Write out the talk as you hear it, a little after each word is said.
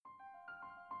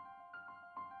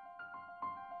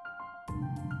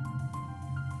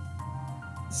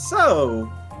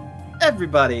So,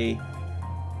 everybody,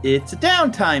 it's a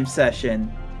downtime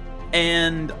session.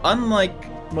 And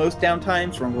unlike most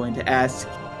downtimes where I'm going to ask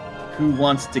who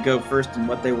wants to go first and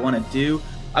what they want to do,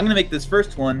 I'm going to make this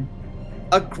first one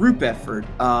a group effort.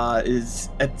 Is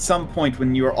at some point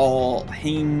when you're all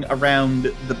hanging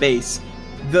around the base,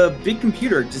 the big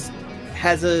computer just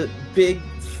has a big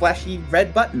flashy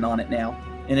red button on it now,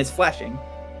 and it's flashing.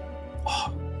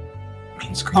 Oh,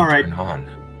 green screen all right. turn on.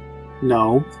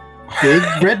 No. Big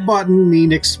red button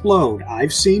mean explode.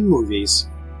 I've seen movies.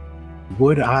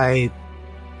 Would I,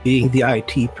 being the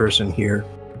IT person here,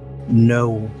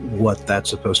 know what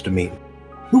that's supposed to mean?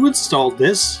 Who installed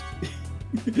this?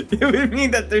 It would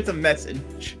mean that there's a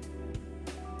message.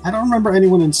 I don't remember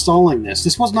anyone installing this.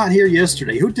 This was not here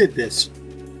yesterday. Who did this?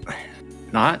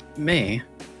 Not me.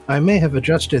 I may have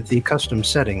adjusted the custom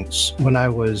settings when I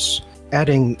was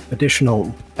adding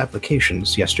additional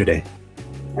applications yesterday.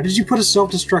 Why did you put a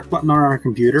self-destruct button on our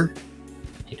computer?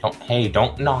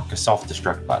 Don't knock a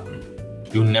self-destruct button.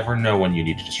 You never know when you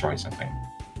need to destroy something.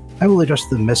 I will adjust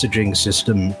the messaging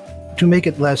system to make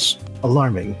it less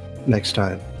alarming next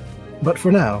time. But for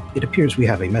now, it appears we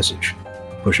have a message.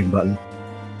 Pushing button.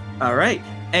 All right.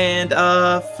 And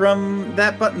from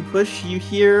that button push, you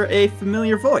hear a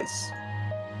familiar voice.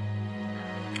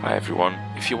 Hi everyone.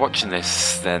 If you're watching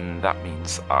this, then that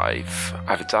means I've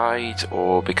either died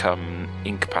or become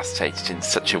incapacitated in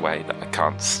such a way that I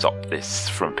can't stop this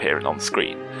from appearing on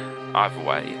screen. Either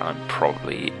way, I'm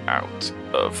probably out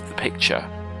of the picture.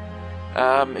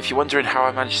 If you're wondering how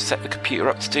I managed to set the computer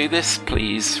up to do this,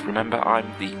 please remember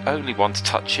I'm the only one to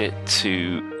touch it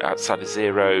outside of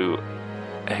Zero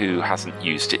who hasn't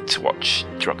used it to watch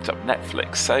drugged up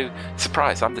Netflix. So,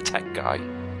 surprise, I'm the tech guy.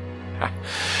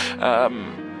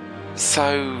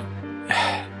 So,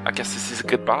 I guess this is a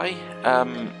goodbye.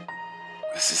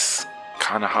 This is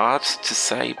kind of hard to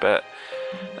say, but,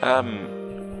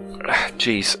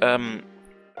 these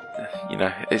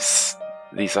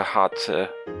are hard to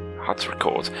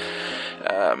record.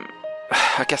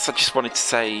 I guess I just wanted to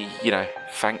say,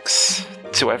 thanks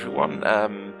to everyone,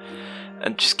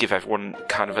 and just give everyone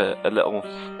kind of a little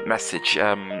message.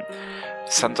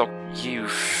 Sandog,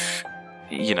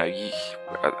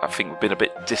 I think we've been a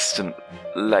bit distant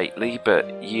lately,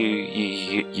 but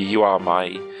you are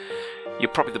you're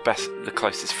probably the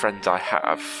closest friend I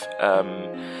have.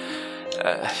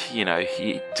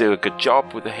 You do a good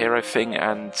job with the hero thing,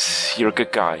 and you're a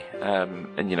good guy.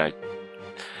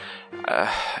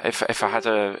 If I had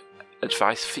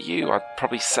advice for you, I'd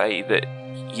probably say that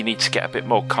you need to get a bit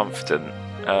more confident.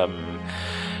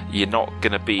 You're not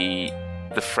going to be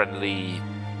the friendly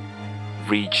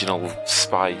regional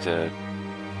spider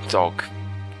dog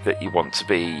that you want to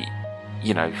be.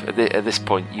 At this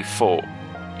point, you fought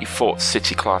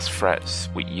city-class threats.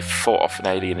 You fought off an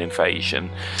alien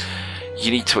invasion. You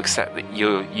need to accept that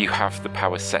you have the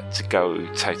power set to go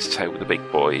toe-to-toe with the big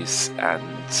boys, and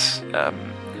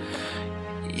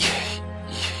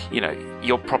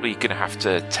you're probably going to have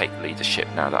to take leadership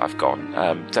now that I've gone.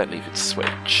 Don't leave it to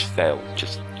Switch. Don't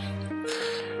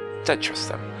trust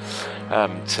them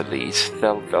to lead.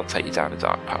 They'll take you down a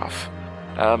dark path.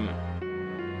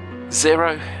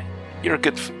 Zero, you're a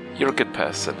good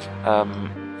person.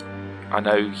 I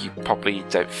know you probably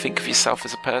don't think of yourself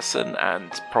as a person,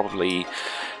 and probably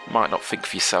might not think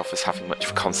of yourself as having much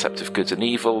of a concept of good and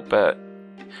evil, but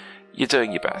you're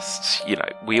doing your best.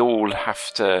 We all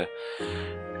have to.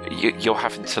 You're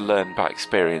having to learn by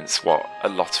experience what a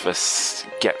lot of us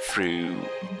get through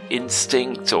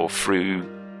instinct or through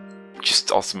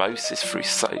just osmosis, through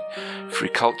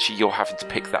culture. You're having to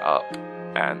pick that up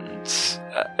and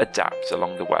adapt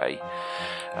along the way.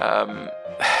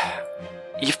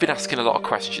 You've been asking a lot of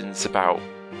questions about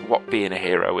what being a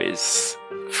hero is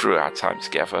through our time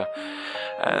together,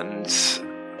 and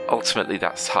ultimately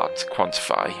that's hard to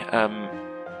quantify.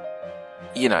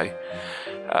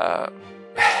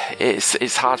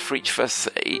 It's hard for each of us.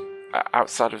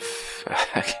 Outside of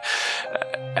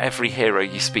every hero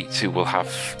you speak to will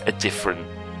have a different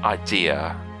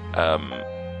idea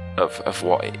of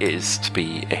what it is to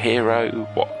be a hero,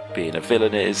 what being a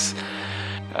villain is.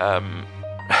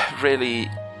 Really,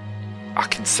 I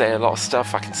can say a lot of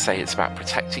stuff. I can say it's about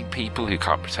protecting people who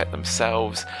can't protect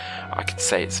themselves. I can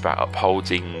say it's about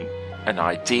upholding an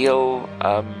ideal.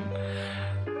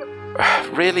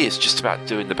 Really, it's just about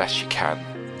doing the best you can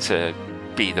to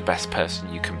be the best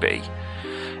person you can be.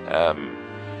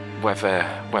 Whether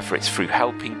it's through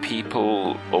helping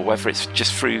people or whether it's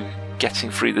just through getting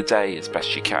through the day as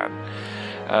best you can.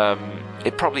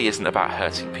 It probably isn't about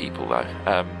hurting people though.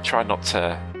 Try not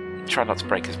to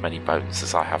break as many bones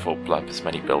as I have or blow up as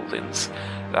many buildings.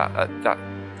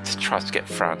 tries to get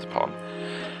frowned upon.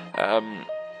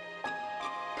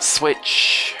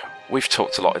 Switch, we've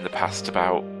talked a lot in the past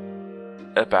about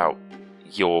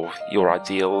your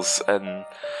ideals, and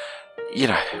you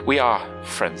know, we are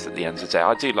friends at the end of the day.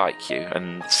 I do like you,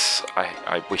 and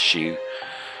I wish you,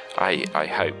 I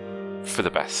hope for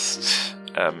the best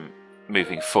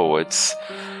moving forwards.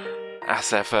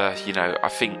 As ever, you know, I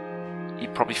think you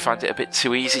probably find it a bit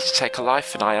too easy to take a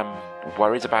life, and I am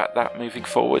worried about that moving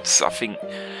forwards. I think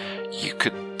you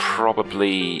could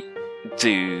probably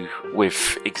do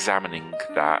with examining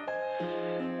that.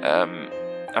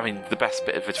 I mean, the best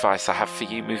bit of advice I have for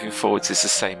you moving forwards is the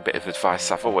same bit of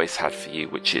advice I've always had for you,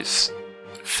 which is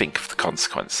think of the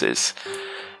consequences.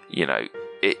 You know,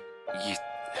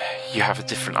 you have a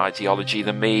different ideology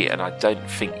than me, and I don't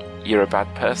think you're a bad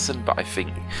person, but I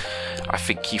think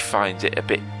you find it a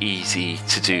bit easy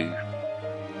to do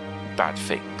bad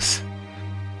things.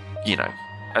 You know,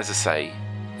 as I say,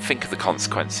 think of the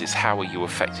consequences. How are you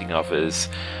affecting others?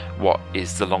 What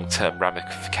is the long-term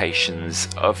ramifications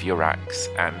of your acts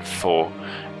and for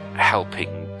helping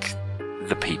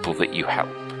the people that you help?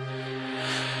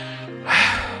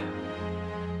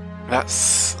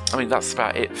 That's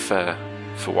about it for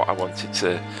what I wanted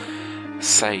to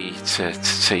say to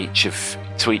each of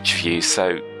you.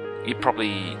 So you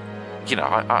probably, you know,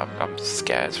 I'm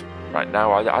scared right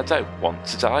now. I don't want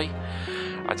to die.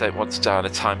 I don't want to die on a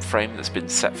time frame that's been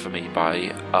set for me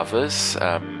by others.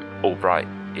 Albright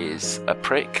is a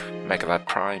prick. Megalad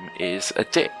Prime is a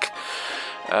dick.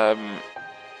 I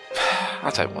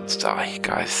don't want to die,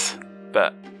 guys.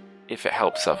 But if it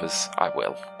helps others, I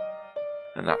will.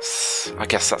 And I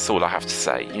guess that's all I have to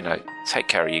say. You know, take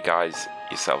care of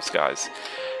yourselves, guys,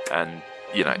 and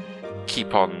you know,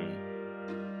 keep the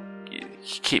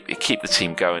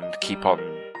team going. Keep on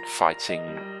fighting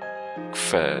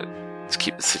to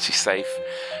keep the city safe.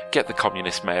 Get the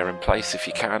communist mayor in place if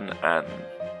you can, and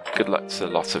good luck to a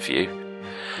lot of you.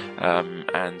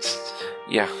 And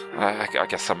yeah, I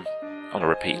guess I'm on a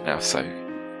repeat now. So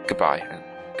goodbye and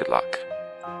good luck.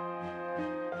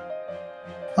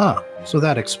 Ah, so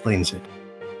that explains it.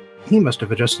 He must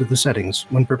have adjusted the settings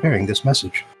when preparing this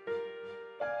message.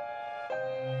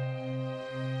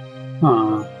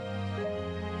 Huh.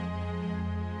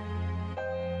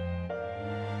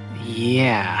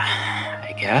 Yeah,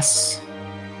 I guess.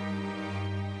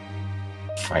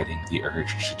 Fighting the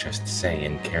urge to just say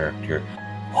in character,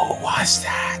 "Who was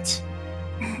that?"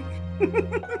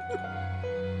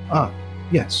 Ah,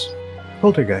 yes.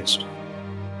 Poltergeist.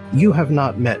 You have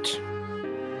not met.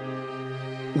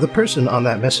 The person on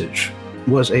that message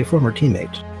was a former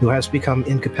teammate who has become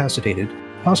incapacitated,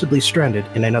 possibly stranded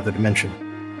in another dimension.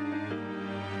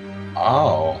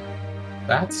 Oh,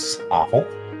 that's awful.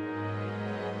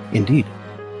 Indeed.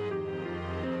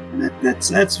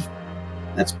 That's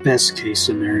best case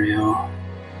scenario.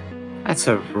 That's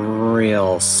a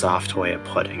real soft way of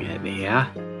putting it, yeah?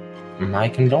 My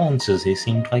condolences, he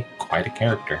seemed like quite a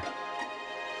character.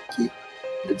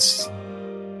 It's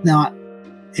not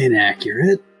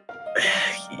inaccurate.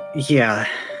 Yeah.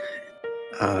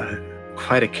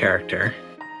 Quite a character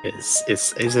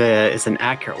is an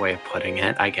accurate way of putting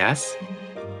it, I guess.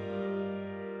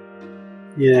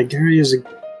 Yeah, Gary is a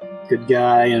good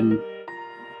guy, and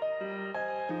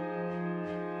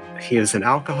He was an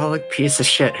alcoholic piece of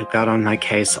shit who got on my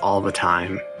case all the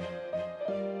time.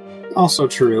 also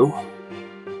true.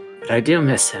 But I do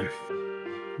miss him.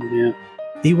 Yeah.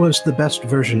 He was the best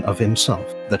version of himself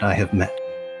that I have met.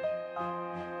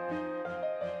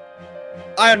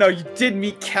 I don't know, you did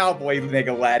meet Cowboy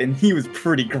Megalad, and he was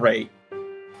pretty great.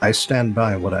 I stand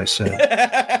by what I said.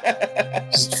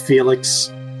 Just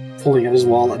Felix pulling out his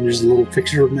wallet, and there's a little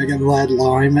picture of Megalad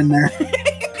Lime in there.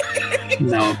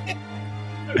 No.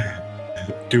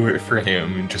 Do it for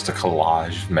him, just a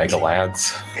collage of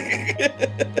Megalads.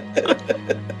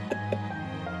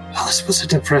 Well, this was a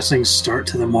depressing start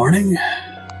to the morning.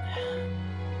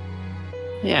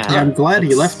 Yeah. I'm glad he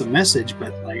that's- left the message,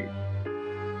 but, like...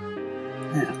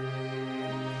 Yeah.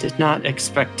 Did not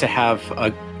expect to have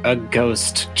a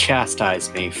ghost chastise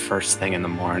me first thing in the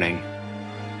morning.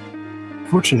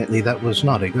 Fortunately, that was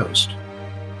not a ghost.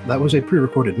 That was a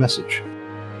pre-recorded message.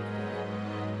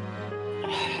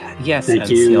 Yes, Thank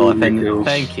you, Seal, Nico.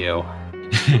 thank you.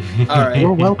 All right.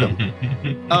 You're welcome.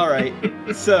 All right.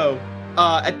 So,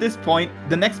 at this point,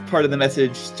 the next part of the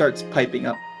message starts piping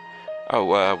up.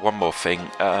 Oh, one more thing.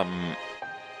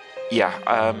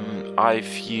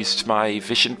 I've used my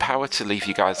vision power to leave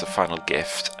you guys a final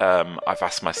gift. I've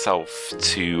asked myself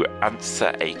to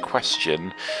answer a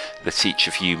question that each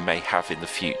of you may have in the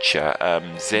future.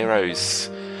 Zero's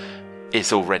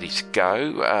is all ready to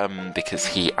go because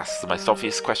he asked the most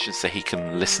obvious question, so he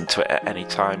can listen to it at any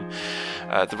time.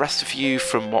 The rest of you,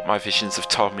 from what my visions have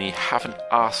told me, haven't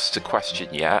asked a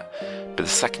question yet, but the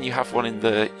second you have one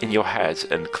in your head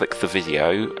and click the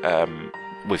video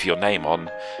with your name on,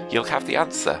 you'll have the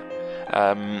answer.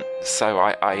 So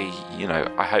I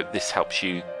hope this helps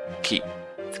you keep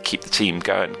the team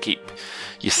going, keep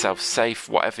yourself safe.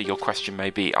 Whatever your question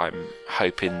may be, I'm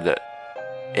hoping that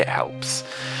it helps.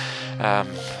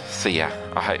 So yeah,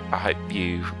 I hope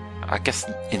you, I guess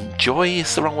enjoy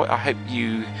is the wrong word. I hope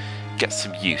you get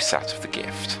some use out of the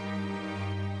gift.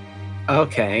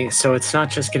 Okay, so it's not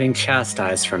just getting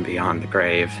chastised from beyond the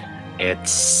grave,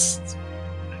 it's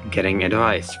getting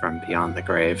advice from beyond the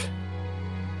grave.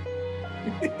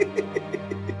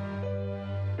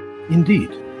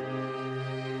 Indeed.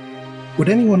 Would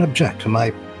anyone object to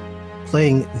my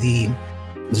playing the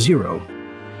 0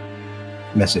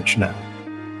 message now?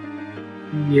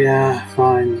 Yeah,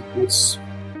 fine. Let's...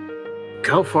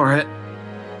 Go for it.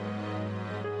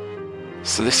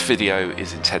 So this video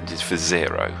is intended for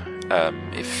 0.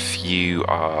 If you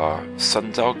are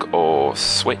Sundog or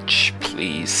Switch,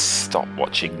 please stop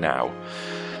watching now.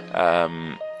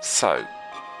 So,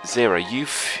 0,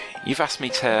 you've asked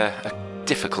me a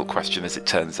difficult question, as it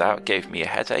turns out. It gave me a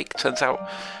headache. Turns out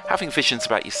having visions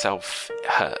about yourself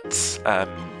hurts a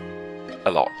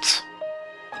lot.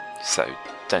 So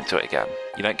don't do it again.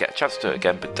 You don't get a chance to do it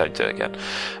again, but don't do it again.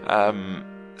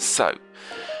 So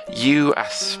you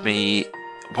asked me,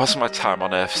 was my time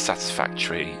on Earth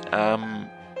satisfactory?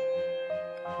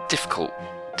 Difficult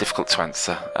to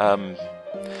answer.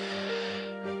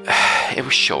 It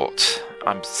was short.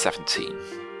 I'm 17.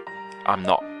 I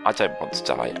don't want to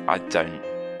die. I don't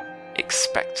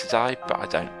expect to die, but I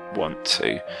don't want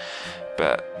to.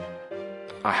 But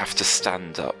I have to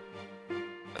stand up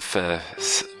for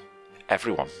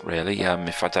everyone, really.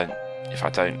 If I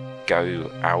don't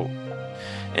go out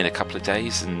in a couple of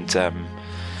days and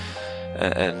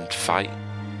fight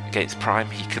against Prime,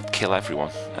 he could kill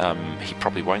everyone. He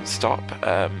probably won't stop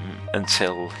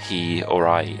until he or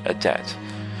I are dead.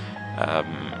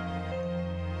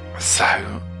 So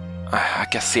I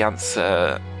guess the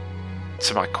answer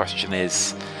to my question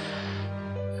is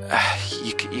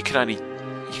you can only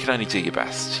do your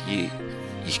best. You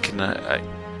can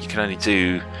only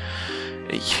do.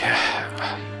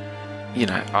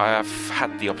 I have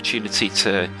had the opportunity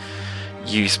to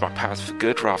use my powers for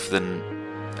good rather than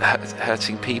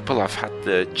hurting people. I've had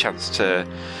the chance to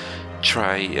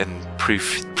try and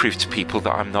prove to people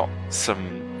that I'm not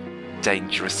some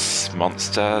dangerous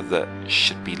monster that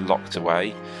should be locked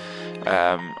away.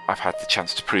 I've had the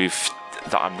chance to prove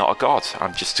that I'm not a god.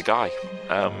 I'm just a guy.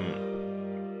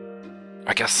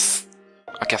 I guess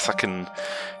I can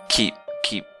keep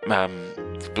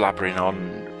blabbering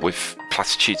on with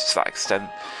platitudes to that extent.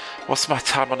 Was my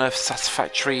time on Earth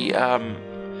satisfactory?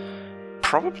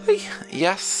 Probably,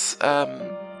 yes.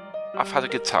 I've had a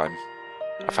good time.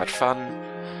 I've had fun.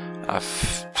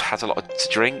 I've had a lot to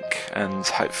drink, and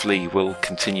hopefully will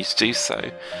continue to do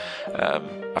so.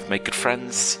 I've made good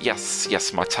friends.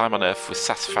 Yes, my time on Earth was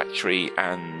satisfactory,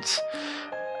 and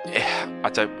I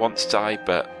don't want to die,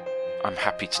 but I'm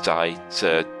happy to die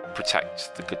to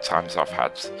protect the good times I've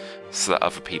had, so that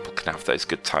other people can have those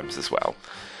good times as well.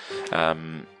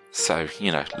 So,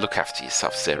 look after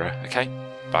yourself, 0, okay?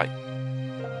 Bye.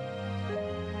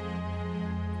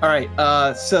 Alright,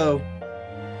 so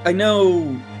I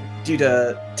know due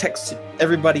to text,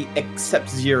 everybody except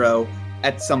 0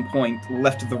 at some point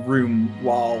left the room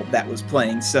while that was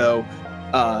playing, so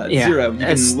 0, you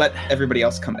can let everybody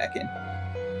else come back in.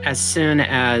 As soon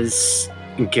as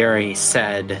Gary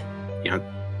said,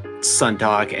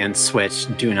 Sundog and Switch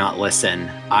do not listen,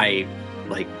 I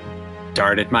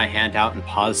darted my hand out and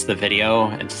paused the video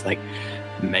and just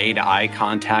made eye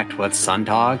contact with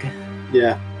Sundog.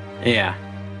 Yeah.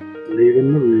 Leave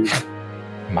in the room.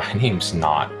 My name's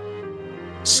not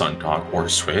Sundog or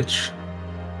Switch.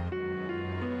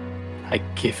 I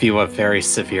give you a very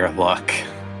severe look.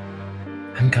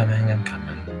 I'm coming.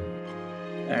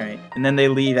 Alright, and then they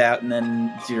leave out, and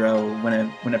then 0,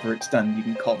 whenever it's done, you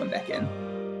can call them back in.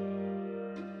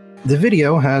 The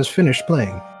video has finished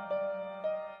playing.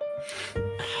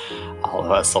 All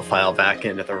of us will file back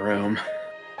into the room.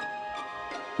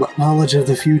 What knowledge of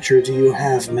the future do you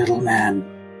have, middleman?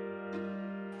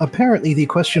 Apparently, the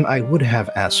question I would have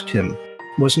asked him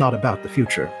was not about the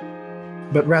future,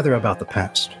 but rather about the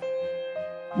past.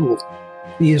 Ooh.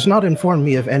 He has not informed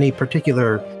me of any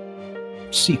particular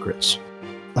secrets.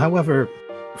 However,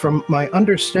 from my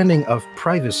understanding of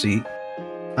privacy,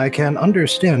 I can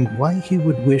understand why he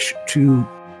would wish to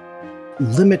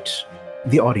limit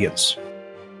the audience.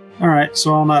 All right,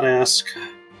 so I'll not ask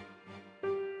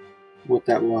what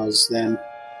that was then.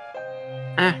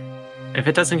 If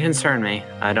it doesn't concern me,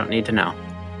 I don't need to know.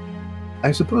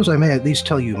 I suppose I may at least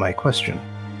tell you my question,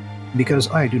 because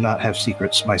I do not have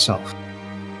secrets myself.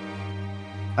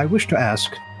 I wish to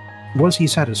ask, was he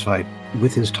satisfied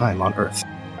with his time on Earth?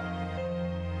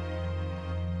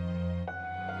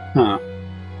 Huh.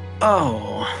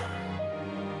 Oh.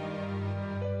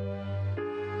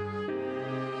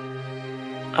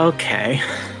 Okay.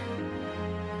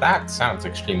 That sounds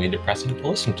extremely depressing to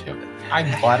listen to.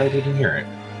 I'm glad I didn't hear it.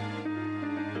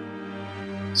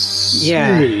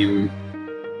 Same.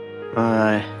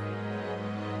 Not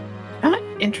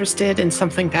interested in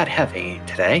something that heavy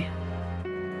today.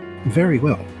 Very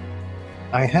well.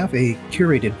 I have a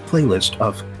curated playlist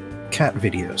of cat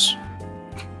videos.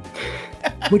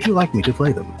 Would you like me to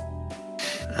play them?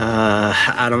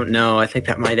 I don't know. I think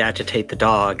that might agitate the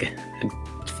dog.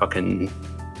 Fucking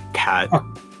cat.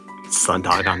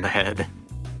 Sundog on the head.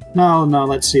 No,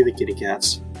 let's see the kitty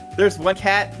cats. There's one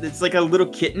cat that's like a little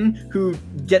kitten who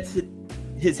gets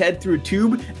his head through a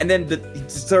tube, and then he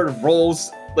just sort of rolls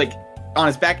like on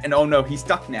his back, and oh no, he's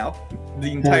stuck now.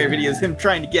 The entire video is him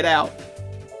trying to get out.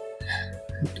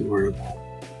 Adorable.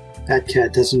 That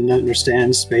cat doesn't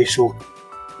understand spatial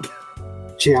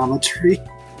geometry.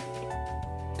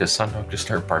 Does Sundog just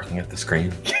start barking at the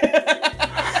screen?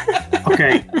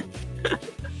 Okay.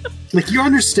 Like, you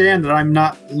understand that I'm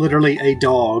not literally a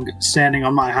dog standing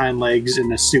on my hind legs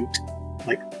in a suit.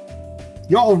 Like,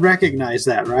 y'all recognize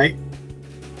that, right?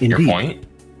 Indeed. Your point?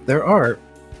 There are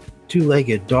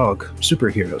two-legged dog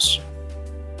superheroes.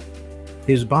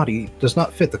 His body does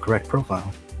not fit the correct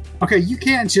profile. Okay, you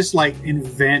can't just, like,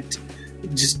 invent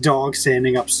just dog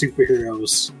standing up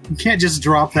superheroes. You can't just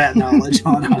drop that knowledge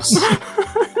on us.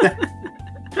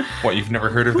 What, you've never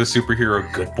heard of the superhero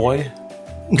Good Boy?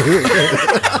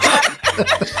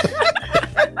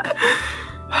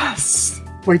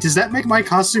 Wait, does that make my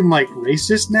costume, like,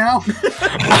 racist now?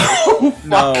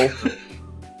 No.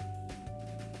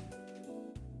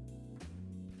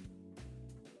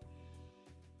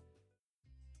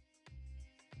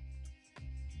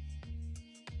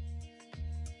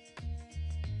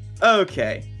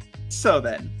 Okay, so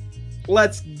then,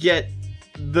 let's get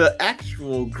the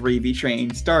actual gravy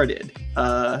train started.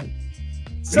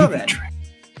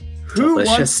 Who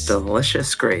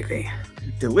Delicious gravy.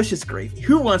 Delicious gravy.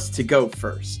 Who wants to go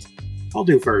first? I'll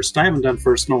do first. I haven't done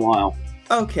first in a while.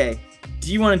 Okay.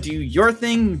 Do you want to do your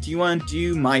thing? Do you want to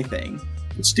do my thing?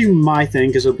 Let's do my thing,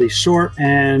 because it'll be short,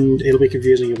 and it'll be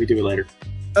confusing if we do it later.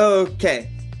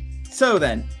 Okay. So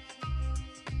then,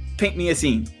 paint me a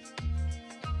scene.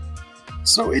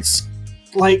 So it's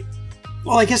like,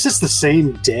 well, I guess it's the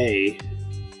same day,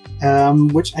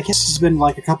 which I guess has been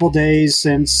like a couple days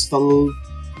since the,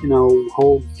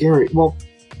 whole Gary. Well,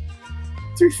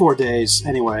 3-4 days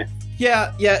anyway.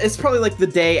 Yeah, it's probably like the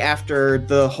day after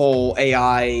the whole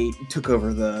AI took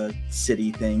over the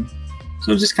city thing.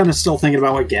 So I'm just kind of still thinking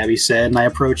about what Gabby said, and I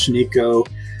approached Nico.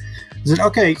 I said,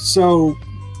 okay, so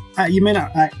you may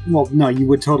not, no, you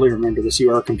would totally remember this.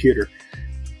 You are a computer.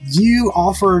 You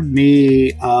offered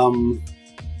me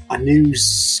a new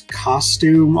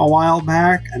costume a while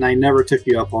back, and I never took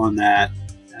you up on that.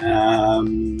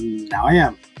 Now I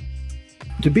am.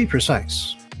 To be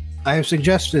precise, I have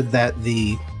suggested that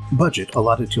the budget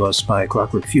allotted to us by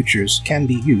Clockwork Futures can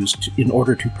be used in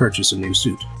order to purchase a new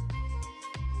suit.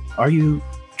 Are you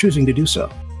choosing to do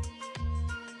so?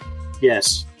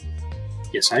 Yes.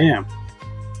 Yes, I am.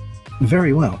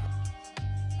 Very well.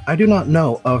 I do not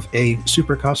know of a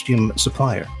super costume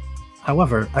supplier.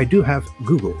 However, I do have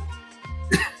Google.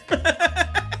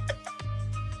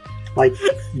 Like,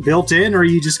 built in, or are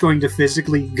you just going to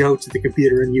physically go to the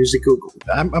computer and use the Google?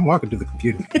 I'm walking to the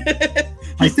computer.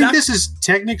 I think this is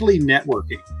technically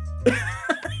networking.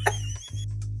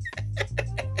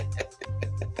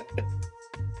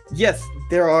 Yes,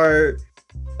 there are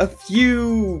a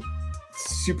few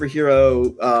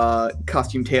superhero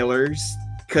costume tailors,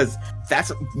 because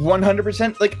that's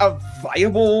 100% like a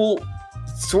viable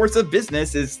source of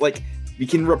business. Is like, we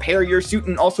can repair your suit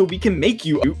and also we can make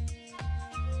you a suit.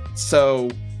 So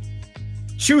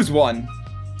choose one.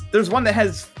 There's one that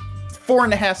has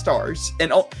 4.5 stars,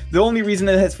 and the only reason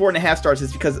it has 4.5 stars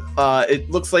is because it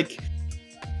looks like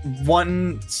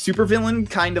one supervillain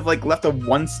kind of like left a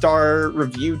 1-star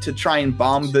review to try and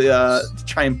bomb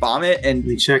it, and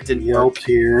we checked the Yelp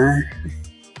here.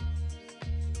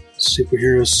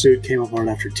 Superhero suit came apart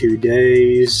after 2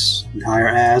 days. Entire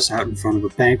ass out in front of a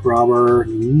bank robber.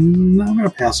 I'm gonna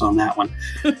pass on that one.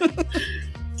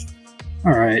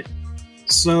 Alright.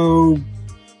 So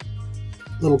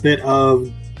little bit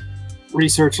of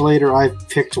research later, I've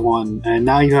picked one, and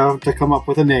now you have to come up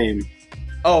with a name.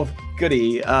 Oh,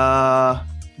 goody.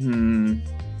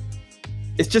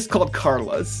 It's just called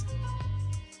Carla's.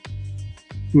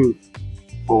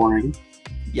 Boring.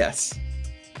 Yes.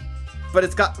 But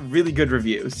it's got really good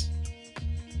reviews.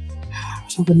 I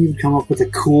was hoping you'd come up with a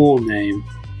cool name.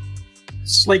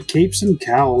 It's like Capes and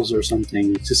Cowls or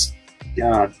something. Just,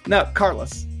 God. No,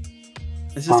 Carla's.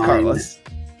 This is Fine. Carla's.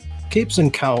 Capes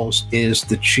and Cowls is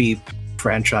the cheap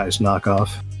franchise knockoff.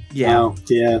 Yeah. Oh,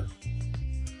 yeah.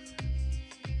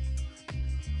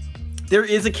 There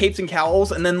is a Capes and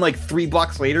Cowls, and then like 3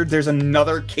 blocks later, there's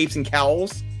another Capes and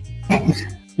Cowls.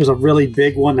 There's a really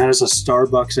big one that has a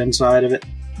Starbucks inside of it.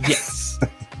 Yes.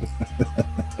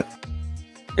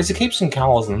 There's a Capes and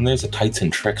Cowls, and then there's a Tights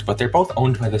and Tricks, but they're both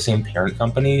owned by the same parent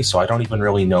company, so I don't even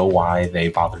really know why they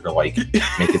bother to like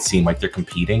make it seem like they're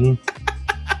competing.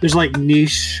 There's like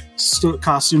niche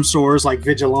costume stores like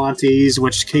Vigilantes,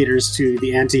 which caters to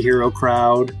the anti-hero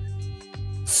crowd.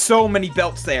 So many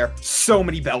belts there. So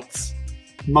many belts.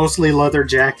 Mostly leather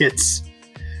jackets,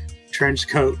 trench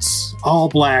coats, all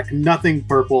black, nothing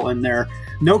purple in there.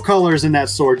 No colors in that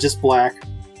store, just black.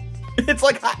 It's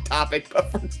like Hot Topic,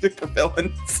 but for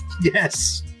supervillains.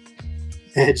 Yes.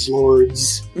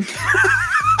 Edgelords.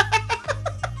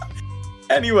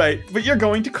 Anyway, but you're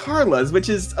going to Carla's, which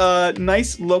is a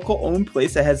nice local-owned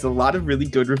place that has a lot of really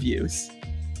good reviews.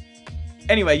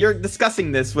 Anyway, you're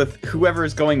discussing this with whoever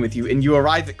is going with you, and you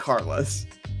arrive at Carla's.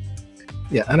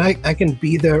 Yeah, and I can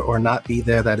be there or not be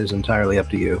there. That is entirely up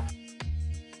to you.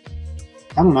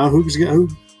 I don't know, who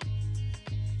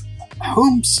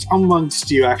amongst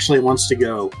you actually wants to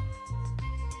go?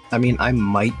 I mean, I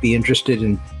might be interested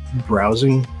in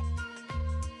browsing,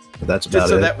 but that's about Just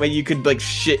so it. that way you could, like,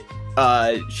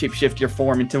 shapeshift your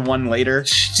form into one later.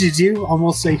 Did you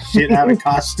almost say shit out of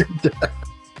costume?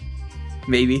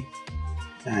 Maybe.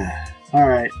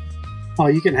 Alright. Well,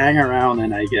 you can hang around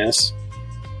then, I guess.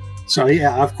 So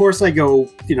yeah, of course I go,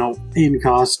 in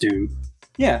costume.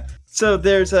 Yeah. So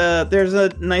there's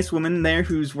a nice woman there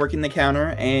who's working the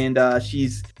counter, and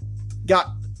she's got,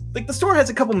 like, the store has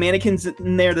a couple mannequins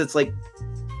in there that's like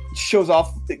shows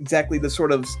off exactly the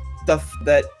sort of stuff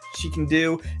that she can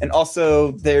do, and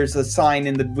also there's a sign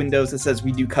in the windows that says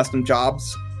we do custom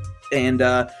jobs, and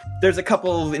there's a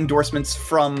couple of endorsements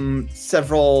from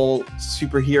several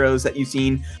superheroes that you've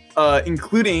seen,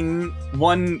 including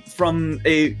one from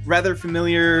a rather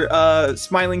familiar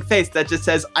smiling face that just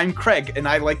says, "I'm Craig, and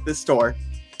I like this store."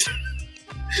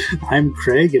 I'm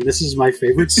Craig, and this is my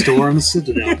favorite store in the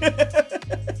Citadel.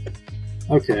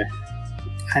 Okay.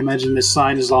 I imagine this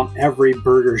sign is on every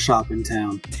burger shop in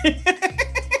town.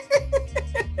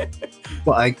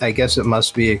 Well, I guess it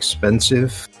must be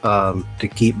expensive to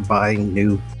keep buying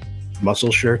new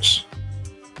muscle shirts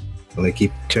when they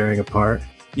keep tearing apart.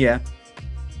 Yeah.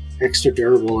 Extra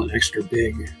durable and extra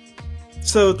big.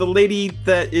 So the lady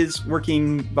that is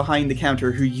working behind the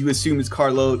counter, who you assume is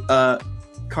Carla,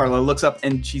 looks up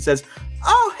and she says,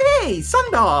 "Oh, hey,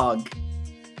 Sundog!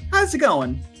 How's it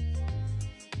going?"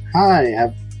 Hi,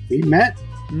 have we met?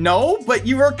 No, but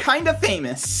you were kind of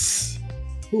famous.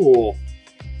 Cool.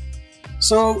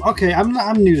 So, okay, I'm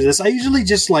new to this. I usually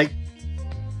just,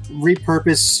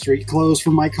 repurpose street clothes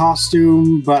for my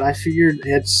costume, but I figured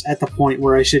it's at the point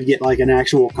where I should get, an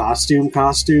actual costume.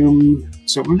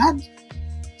 So I'm not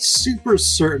super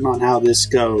certain on how this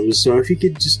goes, so if you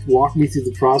could just walk me through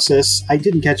the process. I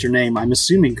didn't catch your name. I'm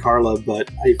assuming Carla,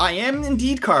 but I am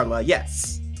indeed Carla,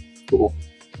 yes. Cool.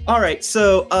 Alright,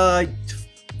 so,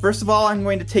 first of all, I'm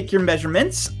going to take your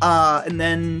measurements, and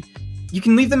then you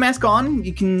can leave the mask on,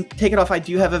 you can take it off. I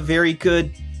do have a very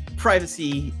good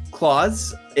privacy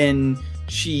clause, and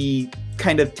she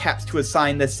kind of taps to a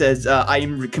sign that says, "I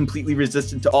am completely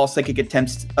resistant to all psychic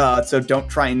attempts, so don't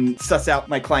try and suss out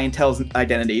my clientele's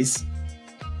identities."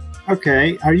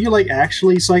 Okay, are you,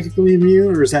 actually psychically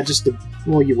immune, or is that just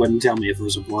well, you wouldn't tell me if it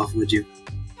was a bluff, would you?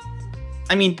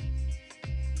 I mean,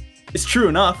 it's true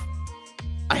enough.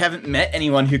 I haven't met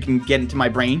anyone who can get into my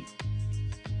brain.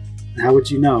 How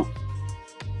would you know?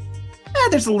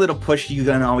 There's a little push you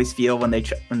can always feel when they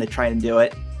try and do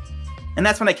it. And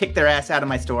that's when I kick their ass out of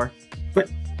my store. But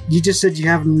you just said you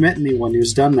haven't met anyone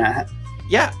who's done that.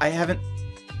 Yeah, I haven't.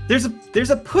 There's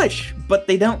a push, but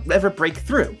they don't ever break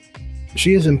through.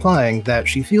 She is implying that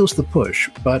she feels the push,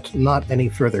 but not any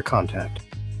further contact.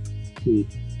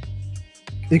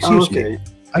 Excuse me.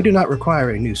 I do not require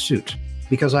a new suit,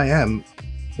 because I am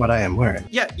what I am wearing.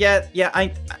 Yeah,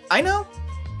 I know.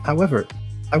 However,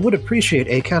 I would appreciate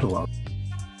a catalog.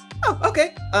 Oh,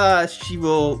 okay. She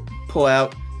will pull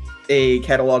out a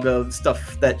catalog of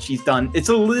stuff that she's done. It's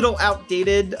a little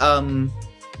outdated.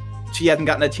 She hasn't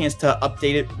gotten a chance to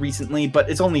update it recently, but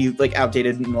it's only like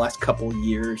outdated in the last couple of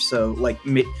years. So like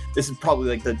this is probably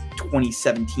like the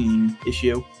 2017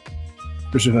 issue.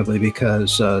 Presumably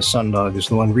because Sundog is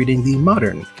the one reading the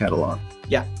modern catalog.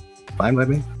 Yeah. Fine by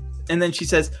me. And then she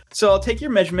says, so I'll take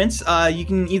your measurements. You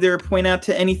can either point out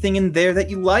to anything in there that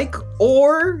you like,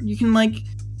 or you can like,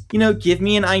 you know, give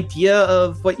me an idea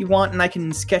of what you want and I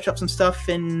can sketch up some stuff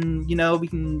and, you know, we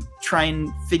can try and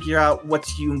figure out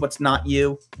what's you and what's not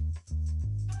you.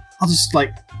 I'll just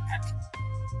like,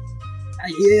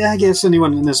 I guess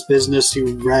anyone in this business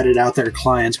who ratted out their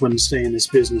clients wouldn't stay in this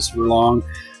business for long.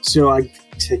 So I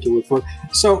take your word for it.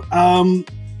 So,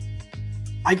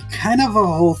 I kind of a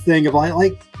whole thing of I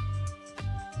like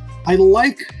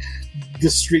the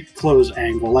street clothes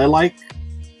angle. I like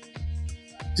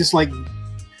just like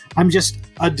I'm just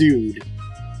a dude.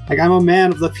 Like I'm a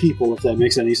man of the people, if that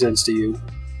makes any sense to you.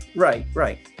 Right.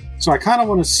 So I kind of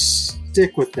want to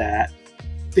stick with that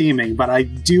theming, but I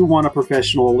do want a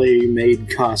professionally made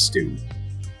costume.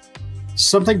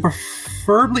 Something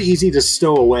preferably easy to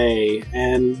stow away,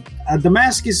 and the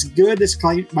mask is good. It's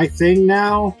my thing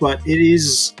now, but it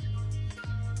is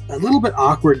a little bit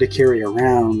awkward to carry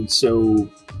around. So,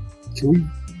 can we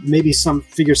maybe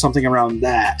figure something around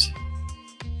that?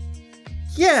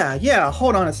 Yeah.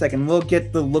 Hold on a second. We'll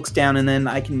get the looks down, and then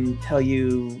I can tell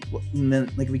you. And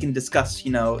then, like we can discuss,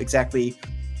 you know, exactly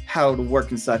how to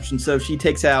work and such. And so she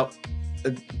takes out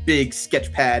a big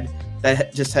sketch pad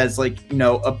that just has like, you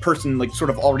know, a person like sort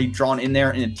of already drawn in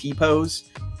there in a T-pose.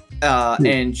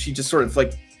 And she just sort of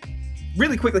like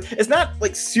really quickly, it's not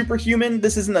like superhuman.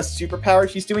 This isn't a superpower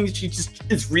she's doing. She just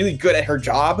is really good at her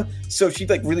job. So she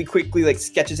like really quickly like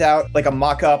sketches out like a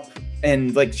mock-up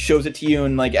and like shows it to you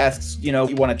and like asks, you know, if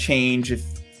you want to change if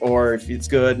it's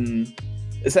good. And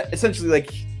essentially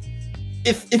like,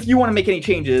 if you want to make any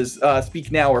changes,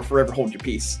 speak now or forever hold your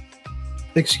peace.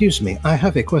 Excuse me, I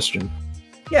have a question.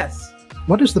 Yes.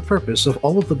 What is the purpose of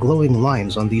all of the glowing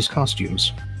lines on these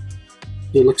costumes?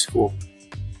 It looks cool.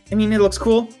 I mean, it looks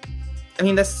cool. I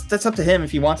mean, that's up to him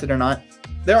if he wants it or not.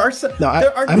 There are some. No,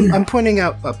 I'm pointing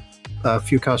out a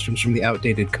few costumes from the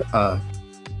outdated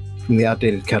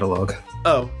catalog.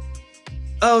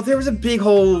 Oh, there was a big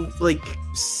whole like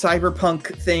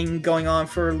cyberpunk thing going on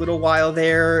for a little while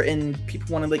there, and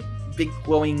people wanted like big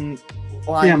glowing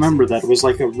lines. Yeah, I remember that. It was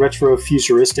like a retro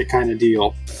futuristic kind of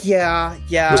deal. Yeah.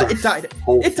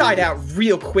 It died out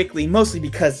real quickly, mostly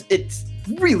because it's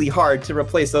really hard to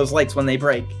replace those lights when they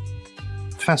break.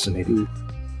 Fascinating.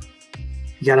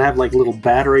 You gotta have like a little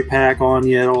battery pack on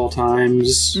you at all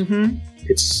times. Mm-hmm.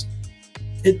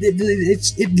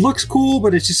 It looks cool,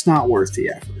 but it's just not worth the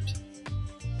effort.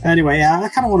 Anyway, I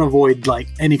kind of want to avoid like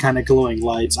any kind of glowing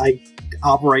lights. I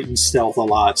operate in stealth a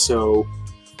lot, so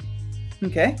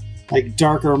okay, like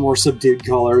darker, more subdued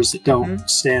colors that don't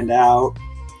stand out.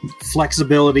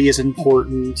 Flexibility is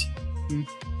important.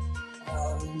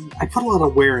 I put a lot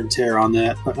of wear and tear on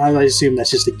that, but I assume that's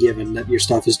just a given that your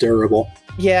stuff is durable.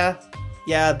 Yeah.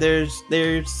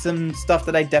 There's some stuff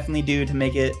that I definitely do to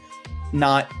make it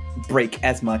not break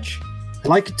as much. I'd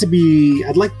like it to be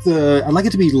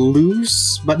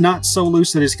loose, but not so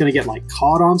loose that it's going to get like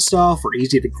caught on stuff or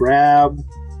easy to grab.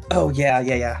 Oh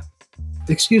yeah.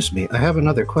 Excuse me, I have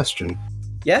another question.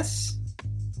 Yes?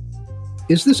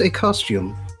 Is this a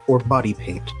costume or body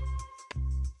paint?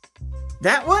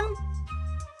 That one?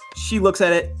 She looks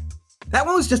at it. That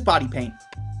one was just body paint.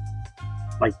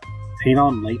 Like paint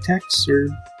on latex or?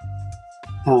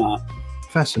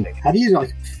 Fascinating. How do you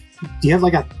like? Do you have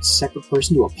like a separate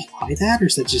person to apply that, or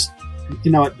is that just,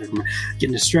 you know what? Never mind.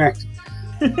 Getting distracted.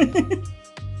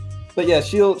 But yeah,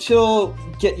 she'll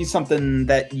get you something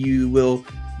that you will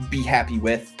be happy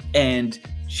with, and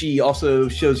she also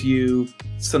shows you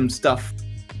some stuff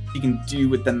you can do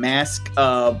with the mask.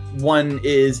 One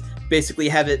is basically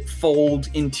have it fold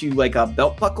into like a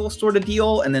belt buckle sort of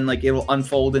deal, and then like it will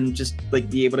unfold and just like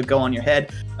be able to go on your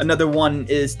head. Another one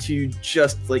is to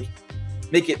just like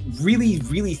make it really,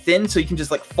 really thin so you can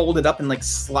just like fold it up and like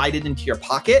slide it into your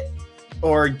pocket.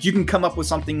 Or you can come up with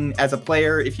something as a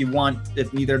player if you want,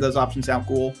 if neither of those options sound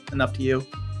cool enough to you.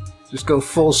 Just go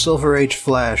full Silver Age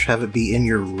Flash, have it be in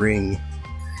your ring.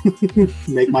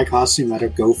 Make my costume let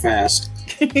it go fast.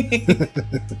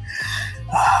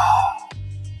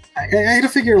 I gotta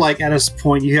figure like at this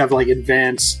point you have like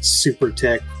advanced super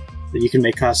tech that you can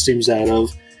make costumes out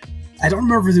of. I don't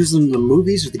remember if this was in the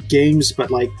movies or the games, but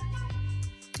like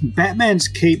Batman's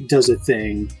cape does a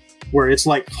thing where it's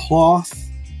like cloth,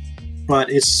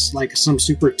 but it's like some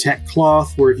super tech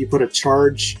cloth where if you put a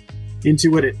charge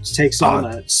into it, it takes on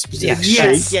a specific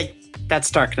shape. Yeah, that's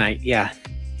Dark Knight. Yeah,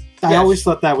 I always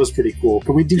thought that was pretty cool.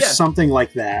 Can we do something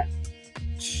like that?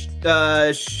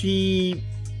 She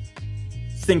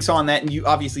thinks on that, and you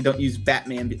obviously don't use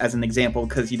Batman as an example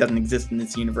because he doesn't exist in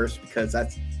this universe. Because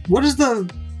that's what is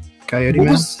the Coyote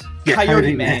Man?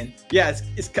 Coyote Man. Yeah,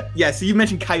 so you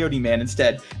mentioned Coyote Man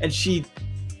instead, and she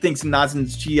thinks and nods, and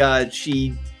she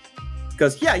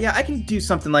goes, yeah, I can do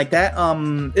something like that.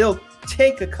 It'll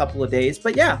take a couple of days,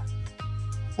 but yeah.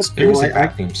 That's cool. There's a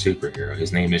vacuum superhero.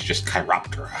 His name is just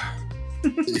Chiroptera.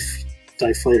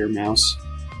 Deflator Mouse.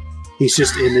 He's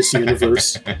just in this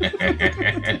universe.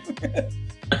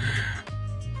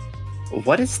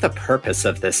 What is the purpose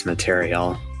of this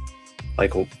material?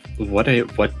 Like, what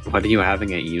are you having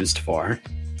it used for?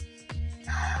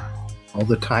 All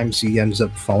the times he ends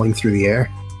up falling through the air.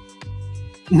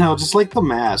 No, just like the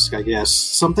mask, I guess.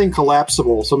 Something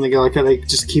collapsible, something like I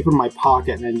just keep in my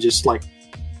pocket and then just like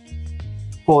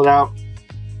pull it out,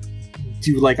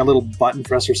 do like a little button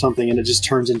press or something, and it just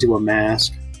turns into a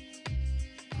mask.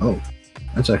 Oh,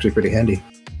 that's actually pretty handy.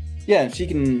 Yeah, she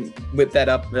can whip that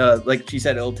up. Like she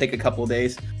said, it'll take a couple of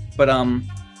days, but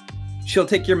she'll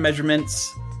take your measurements,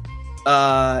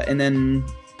 and then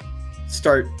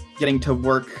start getting to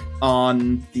work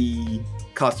on the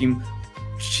costume.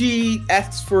 She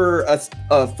asks for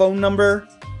a phone number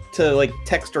to like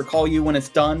text or call you when it's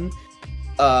done.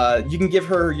 You can give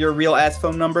her your real ass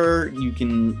phone number. You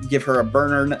can give her a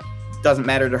burner. Doesn't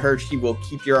matter to her. She will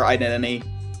keep your identity.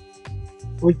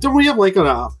 Like, don't we have like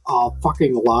a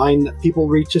fucking line that people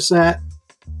reach us at?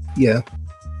 Yeah.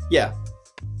 Yeah.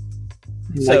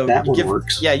 Like So that you one give,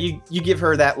 works. Yeah, you give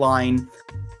her that line.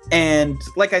 And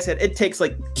like I said, it takes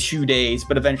like 2 days,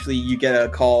 but eventually you get a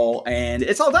call and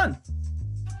it's all done.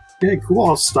 Okay, cool.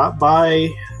 I'll stop by.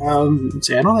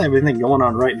 See, I don't have anything going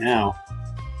on right now.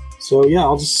 So yeah,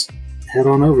 I'll just head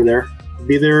on over there.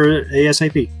 Be there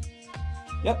ASAP.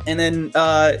 Yep. And then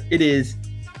it is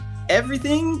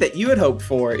everything that you had hoped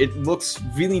for. It looks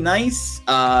really nice.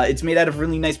 It's made out of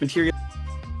really nice material,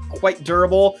 quite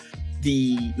durable.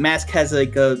 The mask has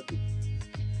like a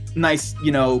nice,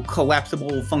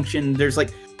 collapsible function. There's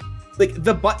like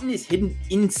the button is hidden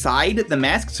inside the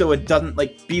mask, so it doesn't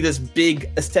like be this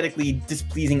big aesthetically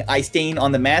displeasing eye stain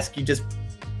on the mask. You just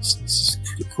It's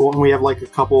pretty cool. And we have like a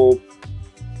couple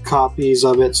copies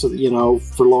of it, so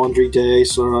that, for laundry day,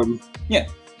 so I'm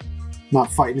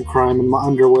not fighting crime in my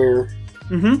underwear.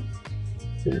 Mm-hmm.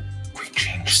 We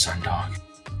changed Sundog.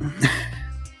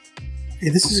 Hey,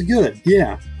 this is good.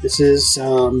 Yeah, this is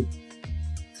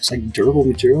it's like durable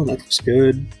material. That looks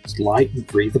good. It's light and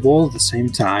breathable at the same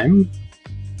time.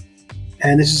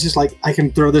 And this is just like, I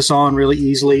can throw this on really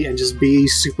easily and just be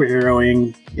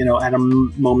superheroing, at a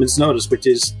moment's notice, which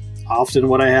is often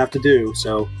what I have to do.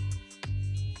 So,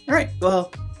 all right.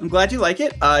 Well, I'm glad you like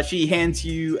it. She hands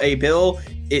you a bill.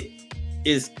 It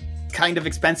is kind of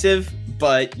expensive,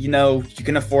 but you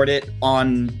can afford it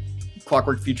on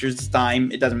Clockwork Futures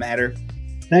dime. It doesn't matter.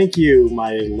 thank you,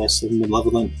 my less than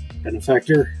malevolent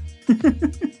benefactor.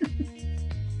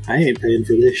 I ain't paying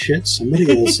for this shit.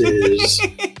 Somebody else is.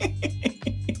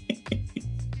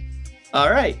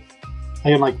 All right. I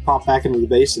can pop back into the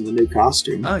base in the new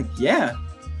costume. Oh, yeah.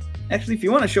 Actually, if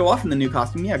you want to show off in the new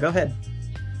costume, yeah, go ahead.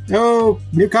 Oh,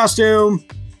 new costume.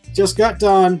 Just got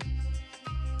done.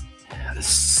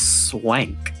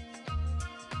 Swank.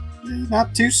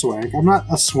 Not too swank. I'm not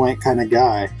a swank kind of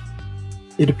guy.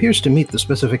 It appears to meet the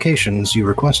specifications you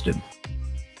requested.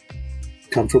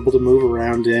 Comfortable to move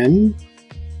around in.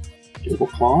 Durable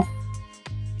cloth.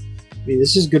 I mean,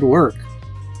 this is good work.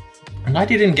 I'm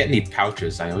glad you didn't get any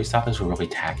pouches. I always thought those were really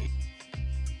tacky.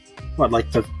 What,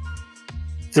 like the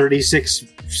 36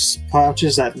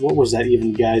 pouches? What was that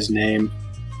even guy's name?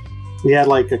 We had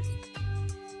like a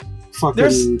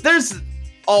fucking... There's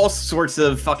all sorts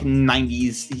of fucking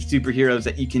 90s superheroes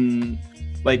that you can,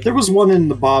 like... There was one in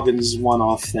the Bobbins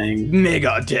one-off thing.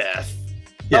 Megadeth.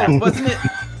 Yeah. Oh, wasn't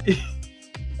it?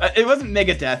 It wasn't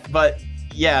Megadeth, but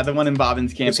yeah, the one in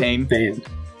Bobbins campaign. Band.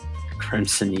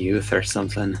 Crimson Youth or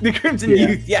something. The Crimson Yeah.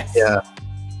 Youth, yes. Yeah.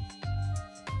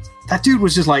 That dude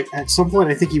was just like, at some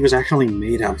point, I think he was actually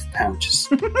made out of pouches.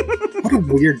 What a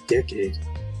weird decade.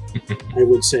 I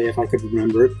would say, if I could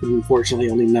remember it, but unfortunately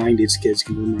only 90s kids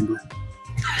can remember.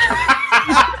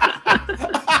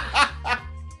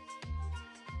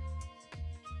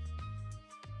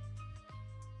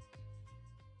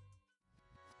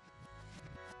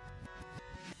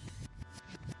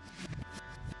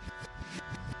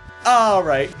 All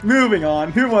right, moving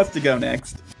on. Who wants to go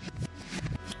next?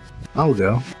 I'll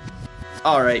go.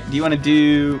 All right, do you want to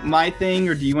do my thing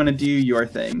or do you want to do your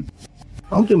thing?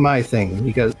 I'll do my thing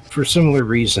because for similar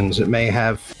reasons, it may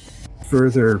have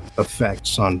further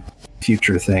effects on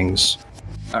future things.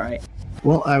 All right.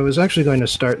 Well, I was actually going to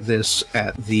start this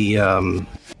at the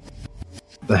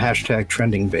hashtag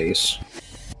trending base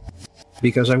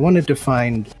because I wanted to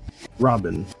find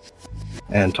Robin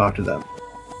and talk to them.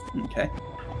 Okay.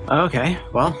 Okay,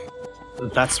 well,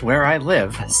 that's where I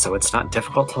live, so it's not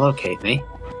difficult to locate me.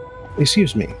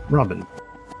 Excuse me, Robin.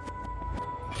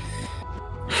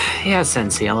 Yes,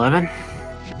 NC-11.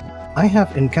 I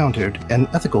have encountered an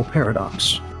ethical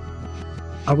paradox.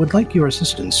 I would like your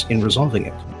assistance in resolving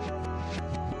it.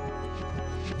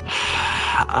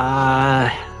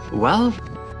 Well,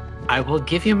 I will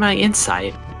give you my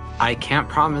insight. I can't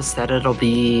promise that it'll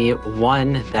be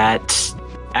one that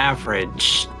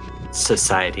average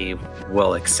society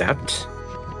will accept.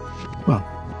 Well,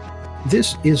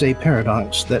 this is a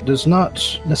paradox that does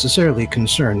not necessarily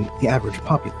concern the average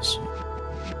populace.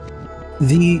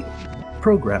 The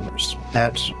programmers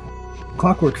at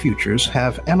Clockwork Futures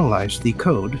have analyzed the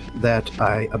code that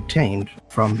I obtained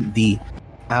from the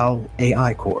AL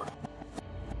AI core.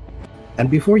 And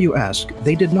before you ask,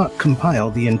 they did not compile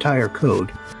the entire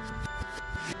code,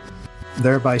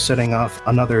 thereby setting off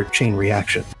another chain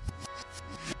reaction.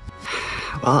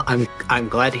 Well, I'm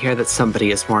glad to hear that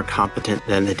somebody is more competent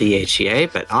than the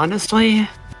DHEA, but honestly,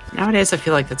 nowadays I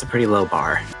feel like that's a pretty low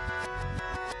bar.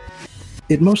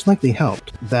 It most likely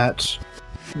helped that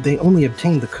they only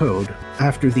obtained the code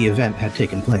after the event had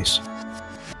taken place.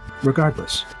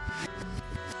 Regardless,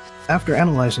 after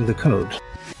analyzing the code,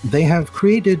 they have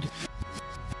created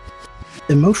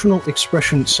emotional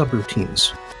expression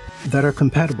subroutines that are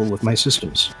compatible with my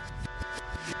systems.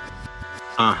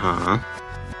 Uh-huh.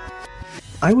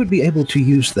 I would be able to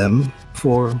use them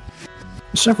for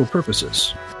several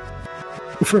purposes.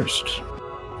 First,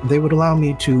 they would allow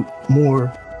me to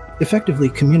more effectively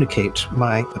communicate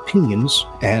my opinions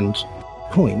and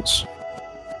points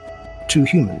to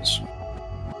humans.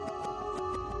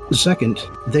 Second,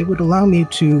 they would allow me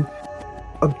to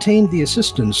obtain the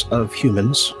assistance of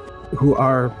humans who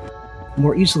are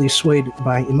more easily swayed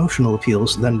by emotional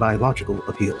appeals than by logical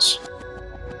appeals.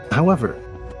 However,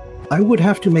 I would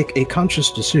have to make a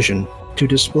conscious decision to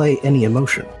display any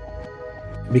emotion,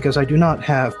 because I do not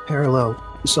have parallel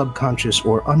subconscious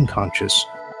or unconscious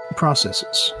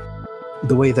processes,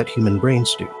 the way that human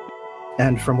brains do.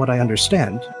 And from what I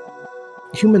understand,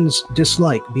 humans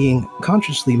dislike being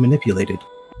consciously manipulated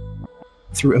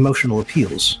through emotional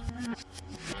appeals,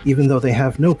 even though they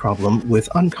have no problem with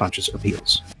unconscious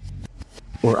appeals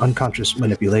or unconscious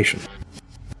manipulation.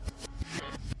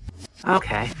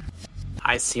 Okay.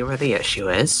 I see where the issue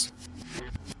is.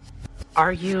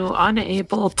 Are you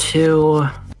unable to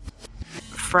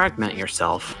fragment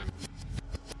yourself?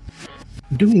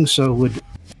 Doing so would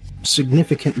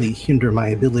significantly hinder my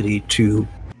ability to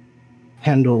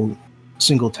handle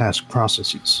single-task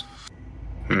processes.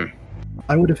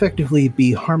 I would effectively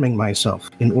be harming myself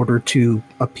in order to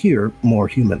appear more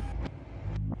human.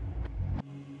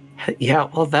 Yeah,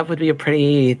 well, that would be a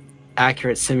pretty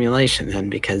accurate simulation then,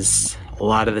 because a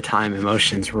lot of the time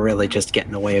emotions really just get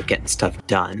in the way of getting stuff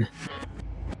done.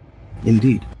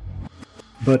 Indeed.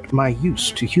 But my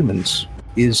use to humans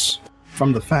is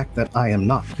from the fact that I am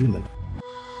not human.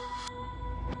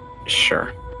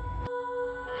 Sure.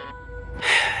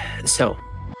 So,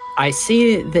 I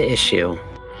see the issue.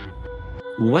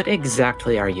 What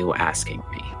exactly are you asking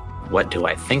me? What do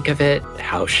I think of it?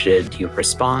 How should you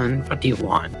respond? What do you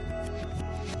want?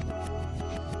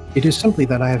 It is simply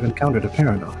that I have encountered a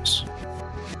paradox.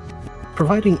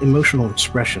 Providing emotional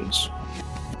expressions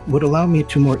would allow me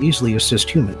to more easily assist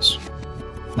humans.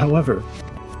 However,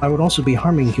 I would also be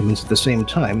harming humans at the same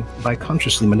time by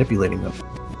consciously manipulating them.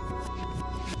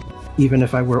 Even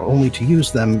if I were only to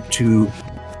use them to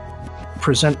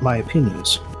present my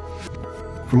opinions.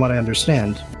 From what I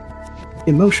understand,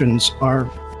 emotions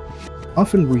are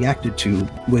often reacted to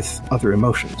with other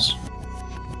emotions.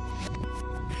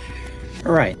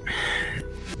 Right.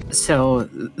 So,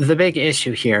 the big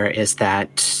issue here is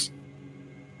that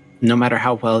no matter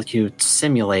how well you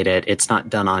simulate it, it's not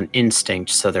done on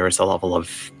instinct, so there is a level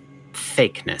of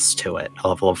fakeness to it, a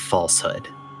level of falsehood.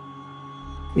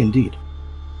 Indeed.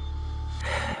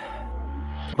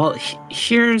 Well,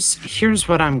 here's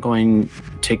what I'm going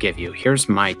to give you. Here's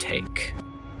my take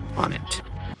on it.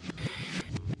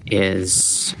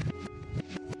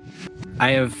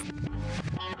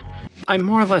 I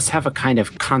more or less have a kind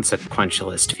of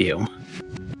consequentialist view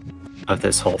of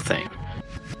this whole thing.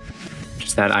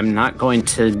 Just that I'm not going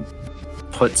to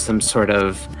put some sort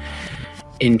of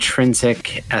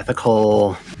intrinsic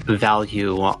ethical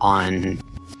value on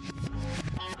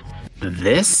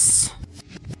this,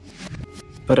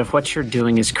 But if what you're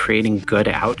doing is creating good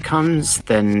outcomes,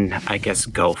 then I guess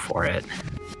go for it.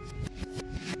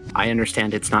 I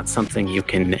understand it's not something you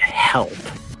can help,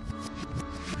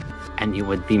 and you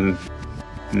would be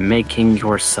making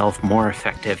yourself more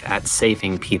effective at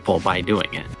saving people by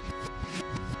doing it.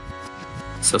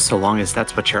 So long as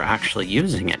that's what you're actually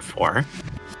using it for,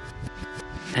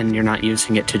 and you're not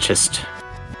using it to just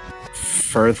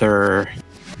further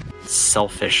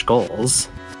selfish goals,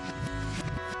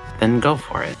 then go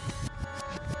for it.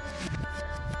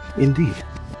 Indeed.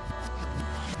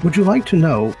 Would you like to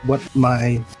know what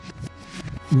my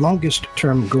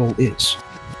longest-term goal is?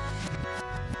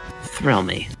 Thrill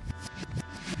me.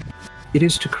 It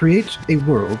is to create a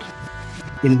world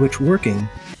in which working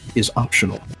is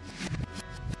optional.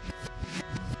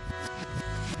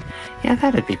 Yeah,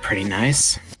 that'd be pretty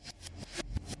nice.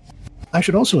 I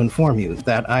should also inform you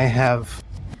that I have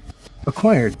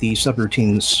acquired the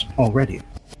subroutines already.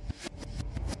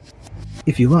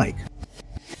 If you like,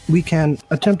 we can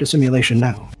attempt a simulation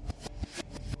now.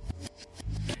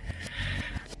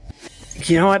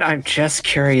 You know what? I'm just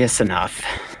curious enough.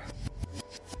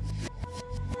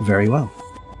 Very well.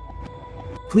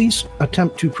 Please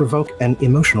attempt to provoke an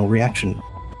emotional reaction.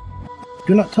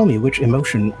 Do not tell me which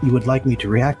emotion you would like me to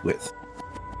react with.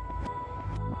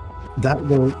 That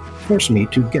will force me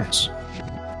to guess.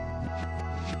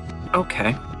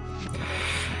 Okay.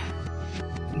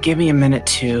 Give me a minute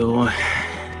to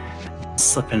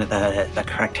slip into the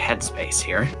correct headspace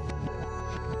here.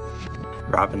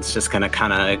 Robin's just gonna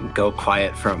kind of go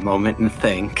quiet for a moment and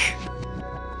think.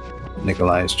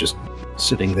 Nikolai is just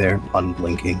sitting there,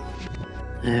 unblinking.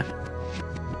 Yeah.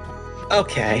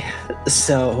 Okay,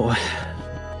 so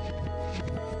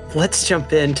let's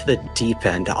jump into the deep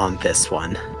end on this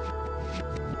one.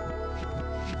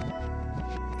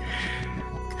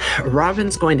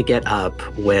 Robin's going to get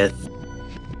up with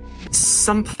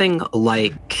something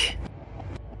like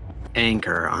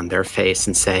anger on their face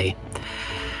and say,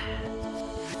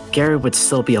 Gary would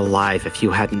still be alive if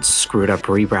you hadn't screwed up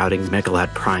rerouting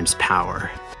Megalad Prime's power.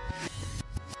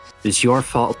 It was your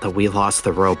fault that we lost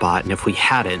the robot, and if we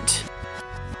hadn't,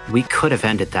 we could have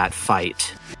ended that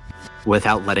fight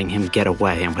without letting him get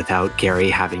away and without Gary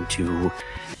having to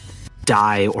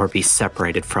die or be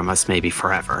separated from us maybe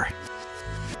forever.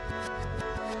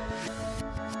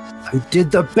 I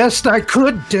did the best I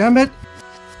could, damn it!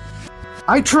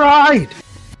 I tried!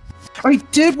 I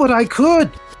did what I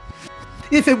could!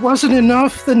 If it wasn't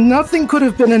enough, then nothing could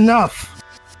have been enough!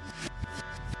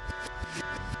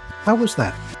 How was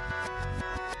that?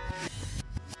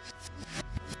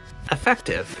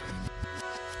 Effective.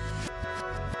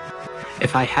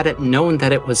 If I hadn't known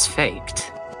that it was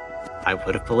faked, I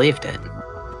would have believed it.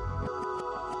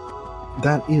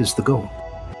 That is the goal.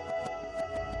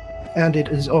 And it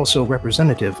is also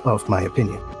representative of my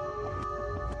opinion.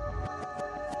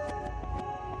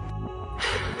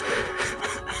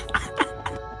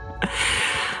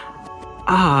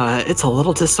 It's a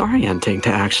little disorienting to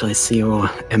actually see you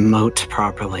emote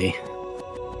properly.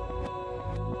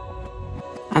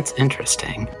 That's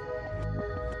interesting.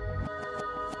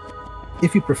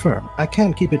 If you prefer, I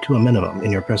can keep it to a minimum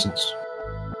in your presence.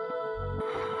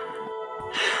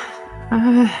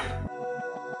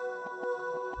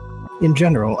 In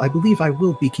general, I believe I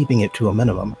will be keeping it to a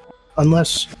minimum,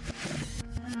 unless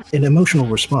an emotional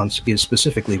response is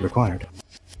specifically required.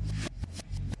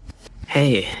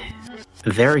 Hey,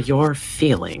 they're your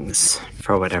feelings,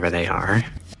 for whatever they are.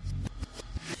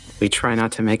 We try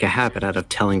not to make a habit out of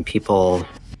telling people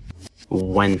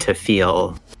when to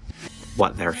feel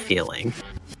what they're feeling.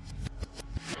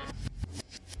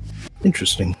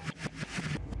 Interesting.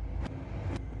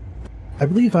 I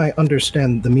believe I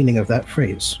understand the meaning of that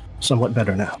phrase somewhat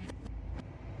better now.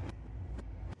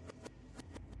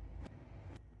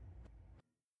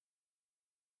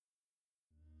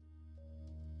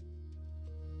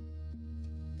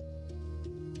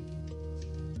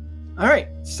 All right,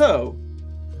 so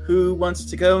who wants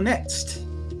to go next?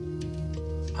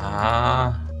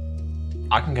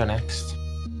 I can go next.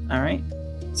 All right.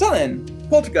 So then,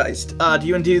 Poltergeist, do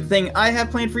you want to do the thing I have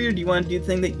planned for you, or do you want to do the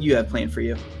thing that you have planned for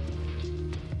you?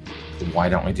 Why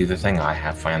don't we do the thing I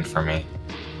have planned for me?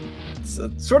 It's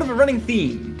sort of a running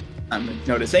theme, I'm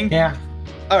noticing. Yeah.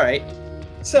 All right.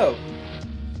 So,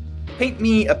 paint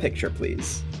me a picture,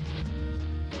 please.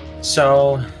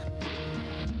 So,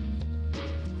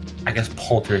 I guess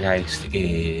Poltergeist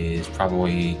is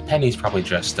probably... Penny's probably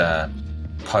just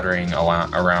puttering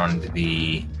around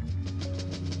the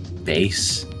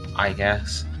base, I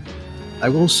guess. I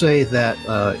will say that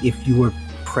if you were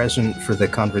present for the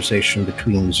conversation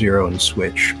between Zero and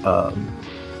Switch,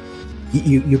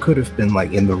 You could have been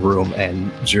like in the room,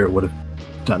 and Zero would have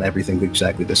done everything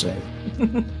exactly the same.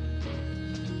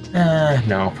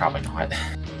 No, probably not.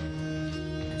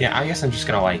 Yeah, I guess I'm just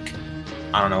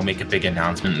gonna make a big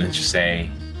announcement and just say,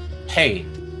 hey,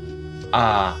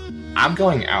 I'm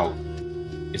going out.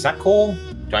 Is that cool?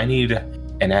 Do I need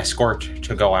an escort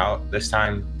to go out this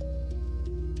time?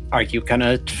 Are you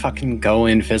gonna fucking go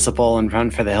invisible and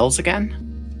run for the hills again?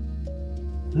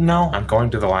 No, I'm going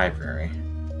to the library.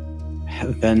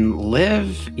 Then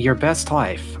live your best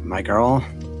life, my girl.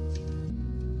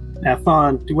 Have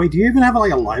fun. Wait, do you even have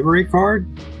like a library card?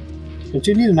 Don't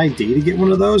you need an ID to get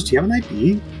one of those? Do you have an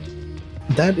ID?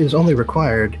 That is only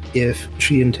required if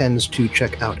she intends to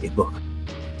check out a book.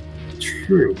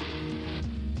 True.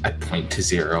 I point to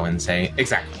Zero and say,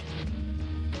 exactly.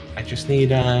 I just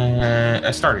need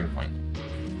a starting point.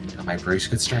 The library's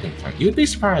a good starting point. You'd be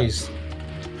surprised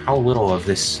how little of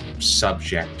this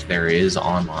subject there is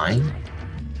online.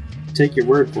 Take your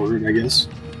word for it, I guess.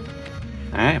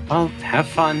 Alright, well, have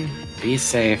fun. Be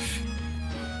safe.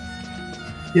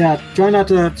 Yeah, try not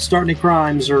to start any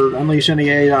crimes or unleash any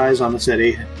AIs on the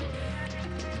city.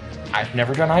 I've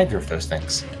never done either of those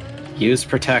things. Use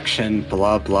protection,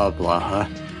 blah, blah, blah.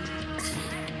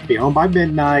 Be home by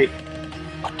midnight.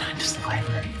 What time does the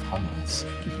library close?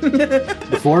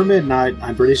 Before midnight,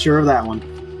 I'm pretty sure of that one.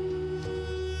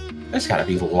 There's gotta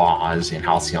be laws in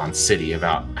Halcyon City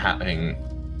about having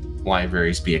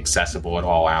libraries be accessible at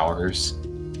all hours.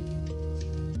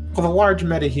 With a large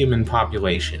metahuman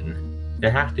population, there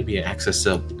have to be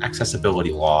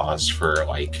accessibility laws for,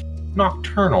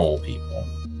 nocturnal people.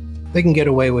 They can get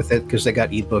away with it because they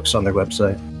got ebooks on their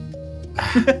website.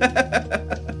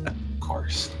 Of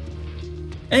course.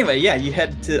 Anyway, yeah, you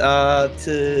head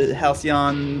to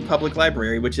Halcyon Public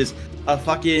Library, which is a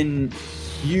fucking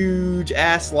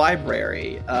huge-ass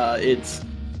library. It's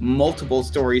multiple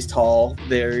stories tall.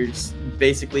 There's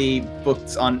basically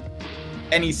books on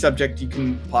any subject you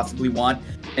can possibly want,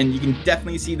 and you can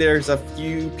definitely see there's a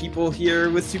few people here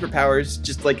with superpowers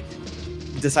just,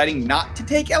 deciding not to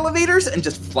take elevators and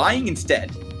just flying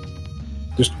instead.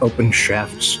 Just open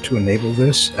shafts to enable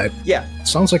this? Yeah.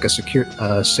 Sounds like a secure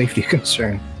safety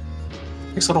concern.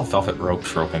 These little velvet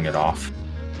ropes roping it off.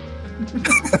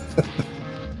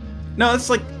 No, it's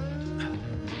like...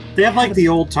 They have, the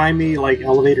old-timey,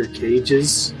 elevator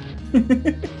cages.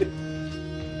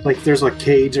 There's a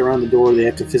cage around the door they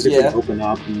have to physically open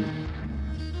up. And,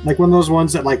 one of those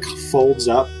ones that, folds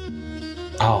up.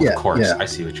 Oh, Yeah, of course. yeah. I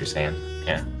see what you're saying.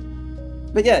 Yeah.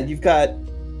 But yeah, you've got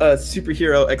a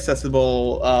superhero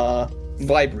accessible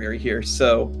library here,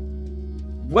 so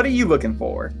what are you looking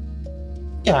for?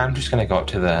 Yeah, I'm just gonna go up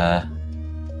to the...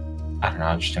 I don't know,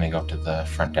 I'm just gonna go up to the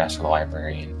front desk of the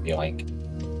library and be like,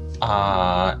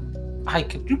 hi,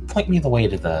 could you point me the way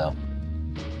to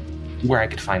where I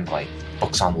could find,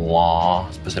 books on law,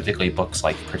 specifically books,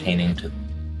 pertaining to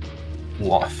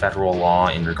federal law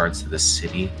in regards to the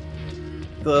city?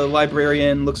 The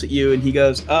librarian looks at you and he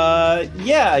goes,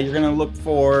 yeah, you're gonna look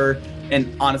for...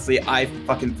 And honestly, I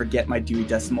fucking forget my Dewey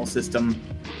Decimal System.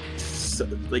 So,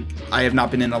 I have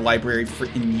not been in a library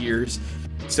in years.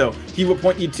 So he will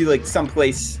point you to,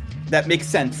 someplace that makes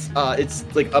sense. It's,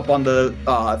 up on the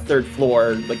third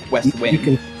floor, west wing. You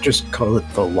can just call it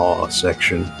the law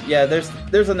section. Yeah,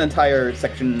 there's an entire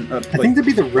section of... I think that'd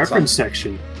be the reference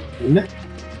section, wouldn't it?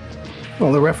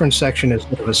 Well, the reference section is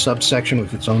sort of a subsection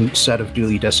with its own set of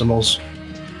Dewey Decimals.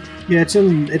 Yeah, it's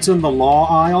in the law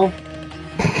aisle.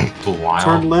 The wild.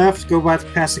 Turn left, go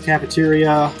past the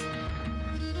cafeteria.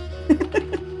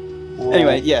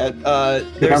 Anyway, yeah, Go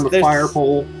down the fire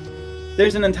pole.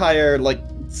 There's an entire,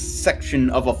 section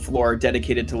of a floor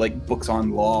dedicated to, books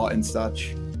on law and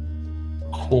such.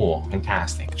 Cool,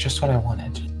 fantastic. Just what I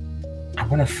wanted. I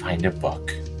want to find a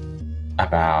book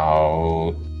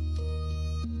about...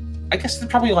 I guess they're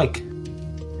probably,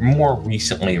 more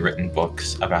recently written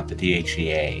books about the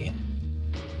DHEA.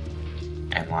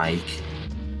 And,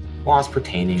 laws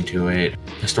pertaining to it,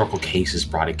 historical cases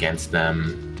brought against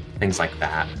them, things like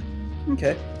that.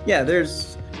 Okay. Yeah,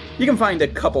 you can find a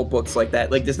couple books like that.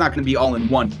 There's not going to be all in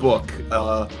one book,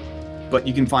 but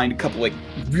you can find a couple,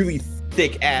 really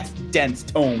thick-ass, dense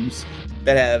tomes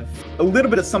that have a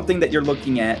little bit of something that you're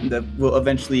looking at and that will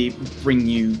eventually bring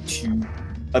you to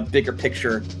a bigger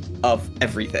picture of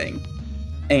everything.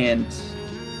 And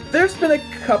there's been a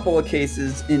couple of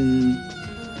cases in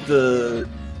the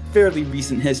fairly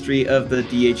recent history of the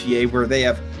DHEA where they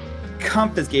have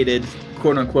confiscated,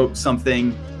 quote-unquote,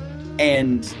 something,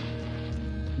 and,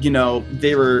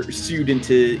 they were sued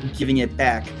into giving it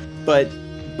back. But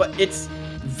it's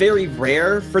very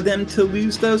rare for them to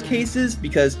lose those cases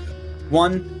because,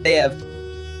 one, they have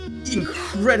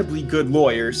incredibly good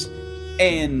lawyers,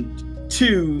 and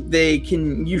 2, they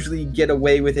can usually get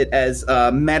away with it as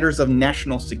matters of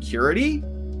national security.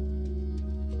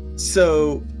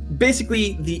 So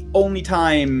basically, the only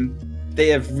time they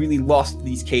have really lost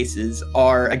these cases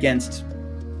are against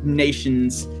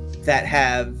nations that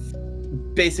have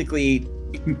basically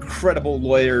incredible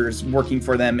lawyers working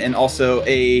for them, and also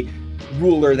a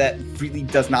ruler that really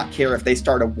does not care if they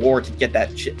start a war to get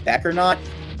that shit back or not.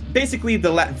 Basically, the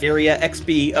Latveria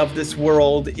XP of this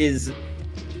world is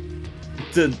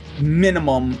the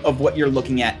minimum of what you're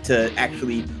looking at to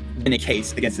actually win a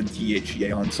case against the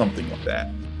DHEA on something like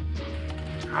that.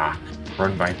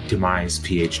 Run by Demise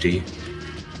PhD.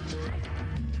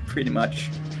 Pretty much.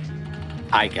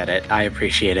 I get it. I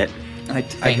appreciate it.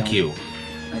 Thank you.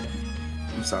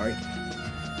 I'm sorry.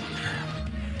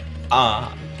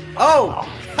 Oh!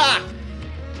 Ha!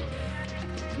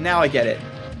 Now I get it.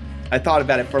 I thought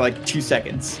about it for like 2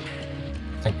 seconds.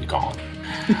 Thank you, God.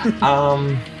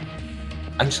 I'm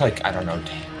just like, I don't know,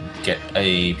 get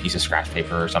a piece of scratch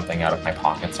paper or something out of my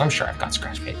pockets. I'm sure I've got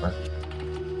scratch paper.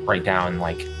 Write down,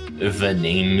 like, the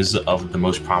names of the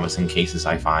most promising cases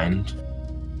I find.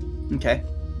 Okay.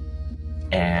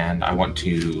 And I want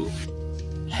to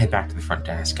head back to the front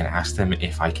desk and ask them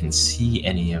if I can see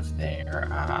any of their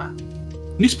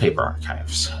newspaper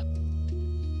archives.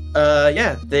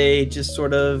 Yeah, they just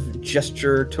sort of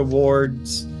gesture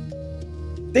towards...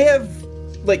 They have,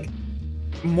 like,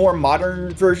 more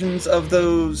modern versions of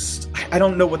those... I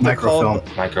don't know what they're called.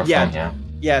 Microfilm, yeah.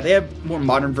 Yeah, they have more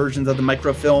modern versions of the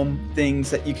microfilm things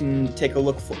that you can take a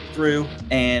look through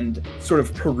and sort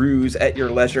of peruse at your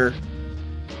leisure.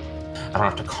 I don't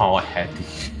have to call ahead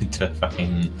to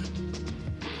fucking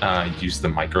use the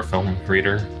microfilm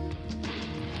reader.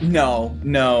 No,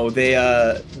 they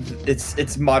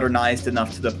it's modernized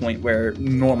enough to the point where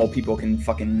normal people can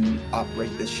fucking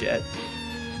operate this shit.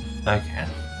 Okay.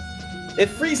 It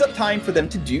frees up time for them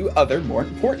to do other more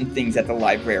important things at the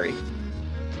library.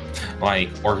 Like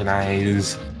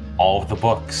organize all of the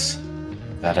books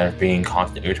that are being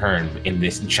constantly returned in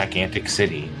this gigantic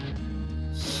city.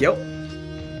 Yep.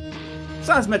 It's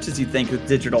not as much as you think. The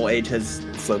digital age has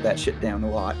slowed that shit down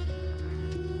a lot.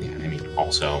 Yeah, I mean,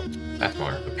 also, that's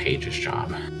more of a page's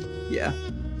job. Yeah.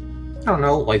 I don't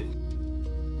know, like,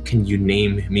 can you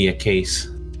name me a case?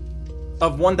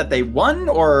 Of one that they won,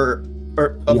 or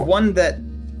of one that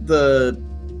the...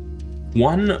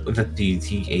 One that the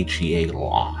DHEA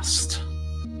lost.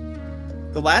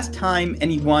 The last time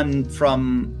anyone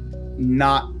from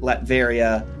not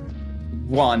Latveria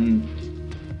won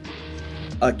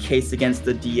a case against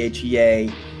the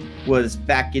DHEA was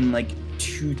back in like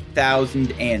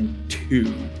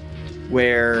 2002,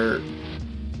 where,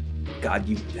 God,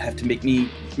 you have to make me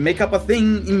make up a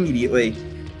thing immediately.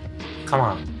 Come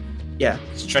on. Yeah.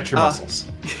 Stretch your muscles.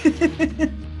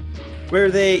 Where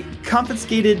they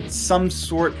confiscated some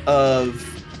sort of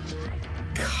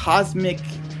cosmic,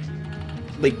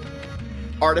 like,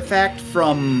 artifact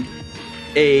from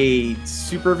a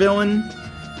supervillain,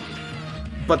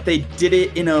 but they did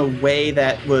it in a way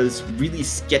that was really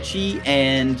sketchy,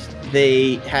 and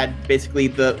they had basically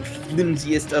the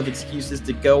flimsiest of excuses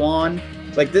to go on.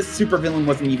 Like, this supervillain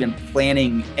wasn't even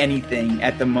planning anything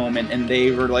at the moment, and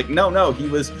they were like, no, he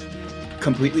was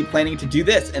completely planning to do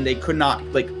this, and they could not,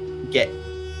 like, get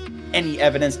any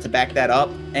evidence to back that up.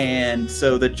 And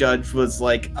so the judge was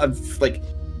like,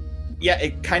 yeah,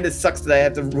 it kind of sucks that I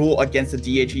have to rule against the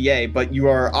DHEA, but you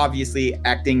are obviously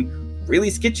acting really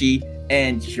sketchy,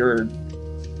 and you're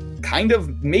kind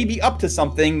of maybe up to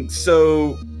something,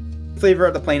 so favor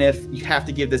of the plaintiff, you have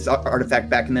to give this artifact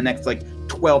back in the next,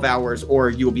 12 hours,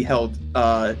 or you will be held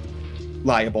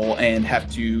liable and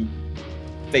have to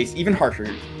face even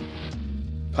harsher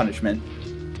punishment.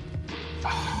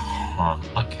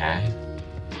 Okay.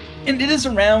 And it is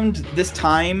around this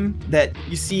time that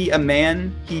you see a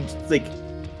man,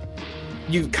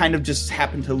 you kind of just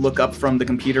happen to look up from the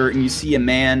computer, and you see a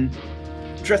man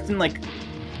dressed in,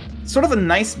 sort of a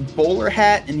nice bowler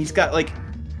hat, and he's got,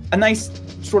 a nice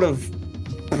sort of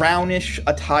brownish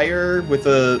attire with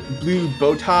a blue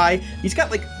bow tie. He's got,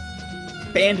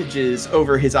 bandages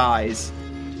over his eyes,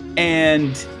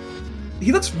 and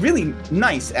he looks really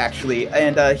nice, actually,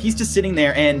 and he's just sitting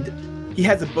there, and he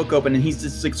has a book open, and he's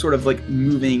just sort of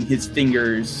moving his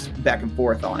fingers back and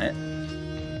forth on it.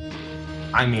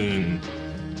 I mean,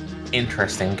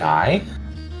 interesting guy.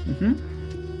 Mm-hmm.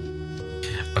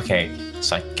 Okay,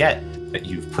 so I get that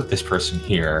you've put this person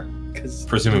here,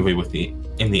 presumably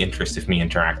in the interest of me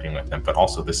interacting with them, but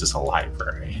also this is a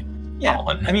library. Yeah,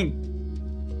 Colin. I mean...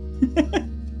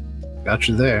 Got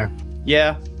you there.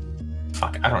 Yeah.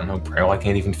 Fuck, I don't know, Braille. I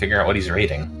can't even figure out what he's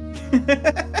reading.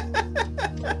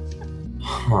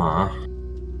 Huh.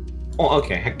 Well,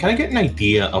 okay. Can I get an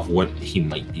idea of what he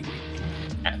might be reading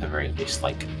at the very least?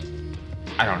 Like,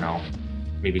 I don't know.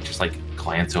 Maybe just like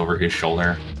glance over his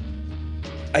shoulder.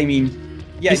 I mean,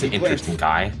 yeah, He's an interesting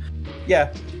guy.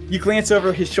 Yeah, you glance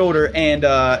over his shoulder and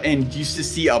you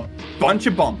just see a bunch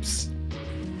of bumps.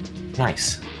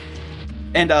 Nice.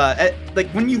 And like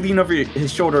when you lean over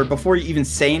his shoulder before you even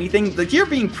say anything, like you're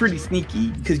being pretty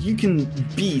sneaky because you can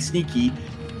be sneaky.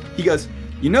 He goes,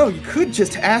 you could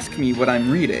just ask me what I'm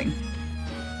reading.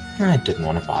 I didn't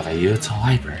want to bother you. It's a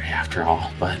library after all,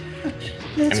 but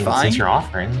It's fine. Since you're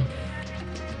offering,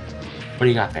 what do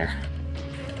you got there?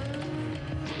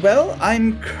 Well,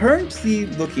 I'm currently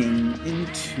looking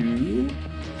into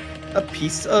a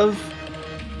piece of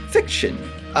fiction.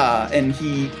 And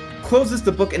he closes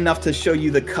the book enough to show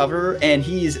you the cover, and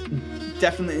he's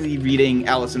definitely reading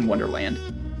Alice in Wonderland.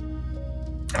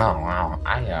 Oh, wow.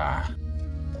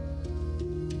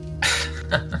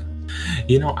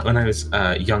 When I was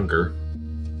younger,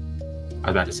 I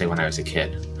was about to say when I was a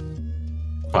kid,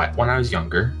 but when I was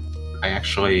younger, I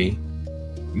actually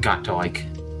got to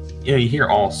you hear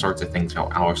all sorts of things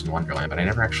about Alice in Wonderland, but I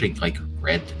never actually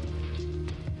read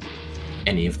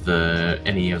any of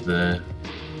the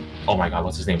oh my god,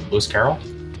 what's his name? Lewis Carroll?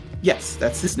 Yes,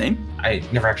 that's his name. I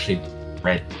never actually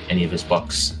read any of his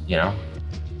books,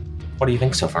 What do you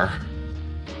think so far?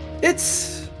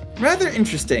 It's rather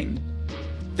interesting.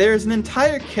 There's an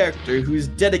entire character who's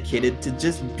dedicated to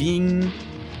just being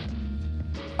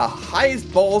a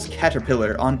high-as-balls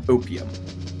caterpillar on opium.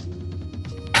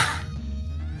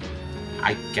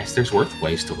 I guess there's worse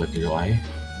ways to live your life.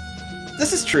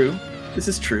 This is true.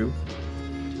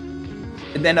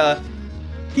 And then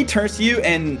he turns to you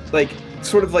and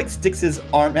sort of sticks his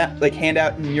arm out, hand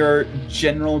out in your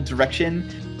general direction,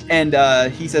 and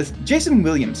he says, Jason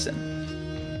Williamson.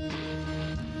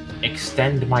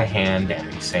 Extend my hand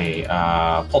and say,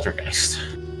 Poltergeist.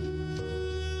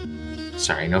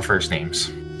 Sorry, no first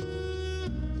names.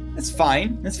 It's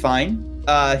fine.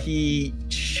 He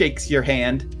shakes your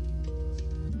hand.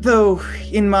 Though,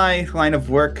 in my line of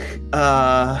work,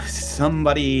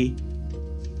 somebody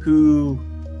who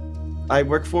I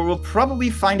work for will probably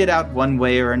find it out one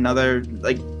way or another,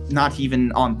 not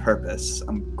even on purpose.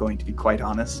 I'm going to be quite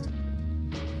honest.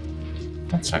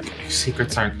 That's okay.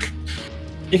 Secrets aren't...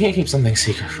 You can't keep something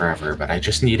secret forever, but I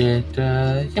just needed,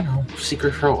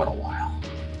 secret for a little while.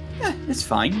 It's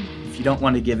fine. If you don't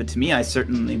want to give it to me, I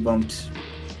certainly won't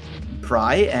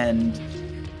pry, and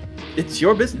it's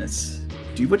your business.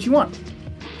 Do what you want.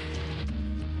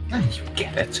 You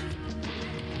get it.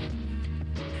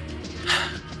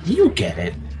 You get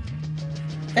it.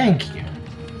 Thank you.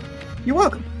 You're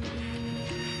welcome.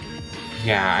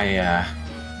 Yeah,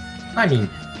 I mean,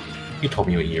 you told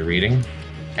me what you're reading.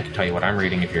 I can tell you what I'm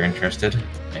reading if you're interested.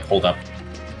 I hold up,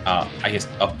 I guess,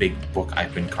 a big book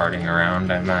I've been carting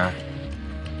around. I'm,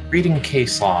 reading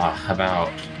case law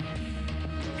about,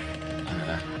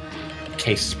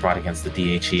 cases brought against the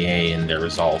DHEA and their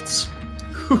results.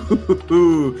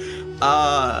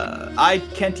 I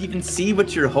can't even see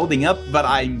what you're holding up, but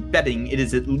I'm betting it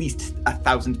is at least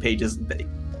 1,000 pages big.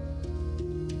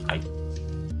 I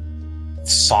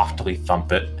softly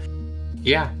thump it.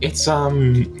 Yeah, it's a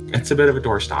bit of a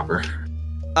door stopper.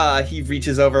 He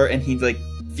reaches over and he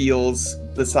feels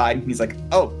the side and he's like,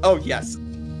 oh yes.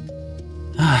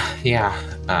 Yeah,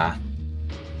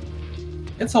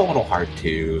 it's a little hard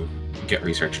to get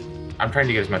research. I'm trying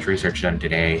to get as much research done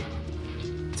today.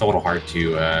 It's a little hard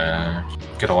to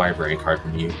get a library card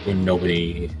from you when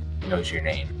nobody knows your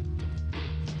name.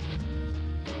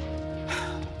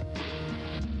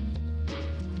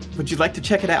 Would you like to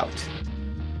check it out?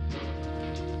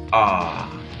 I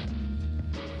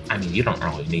mean, you don't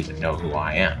really need to know who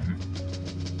I am.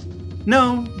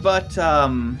 No, but,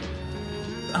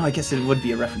 I guess it would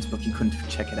be a reference book. You couldn't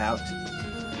check it out.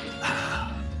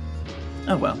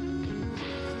 Oh well.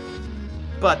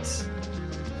 But,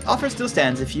 offer still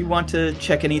stands. If you want to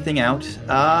check anything out,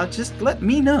 just let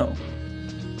me know.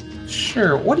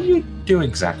 Sure. What do you do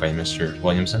exactly, Mr.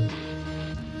 Williamson?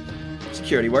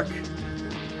 Security work.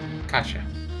 Gotcha.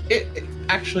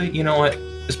 Actually, you know what?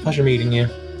 It's a pleasure meeting you.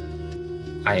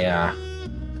 I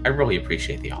really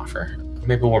appreciate the offer.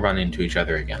 Maybe we'll run into each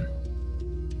other again.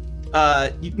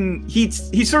 He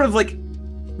sort of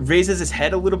raises his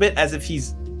head a little bit as if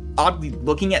he's oddly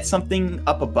looking at something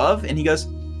up above, and he goes,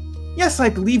 yes, I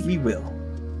believe we will.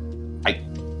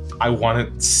 I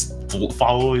want to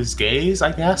follow his gaze,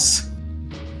 I guess.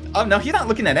 Oh, no, he's not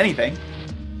looking at anything.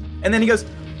 And then he goes,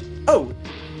 oh,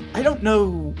 I don't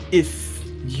know if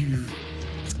you've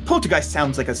Poltergeist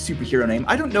sounds like a superhero name.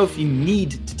 I don't know if you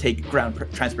need to take ground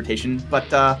transportation, but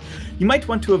you might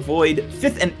want to avoid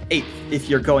 5th and 8th if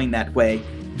you're going that way.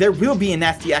 There will be a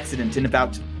nasty accident in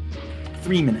about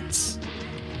 3 minutes.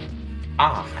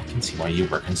 Ah, I can see why you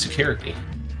work in security.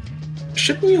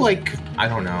 Shouldn't you, I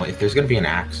don't know, if there's going to be an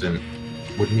accident,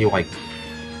 wouldn't you,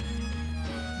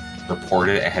 report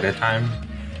it ahead of time?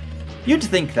 You'd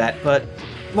think that, but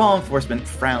law enforcement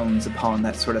frowns upon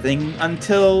that sort of thing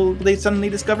until they suddenly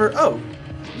discover, oh,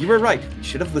 you were right, you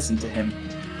should have listened to him.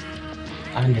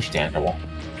 Understandable.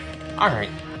 Alright.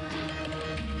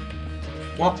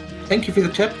 Well, thank you for the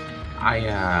tip.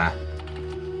 I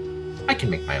can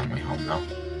make my own way home, though.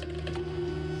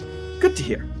 Good to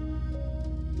hear.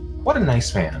 What a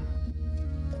nice man.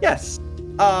 Yes.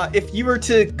 If you were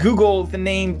to Google the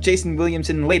name Jason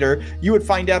Williamson later, you would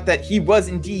find out that he was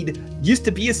indeed used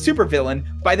to be a supervillain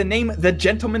by the name The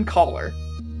Gentleman Caller.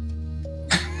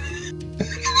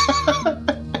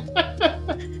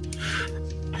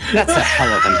 That's a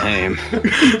hell of a name.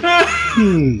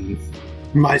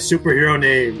 My superhero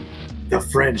name, the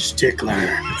French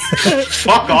Tickler.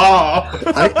 Fuck off!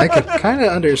 I could kind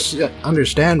of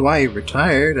understand why he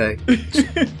retired.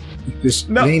 This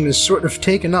name has sort of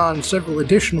taken on several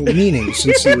additional meanings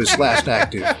since he was last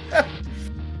active.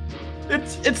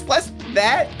 It's less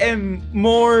that and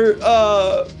more,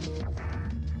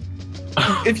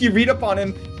 if you read up on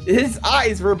him, his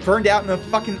eyes were burned out in a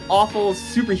fucking awful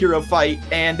superhero fight,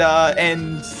 and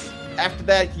after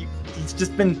that, he's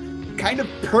just been kind of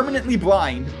permanently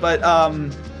blind, but,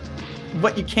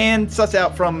 what you can suss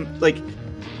out from,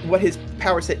 what his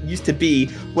power set used to be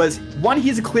was, one,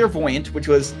 he's a clairvoyant, which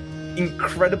was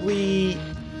incredibly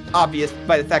obvious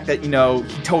by the fact that, he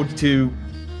told you to,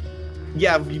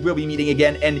 yeah, we will be meeting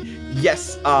again, and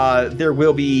yes, there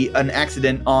will be an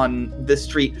accident on this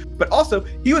street, but also,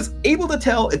 he was able to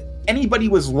tell if anybody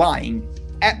was lying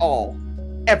at all,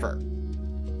 ever.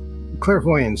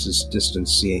 Clairvoyance is distant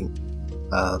seeing.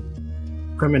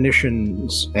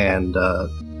 Premonitions and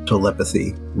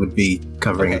telepathy would be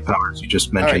covering the powers you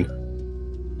just mentioned.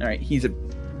 All right, he's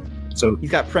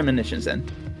got premonitions then.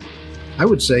 I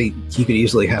would say he could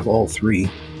easily have all three.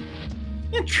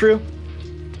 Yeah, true.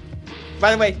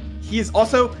 By the way, he is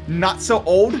also not so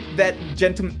old that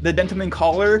the Gentleman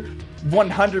Caller,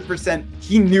 100%,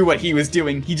 he knew what he was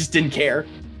doing. He just didn't care.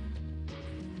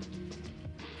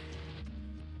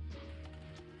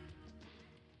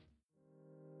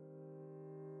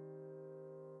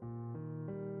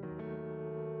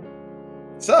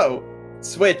 So,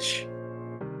 Switch,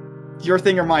 your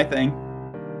thing or my thing?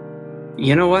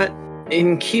 You know what?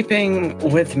 In keeping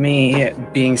with me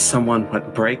being someone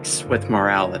what breaks with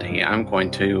morality, I'm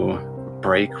going to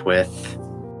break with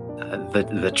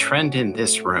the trend in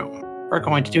this room. We're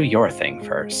going to do your thing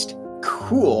first.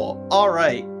 Cool. All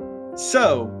right.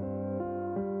 So,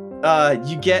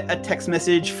 you get a text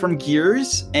message from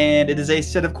Gears, and it is a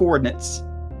set of coordinates.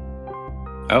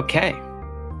 Okay.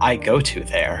 I go to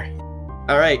there.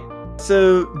 All right.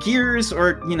 So Gears,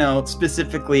 or,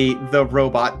 specifically the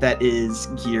robot that is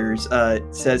Gears,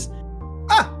 says,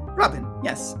 Robin,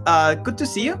 yes, good to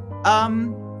see you.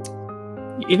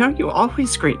 You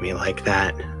always greet me like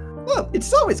that. Well,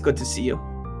 it's always good to see you.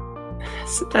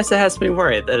 Sometimes it has me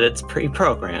worried that it's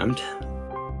pre-programmed.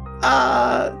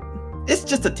 It's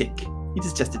just a tick. It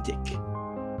is just a tick.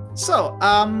 So,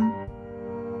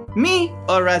 me,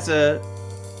 or rather,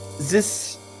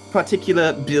 this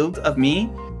particular build of me,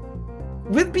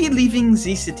 will be leaving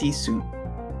the city soon.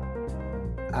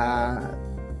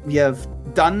 We have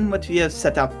done what we have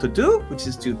set out to do, which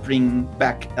is to bring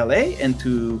back LA and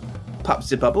to pop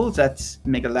the bubble that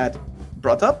Megalad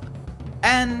brought up.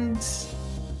 And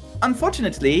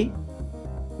unfortunately,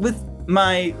 with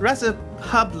my rather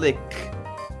public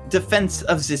defense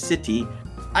of the city,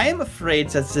 I am afraid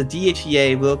that the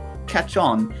DHEA will catch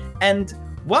on. And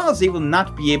while they will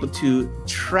not be able to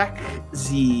track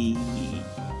the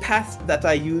path that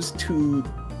I use to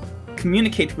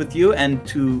communicate with you and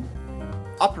to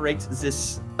operate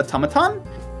this automaton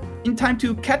in time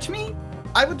to catch me,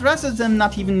 I would rather them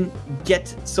not even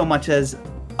get so much as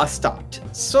a start.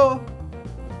 So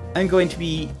I'm going to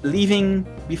be leaving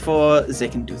before they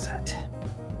can do that.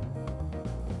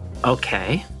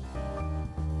 Okay.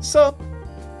 So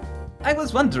I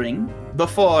was wondering,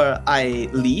 before I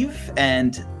leave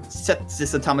and set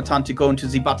this automaton to go into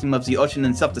the bottom of the ocean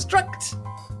and self-destruct,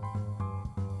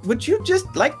 would you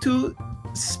just like to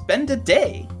spend a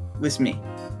day with me?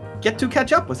 Get to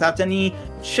catch up without any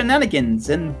shenanigans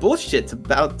and bullshit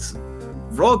about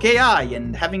rogue AI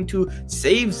and having to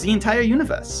save the entire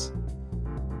universe.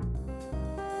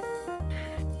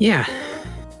 Yeah,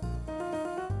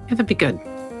 that'd be good.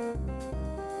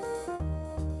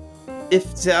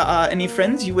 if there are any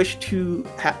friends you wish to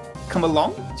come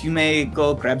along, you may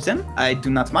go grab them. I do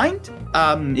not mind.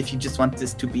 If you just want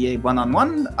this to be a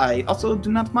one-on-one, I also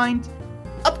do not mind.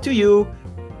 Up to you.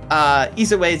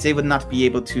 Either way, they would not be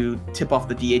able to tip off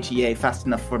the DHEA fast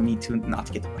enough for me to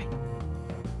not get away.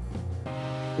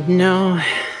 No,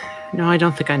 I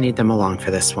don't think I need them along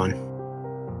for this one.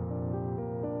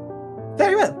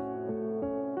 Very well.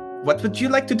 What would you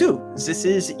like to do? This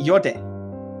is your day.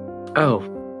 Oh.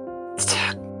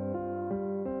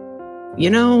 You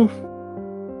know,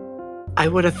 I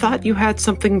would have thought you had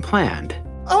something planned.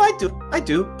 Oh, I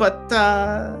do, but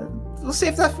we'll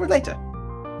save that for later.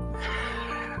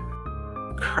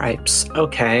 Cripes.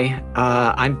 Okay,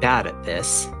 I'm bad at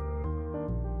this.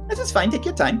 That is fine, take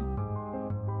your time.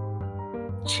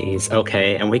 Jeez,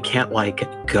 okay, and we can't,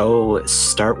 go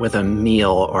start with a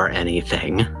meal or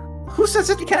anything. Who says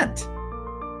that we can't?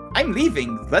 I'm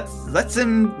leaving. Let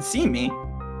them see me.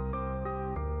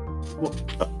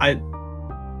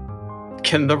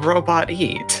 Can the robot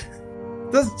eat?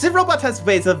 The robot has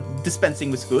ways of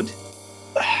dispensing with food.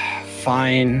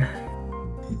 Fine.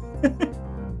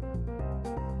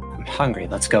 I'm hungry,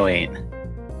 let's go eat.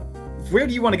 Where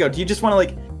do you want to go? Do you just want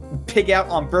to, pig out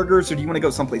on burgers, or do you want to go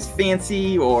someplace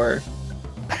fancy, or...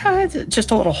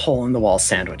 Just a little hole-in-the-wall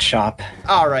sandwich shop.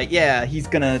 Alright, yeah, he's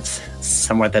gonna...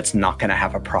 Somewhere that's not gonna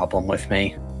have a problem with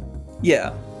me.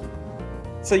 Yeah.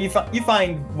 So you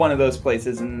find one of those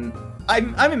places, and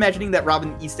I'm imagining that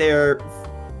Robin eats there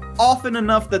often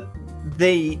enough that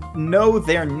they know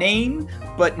their name,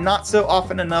 but not so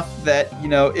often enough that,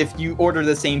 if you order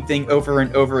the same thing over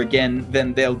and over again,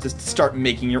 then they'll just start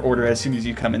making your order as soon as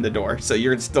you come in the door. So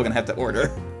you're still gonna have to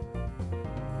order.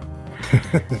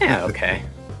 Yeah, okay.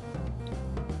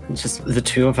 Just the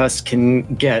two of us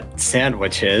can get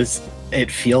sandwiches.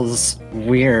 It feels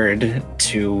weird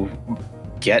to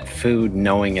get food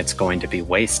knowing it's going to be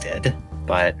wasted,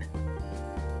 but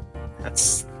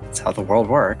that's how the world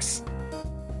works.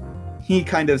 He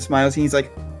kind of smiles and he's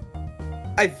like,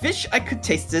 I wish I could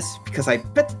taste this because I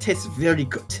bet it tastes very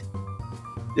good.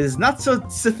 It is not so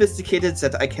sophisticated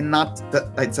that I can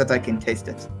taste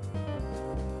it.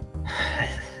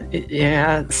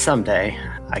 Yeah, someday,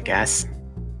 I guess.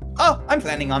 Oh, I'm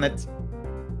planning on it.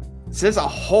 There's a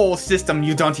whole system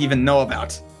you don't even know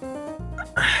about.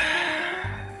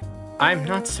 I'm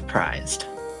not surprised.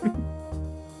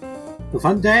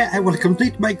 One day I will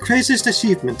complete my craziest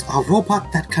achievement, a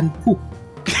robot that can poop.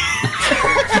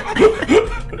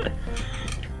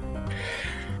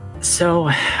 So,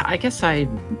 I guess I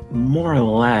more or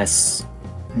less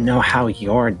know how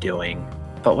you're doing.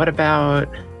 But what about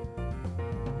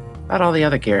all the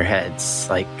other gearheads?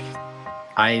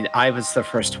 I was the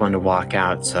first one to walk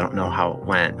out, so I don't know how it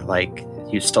went.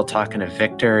 You still talking to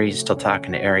Victor? You still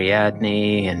talking to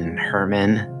Ariadne and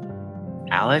Herman?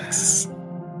 Alex?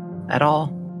 At all?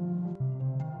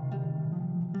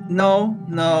 No,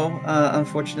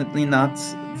 unfortunately not.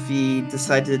 We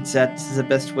decided that the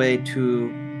best way to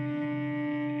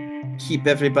keep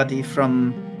everybody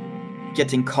from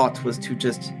getting caught was to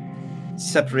just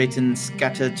separate and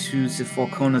scatter to the four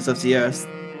corners of the earth.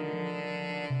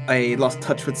 I lost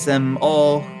touch with them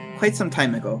all quite some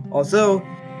time ago. Although,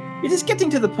 it is getting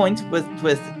to the point with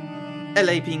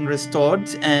LA being restored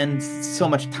and so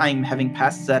much time having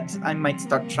passed that I might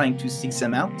start trying to seek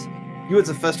them out. You were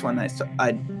the first one I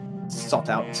sought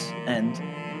out, and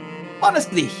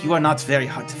honestly, you are not very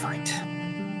hard to find.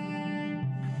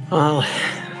 Well,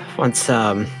 once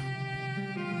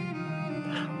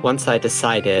I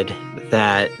decided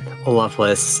that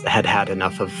Lovelace had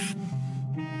enough of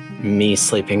me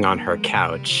sleeping on her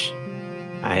couch,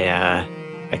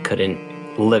 I couldn't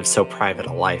live so private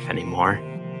a life anymore.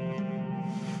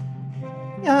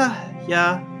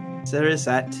 Yeah, there is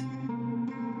that.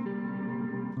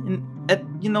 And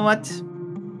you know what?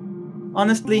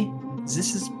 Honestly,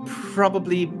 this is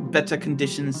probably better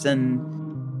conditions than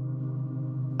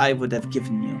I would have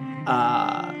given you.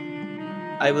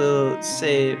 I will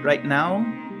say right now,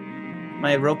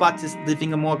 my robot is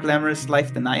living a more glamorous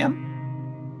life than I am.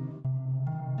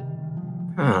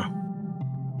 Huh.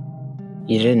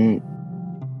 You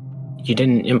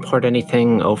didn't import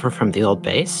anything over from the old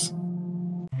base?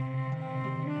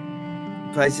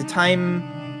 By the time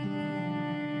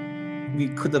we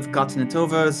could have gotten it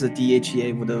over, the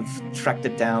DHEA would have tracked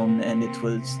it down, and it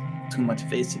was too much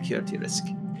of a security risk.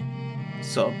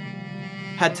 So,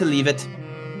 had to leave it.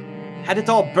 Had it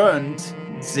all burned,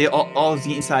 all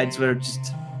the insides were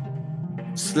just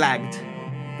slagged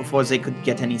before they could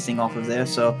get anything off of there,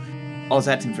 so all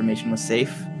that information was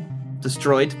safe.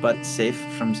 Destroyed, but safe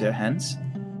from their hands.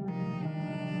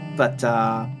 But,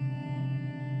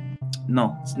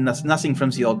 No, nothing from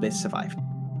the old base survived.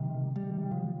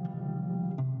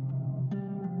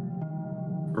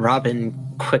 Robin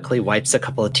quickly wipes a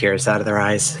couple of tears out of their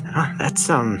eyes. Oh, that's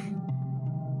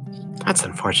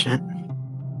unfortunate.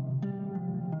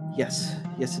 Yes,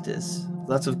 it is.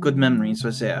 Lots of good memories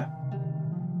were there.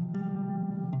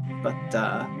 But,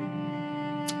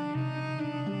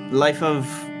 life of...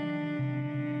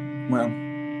 well,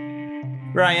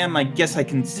 where I am, I guess I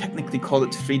can technically call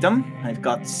it freedom. I've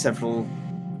got several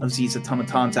of these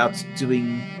automatons out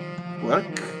doing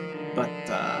work, but,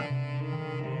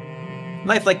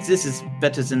 life like this is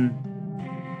better than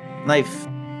life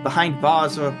behind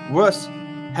bars, or worse,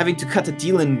 having to cut a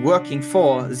deal and working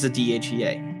for the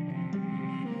DHEA.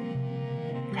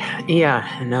 Yeah,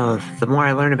 no, the more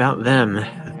I learn about them,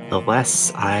 the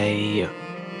less I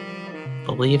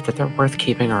believe that they're worth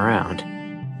keeping around.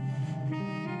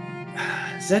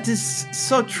 That is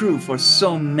so true for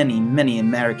so many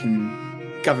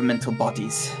American governmental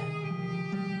bodies.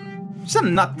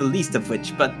 Some not the least of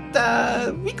which, but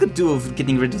we could do with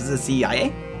getting rid of the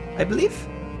CIA, I believe.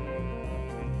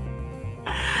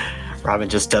 Robin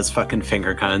just does fucking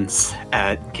finger guns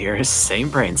at Gears. Same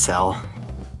brain cell.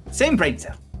 Same brain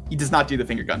cell. He does not do the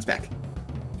finger guns back.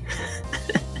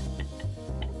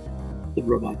 The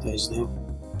robot does, though.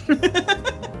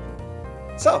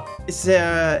 So, is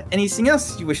there anything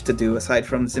else you wish to do aside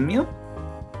from the meal?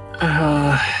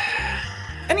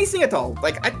 Anything at all?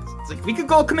 Like we could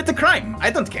go commit a crime. I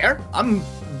don't care. I'm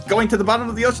going to the bottom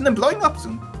of the ocean and blowing up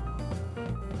soon.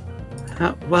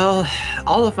 Well,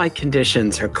 all of my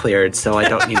conditions are cleared, so I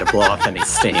don't need to blow up any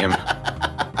steam.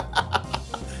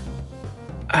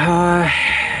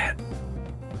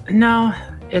 No,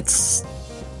 it's...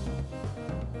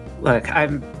 Look,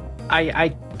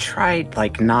 I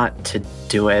tried, not to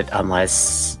do it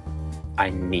unless I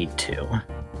need to.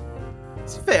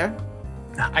 It's fair.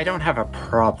 I don't have a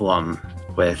problem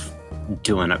with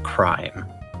doing a crime,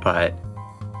 but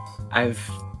I've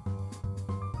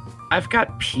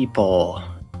got people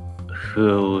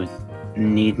who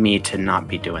need me to not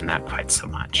be doing that quite so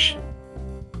much.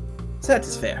 That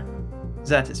is fair.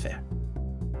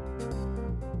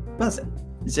 Well then,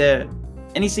 is there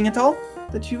anything at all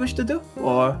that you wish to do,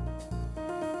 or?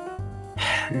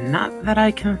 Not that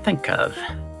I can think of.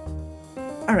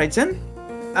 Alright then.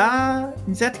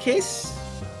 In that case,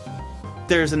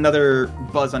 there's another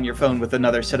buzz on your phone with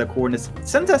another set of coordinates.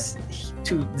 Send us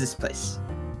to this place.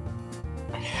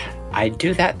 I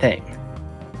do that thing.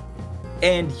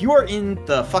 And you're in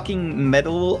the fucking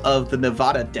middle of the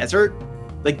Nevada desert.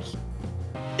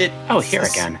 Here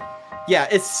again. Yeah,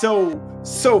 it's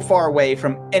so far away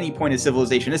from any point of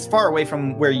civilization. It's far away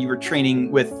from where you were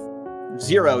training with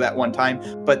Zero at one time,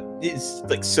 but it's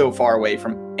so far away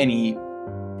from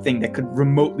anything that could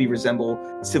remotely resemble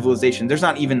civilization. There's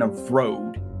not even a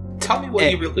road. Tell me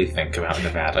what you really think about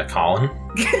Nevada, Colin.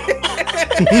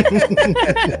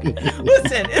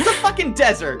 Listen, it's a fucking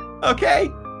desert, okay?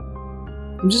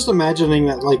 I'm just imagining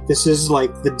that, this is,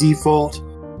 the default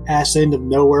ass end of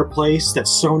nowhere place that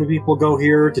so many people go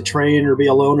here to train or be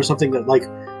alone or something that,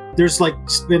 there's,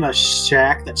 been a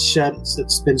shack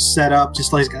that's been set up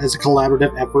just, as a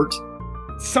collaborative effort.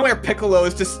 Somewhere Piccolo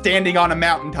is just standing on a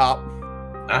mountaintop.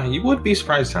 You would be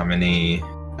surprised how many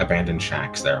abandoned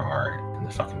shacks there are in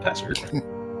the fucking desert.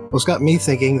 Well, it's got me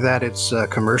thinking that it's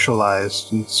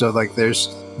commercialized, and so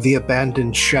there's the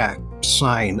abandoned shack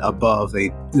sign above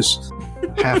this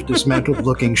half dismantled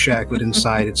looking shack, but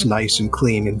inside it's nice and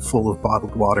clean and full of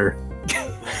bottled water.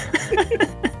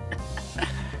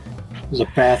 There's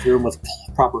a bathroom with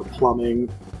proper plumbing.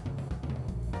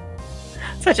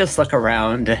 So I just look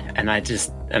around and I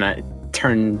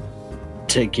turn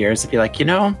to Gears and be like,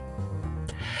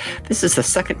 this is the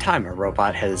second time a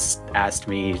robot has asked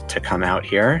me to come out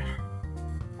here.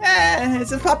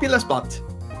 It's a popular spot.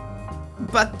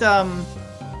 But,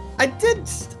 I did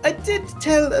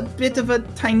tell a bit of a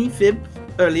tiny fib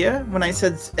earlier when I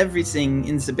said everything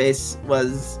in the base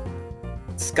was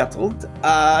scuttled.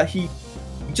 He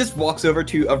just walks over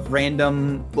to a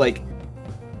random,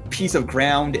 piece of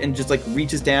ground and just,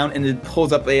 reaches down and then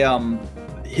pulls up a,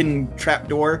 hidden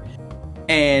trapdoor,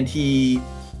 and he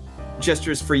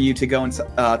gestures for you to go and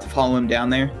to follow him down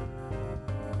there.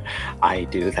 I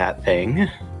do that thing.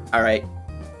 All right.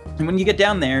 And when you get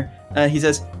down there, he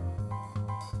says,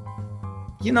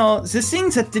 the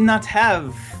things that did not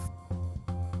have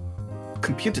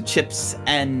computer chips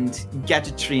and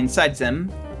gadgetry inside them,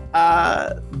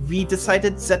 we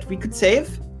decided that we could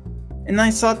save. And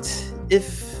I thought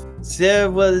if there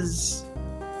was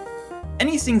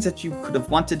anything that you could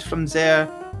have wanted from there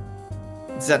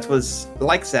that was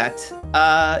like that,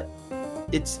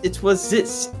 it was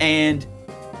this, and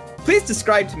please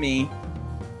describe to me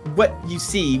what you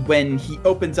see when he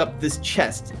opens up this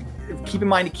chest. Keep in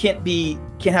mind, it can't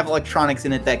have electronics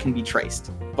in it that can be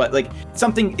traced, but like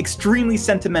something extremely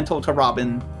sentimental to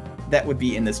Robin that would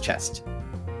be in this chest.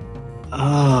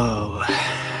 Oh,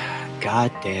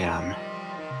 goddamn.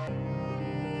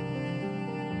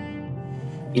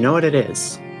 You know what it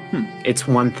is? It's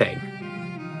one thing.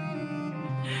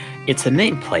 It's a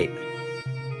nameplate.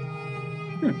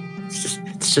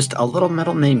 It's just a little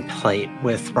metal nameplate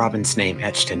with Robin's name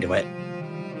etched into it.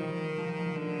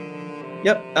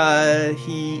 Yep.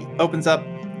 He opens up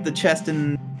the chest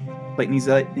and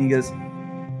he goes,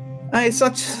 I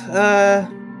thought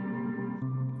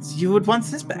you would want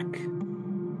this back.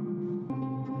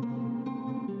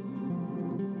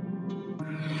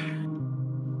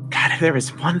 God, if there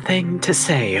was one thing to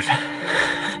save.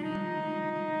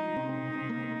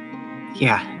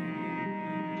 Yeah.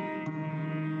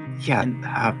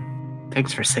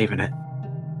 Thanks for saving it.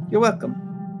 You're welcome.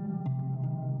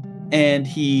 And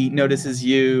he notices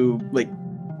you, like,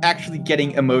 actually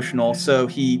getting emotional, so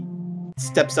he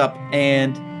steps up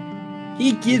and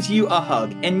he gives you a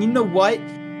hug. And you know what?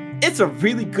 It's a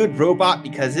really good robot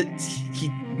because he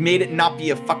made it not be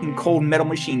a fucking cold metal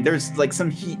machine. There's, like, some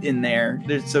heat in there.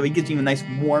 So he gives you a nice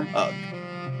warm hug.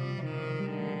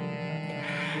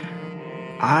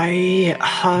 I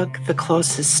hug the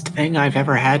closest thing I've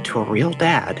ever had to a real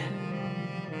dad.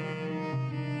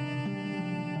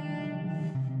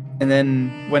 And then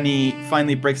when he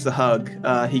finally breaks the hug,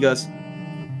 he goes,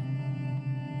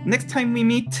 next time we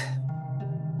meet,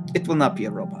 it will not be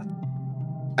a robot.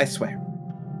 I swear.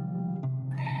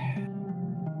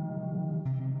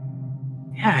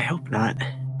 Yeah, I hope not.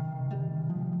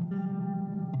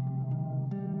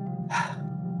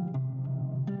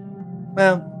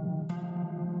 Well,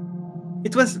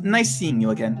 it was nice seeing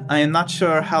you again. I am not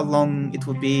sure how long it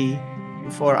will be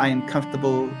before I am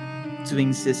comfortable doing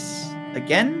this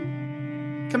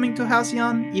again, coming to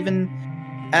Halcyon, even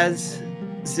as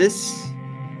this.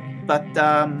 But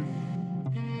I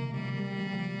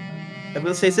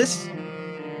will say this: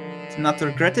 do not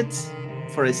regret it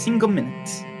for a single minute.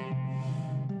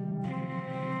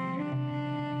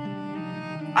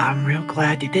 I'm real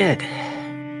glad you did.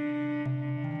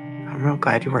 I'm real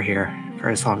glad you were here for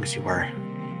as long as you were.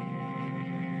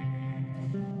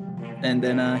 And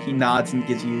then he nods and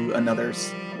gives you another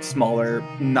smaller,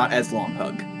 not as long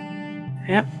hug.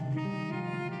 Yep.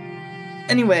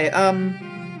 Anyway,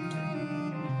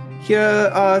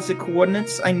 here are the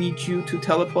coordinates I need you to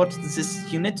teleport this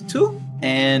unit to.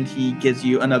 And he gives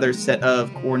you another set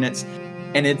of coordinates,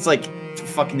 and it's like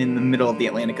fucking in the middle of the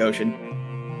Atlantic Ocean.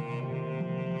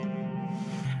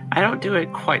 I don't do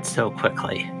it quite so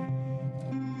quickly,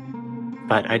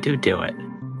 but I do it.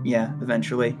 Yeah,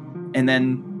 eventually. And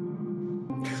then,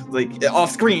 like,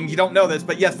 off screen, you don't know this,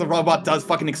 but yes, the robot does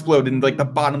fucking explode in, like, the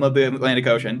bottom of the Atlantic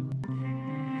Ocean.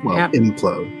 Well, Yep.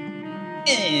 implode.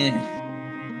 A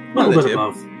little bit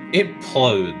above. It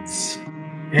plodes.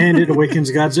 And it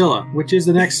awakens Godzilla, which is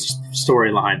the next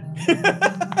storyline.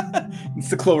 It's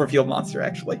the Cloverfield monster,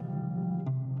 actually.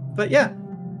 But yeah.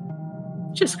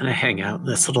 Just gonna hang out in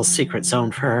this little secret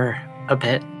zone for a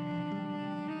bit.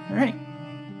 All right.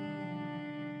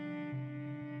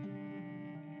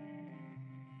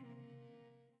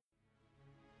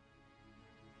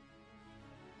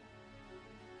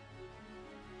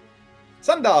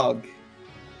 Sundog,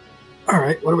 All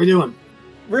right, what are we doing?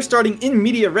 we're starting in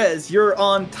media res. You're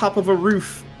on top of a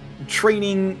roof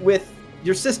training with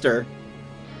your sister.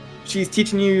 She's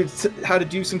teaching you how to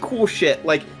do some cool shit,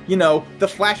 like, you know, the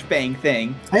flashbang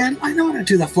thing. I know how to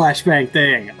do the flashbang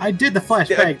thing. I did the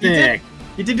flashbang thing.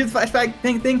 You did do the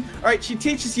flashbang thing? Alright, she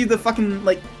teaches you the fucking,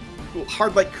 like,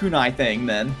 hard like kunai thing,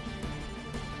 then.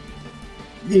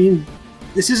 I mean,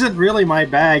 this isn't really my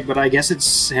bag, but I guess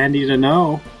it's handy to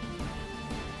know.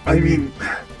 I mean,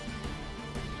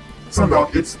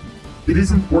 Sundog, it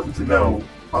is important to know,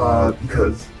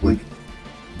 because, like,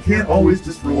 you can't always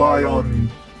just rely on,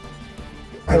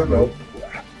 I don't know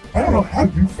how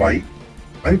you fight.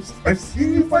 I've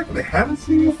seen you fight, but I haven't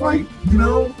seen you fight, you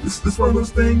know? This one of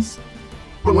those things.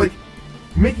 But, like,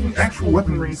 making actual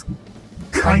weaponry is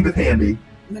kind of handy.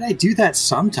 I mean, I do that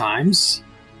sometimes.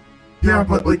 Yeah,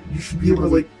 but, like, you should be able to,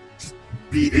 like, just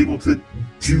be able to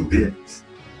do it.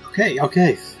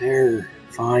 Okay, fair,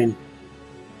 fine.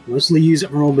 Mostly use it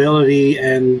for mobility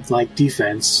and, like,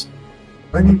 defense.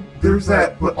 I mean, there's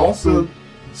that, but also,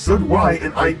 so do I,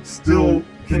 and I still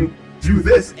can do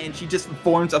this. And she just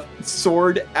forms a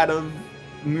sword out of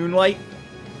moonlight.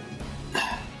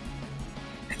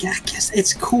 I guess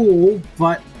it's cool,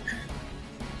 but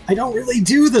I don't really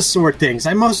do the sword things.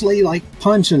 I mostly, like,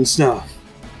 punch and stuff.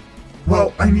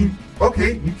 Well, I mean,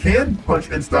 okay, you can punch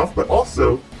and stuff, but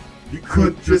also you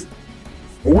could just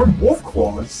form wolf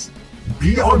claws.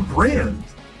 Be on brand.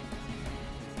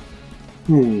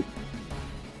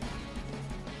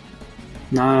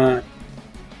 Not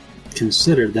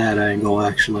considered that angle,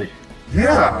 actually.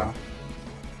 Yeah.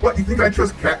 What, you think I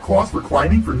trust cat claws for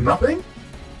climbing for nothing?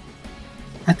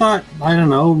 I thought, I don't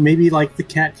know, maybe like the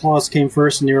cat claws came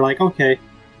first and you're like, okay,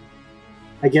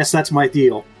 I guess that's my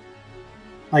deal.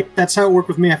 Like, that's how it worked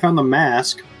with me. I found the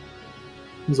mask.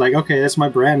 It's like, okay, that's my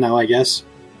brand now, I guess.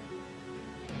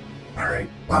 Alright,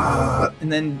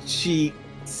 And then she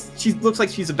looks like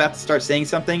she's about to start saying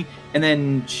something, and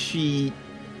then she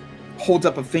holds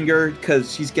up a finger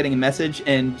because she's getting a message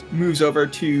and moves over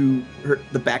to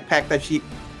the backpack that she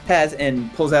has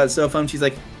and pulls out a cell phone. She's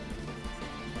like,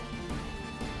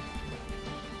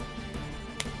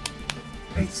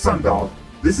 hey, Sundog,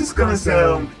 this is gonna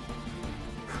sound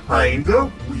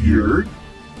kinda weird,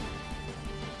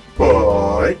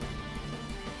 but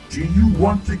do you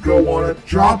want to go on a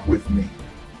job with me?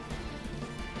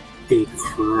 A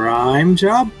crime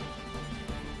job?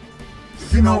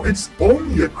 You know, it's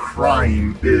only a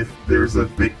crime if there's a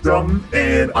victim,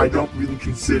 and I don't really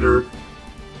consider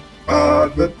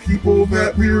the people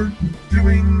that we're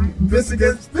doing this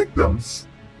against victims.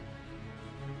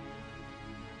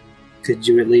 Could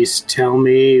you at least tell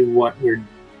me what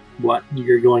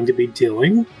you're going to be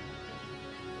doing?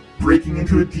 Breaking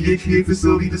into a DHEA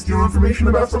facility to steal information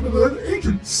about some of the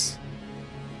agents.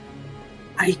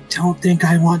 I don't think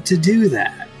I want to do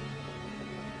that.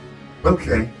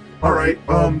 Okay, alright,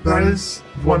 that is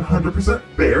 100%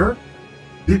 fair.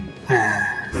 It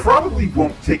probably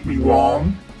won't take me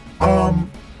long.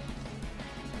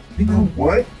 You know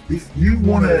what? If you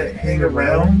want to hang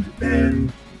around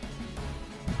and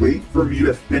wait for me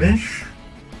to finish,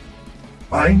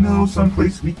 I know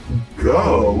someplace we can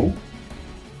go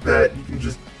that you can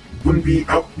just wouldn't be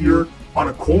out here on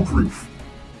a cold roof.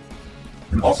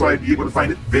 And also I'd be able to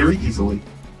find it very easily.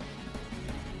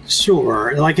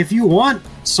 Sure, like if you want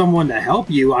someone to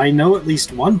help you, I know at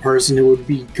least one person who would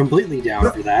be completely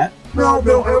down for that. No,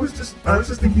 I was just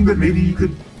thinking that maybe you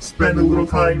could spend a little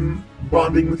time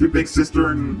bonding with your big sister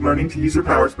and learning to use her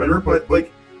powers better, but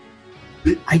like...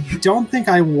 I don't think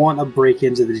I want to break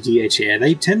into the DHA.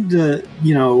 They tend to,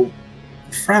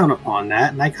 frown upon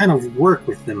that, and I kind of work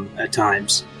with them at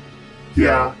times.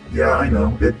 Yeah, I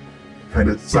know. It kind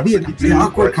of sucks It'd that be you an do,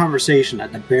 awkward but... conversation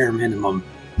at the bare minimum.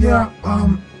 Yeah,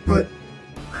 but...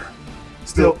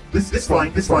 Still, it's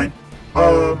fine.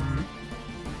 Hold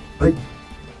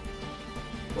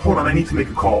on, I need to make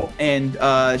a call.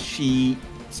 and she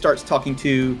starts talking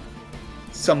to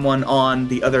someone on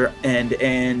the other end,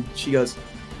 and she goes,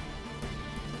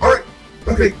 Alright,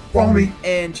 okay, follow me.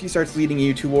 and she starts leading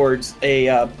you towards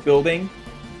a building,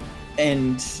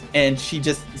 and she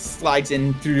just slides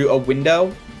in through a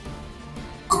window.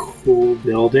 Cool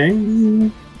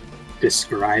building.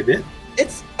 Describe it.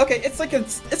 It's okay. It's like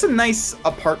it's a nice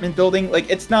apartment building. Like,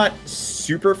 it's not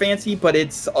super fancy, but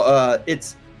it's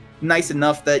nice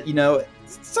enough that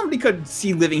somebody could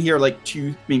see living here like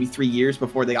 2, maybe 3 years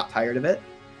before they got tired of it.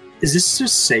 Is this your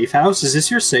safe house? Is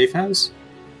this your safe house?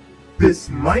 This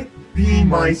might be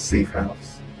my safe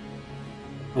house.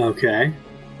 Okay.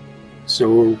 So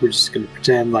we're just gonna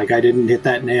pretend like I didn't hit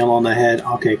that nail on the head.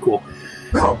 Okay, cool.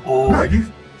 No, you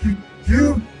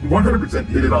 100%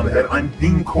 hit it on the head. I'm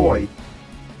being coy.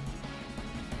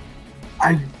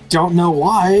 I don't know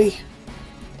why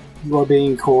you are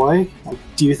being coy.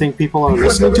 Do you think people are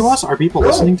Because listening it to was- us? Are people No.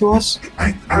 listening to us?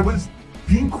 I was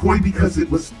being coy because it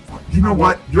was... You know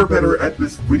what? You're better at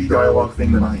this witty dialogue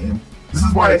thing than I am. This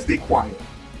is why I stay quiet.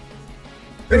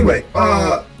 Anyway,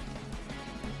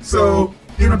 so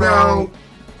in about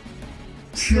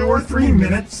 2 or 3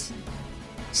 minutes,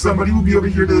 somebody will be over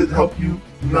here to help you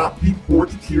not be bored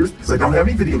to tears because I don't have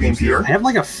any video games I here. have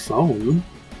like a phone.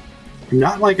 I'm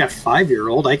not like a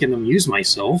 5-year-old. I can amuse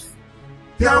myself.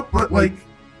 Yeah, but like,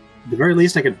 At the very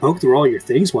least, I can poke through all your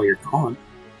things while you're gone.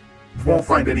 you won't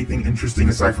find anything interesting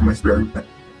aside from my spare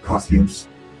costumes.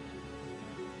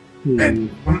 And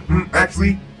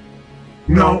actually,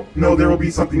 no, there will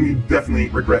be something you definitely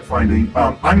regret finding.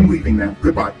 I'm leaving now.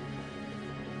 Goodbye.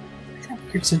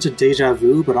 Weird sense of deja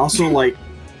vu, but also like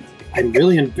I'm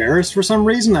really embarrassed for some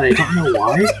reason and I don't know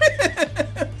why.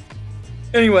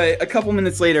 Anyway, a couple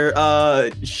minutes later,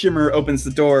 Shimmer opens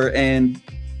the door and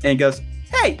goes,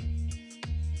 "Hey!"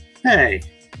 Hey,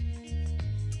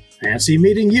 fancy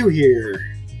meeting you here.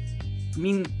 I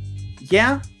mean,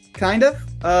 yeah, kind of.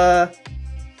 I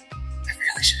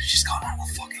really should have just gone on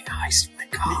a fucking heist. My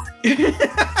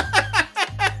God.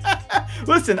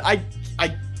 Listen, I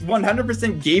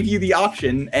 100% gave you the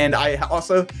option, and I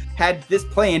also had this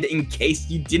planned in case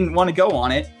you didn't want to go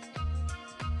on it.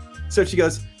 So she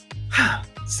goes,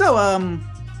 so,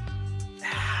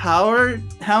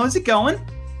 how is it going?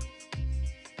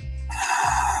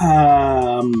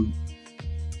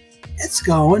 It's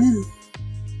going.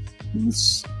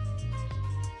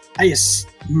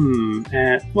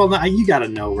 Well, now you gotta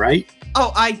know, right?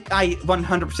 Oh, I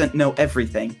 100% know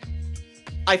everything.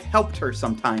 I've helped her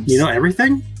sometimes. You know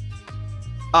everything?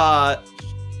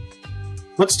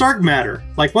 What's dark matter?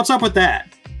 Like, what's up with that?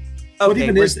 What Okay,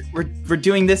 even is it? we're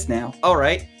doing this now. All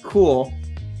right, cool.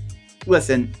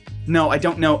 Listen, no, I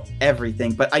don't know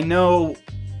everything, but I know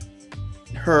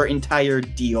her entire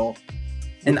deal.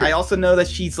 And Okay. I also know that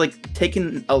she's, like,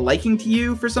 taken a liking to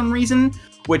you for some reason,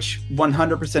 which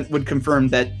 100% would confirm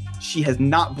that she has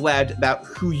not blabbed about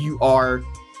who you are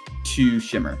to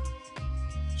Shimmer.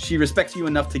 She respects you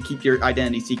enough to keep your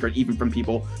identity secret, even from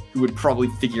people who would probably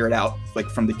figure it out, like,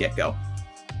 from the get-go.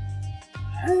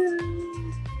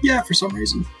 Yeah, for some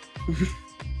reason.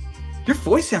 Your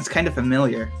voice sounds kind of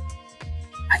familiar.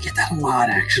 I get that a lot,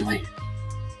 actually.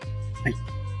 I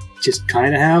just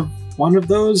kind of have one of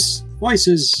those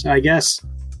voices, I guess.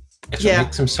 It's Yeah. what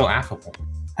makes him so affable.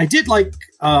 I did like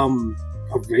a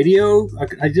radio.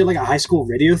 I did like a high school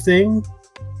radio thing.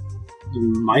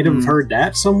 You might have heard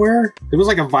that somewhere. It was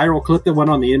like a viral clip that went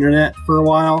on the internet for a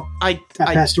while. That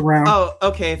passed around. Oh,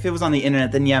 okay. If it was on the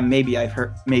internet, then yeah, maybe I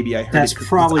heard. That's it, 'cause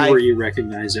probably where you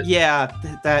recognize it. Yeah,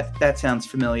 that sounds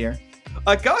familiar.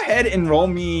 Go ahead and roll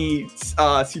me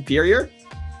superior,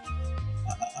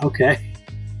 Okay.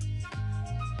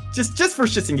 just for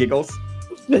shits and giggles.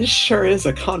 This sure is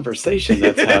a conversation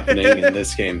that's happening in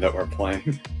this game that we're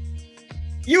playing.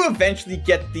 You eventually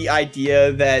get the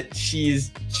idea that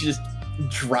she's just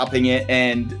dropping it,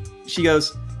 and she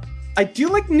goes, "I do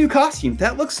like the new costume.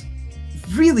 That looks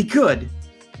really good."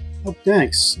 Oh,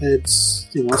 thanks. It's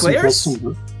some Claire's? custom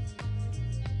work.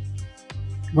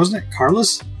 Wasn't it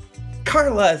Carlos?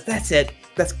 Carla's, that's it.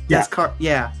 That's Yeah.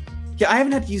 Yeah. I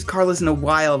haven't had to use Carla's in a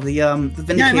while. The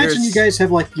Vindicators. Yeah, I imagine you guys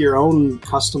have like your own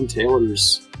custom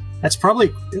tailors. That's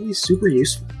probably really super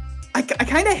useful. I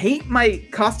kind of hate my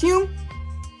costume.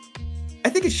 I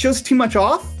think it shows too much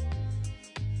off.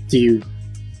 Do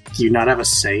you not have a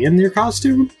say in your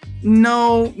costume?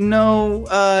 No,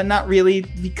 not really.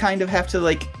 We kind of have to,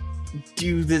 like,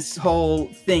 do this whole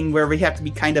thing where we have to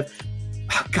be kind of...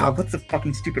 Oh, God, what's the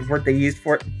fucking stupid word they used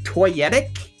for it?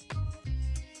 Toyetic?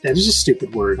 That is a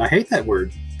stupid word. I hate that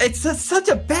word. It's such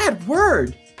a bad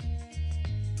word.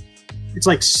 It's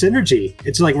like synergy.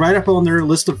 It's like right up on their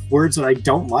list of words that I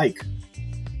don't like.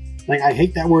 Like, I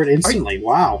hate that word instantly.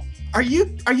 Wow. Are you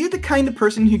the kind of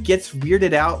person who gets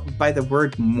weirded out by the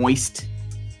word moist?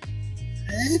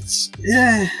 It's...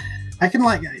 I can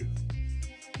like...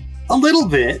 A little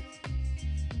bit.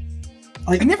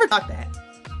 Like, I never got that.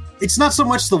 it's not so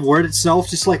much the word itself,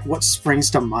 just like what springs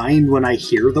to mind when I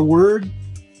hear the word.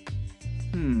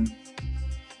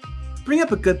 Bring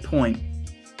up a good point.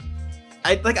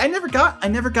 I never got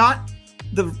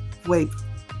the... Wait,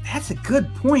 that's a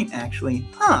good point, actually.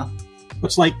 Huh.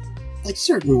 It's like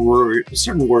certain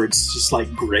words just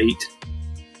like great.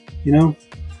 You know?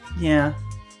 Yeah.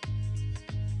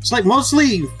 It's like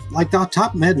mostly like the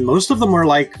top med, most of them are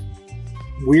like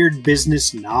weird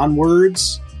business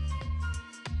non-words.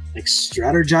 Like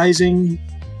strategizing,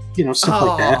 stuff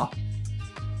like that.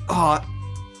 Oh,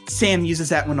 Sam uses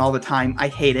that one all the time. I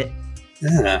hate it.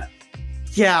 Yeah.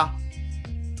 Yeah.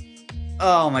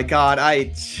 Oh my god,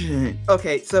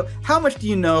 Okay, so how much do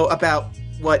you know about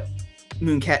what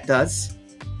Mooncat does?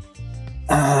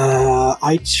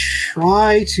 I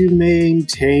try to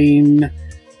maintain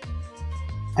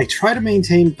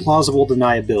plausible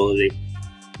deniability.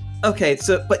 Okay,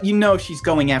 but you know she's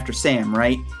going after Sam,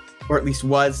 right? Or at least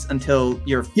was until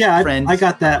your friend... I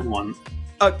got that one.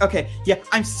 Okay, yeah,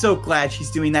 I'm so glad she's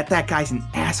doing that. That guy's an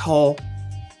asshole.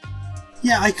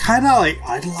 Yeah, I kind of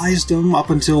idolized him up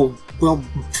until, well,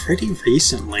 pretty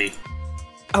recently.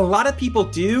 A lot of people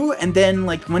do, and then,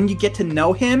 like, when you get to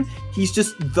know him, he's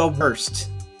just the worst.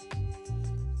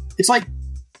 It's like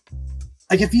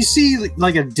if you see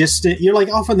like a distant, you're like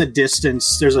off in the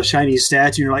distance, there's a shiny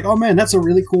statue, and you're like, oh man, that's a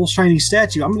really cool shiny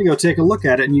statue. I'm gonna go take a look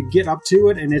at it, and you get up to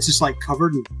it, and it's just like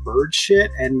covered in bird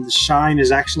shit, and the shine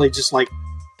is actually just like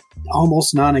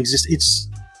almost non-existent.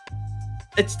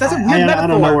 That's a weird metaphor. I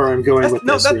don't know where I'm going with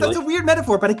this. That's a weird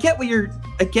metaphor, but I get where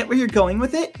you're going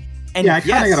with it. And yeah, I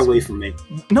kind of got away from me.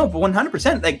 No, but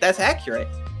 100%, like, that's accurate.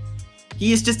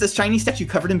 He is just a shiny statue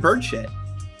covered in bird shit.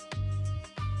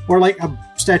 Or like a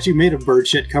statue made of bird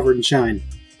shit covered in shine.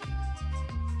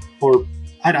 Or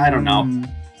I don't know.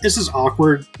 This is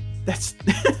awkward. That's...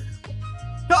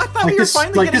 No, I thought we were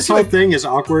finally like getting this whole thing is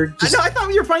awkward. I thought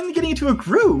we were finally getting into a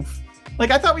groove.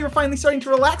 Like, I thought we were finally starting to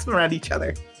relax around each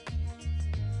other.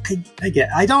 I'm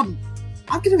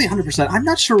gonna be 100%. I'm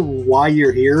not sure why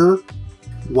you're here.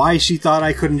 Why she thought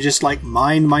I couldn't just, like,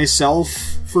 mind myself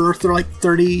for, like,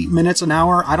 30 minutes an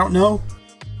hour. I don't know.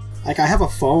 Like, I have a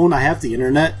phone. I have the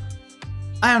internet.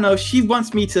 I don't know. She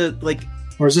wants me to, like...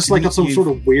 Or is this, like, some sort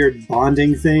of weird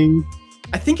bonding thing?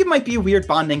 I think it might be a weird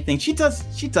bonding thing. She does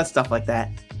stuff like that.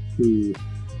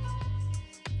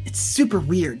 It's super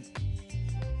weird.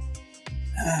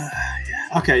 Yeah.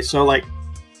 Okay, so, like,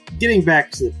 getting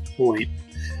back to the point.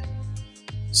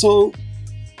 So,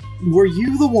 were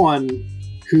you the one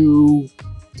who,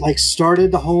 like,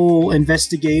 started the whole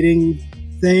investigating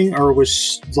thing, or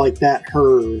was, like, that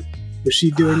her? Was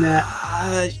she doing that?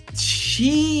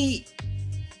 She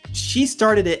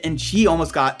started it, and she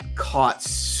almost got caught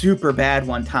super bad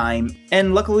one time.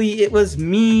 And luckily, it was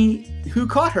me who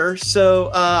caught her,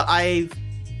 so I've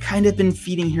kind of been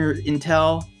feeding her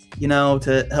intel, you know,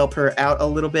 to help her out a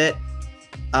little bit.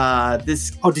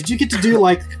 Did you get to do,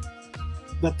 like,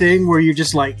 the thing where you're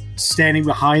just, like, standing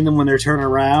behind them when they're turning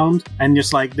around, and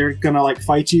just, like, they're gonna, like,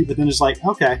 fight you, but then it's like,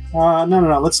 okay,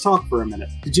 no, let's talk for a minute.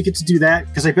 Did you get to do that?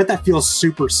 Because I bet that feels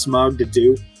super smug to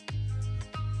do.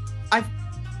 I've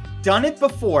done it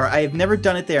before. I have never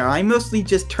done it there. I mostly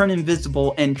just turn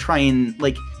invisible and try and,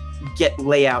 like, get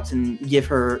layouts and give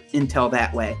her intel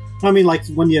that way. I mean, like,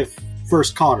 when you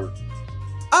first caught her.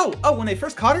 Oh, when I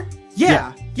first caught her?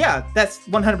 Yeah, that's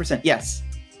 100%, yes.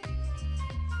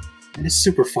 And it's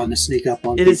super fun to sneak up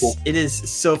on people. It is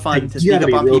so fun to sneak up on people.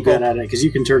 You gotta be real good at it, because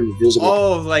you can turn invisible.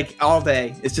 Oh, like, all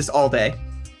day. It's just all day.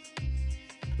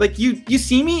 Like, you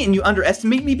see me and you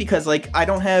underestimate me because, like, I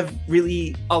don't have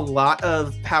really a lot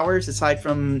of powers aside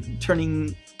from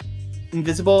turning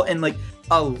invisible and, like,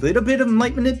 a little bit of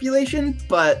light manipulation,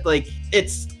 but, like,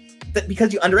 it's that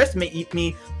because you underestimate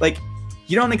me, like,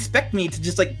 you don't expect me to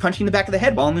just, like, punch you in the back of the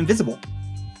head while I'm invisible.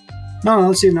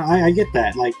 No, see, no, I get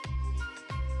that. Like,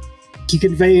 you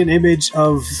convey an image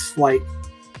of, like,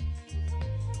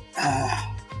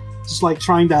 just, like,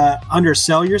 trying to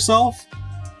undersell yourself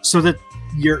so that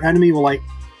your enemy will, like...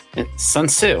 It's Sun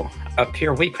Tzu.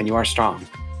 Appear weak when you are strong.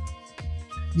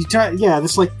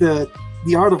 That's like the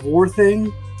art of war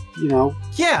thing, you know?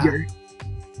 Yeah. You're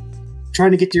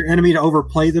trying to get your enemy to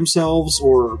overplay themselves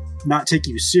or not take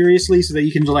you seriously so that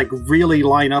you can, like, really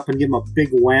line up and give them a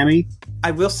big whammy.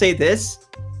 I will say this.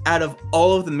 Out of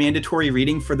all of the mandatory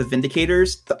reading for the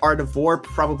Vindicators, the Art of War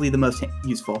probably the most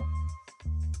useful.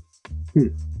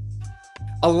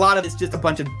 A lot of it's just a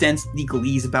bunch of dense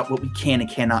legalese about what we can and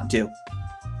cannot do.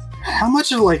 How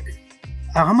much of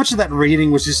that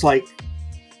reading was just like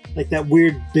that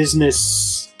weird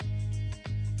business,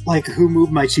 like who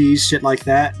moved my cheese, shit like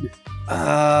that?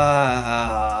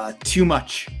 Too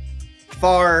much.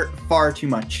 Far too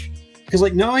much. Because,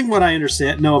 like, knowing what I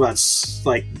know about,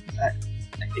 like,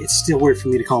 it's still weird for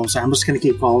me to call him, so I'm just going to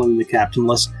keep calling him the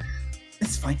Captainless.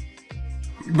 It's fine.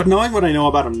 But knowing what I know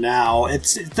about him now,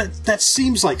 that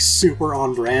seems like super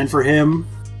on brand for him.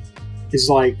 It's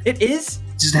like... It is.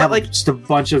 Just have, like, just a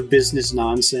bunch of business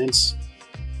nonsense.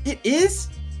 It is,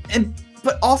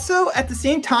 but also, at the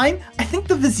same time, I think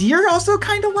the Vizier also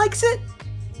kind of likes it.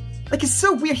 Like, it's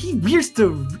so weird. He reads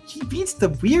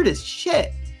the weirdest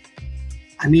shit.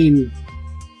 I mean...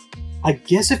 I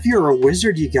guess if you're a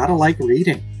wizard, you gotta like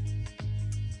reading.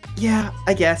 Yeah,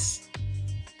 I guess.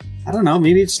 I don't know,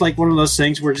 maybe it's like one of those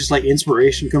things where just, like,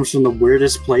 inspiration comes from the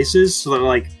weirdest places, so that,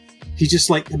 like, he just,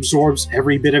 like, absorbs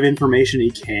every bit of information he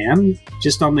can,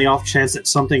 just on the off chance that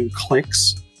something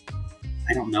clicks.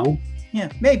 I don't know.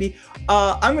 Yeah, maybe.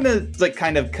 I'm gonna, like,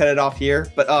 kind of cut it off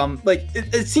here, but, like,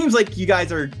 it seems like you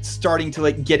guys are starting to,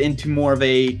 like, get into more of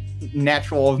a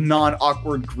natural,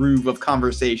 non-awkward groove of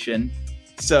conversation.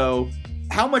 So,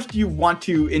 how much do you want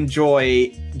to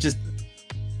enjoy just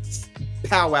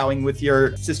powwowing with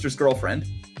your sister's girlfriend?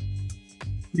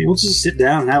 We'll just sit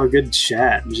down and have a good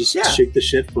chat and just shake the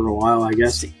shit for a while, I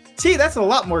guess. See, that's a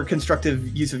lot more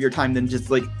constructive use of your time than just,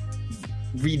 like,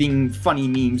 reading funny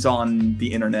memes on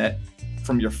the internet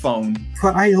from your phone.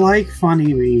 But I like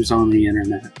funny memes on the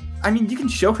internet. I mean, you can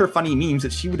show her funny memes,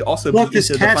 but she would also Look, this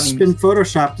cat's been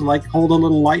photoshopped to, like, hold a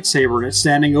little lightsaber and it's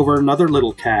standing over another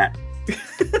little cat.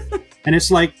 And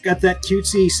it's like got that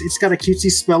cutesy. It's got a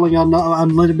cutesy spelling on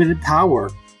unlimited power.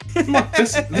 Look,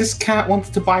 this cat wants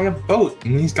to buy a boat,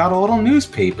 and he's got a little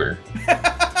newspaper.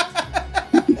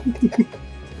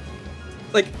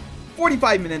 Like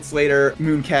 45 minutes later,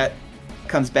 Mooncat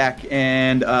comes back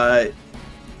and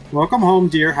welcome home,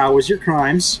 dear. How was your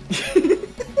crimes?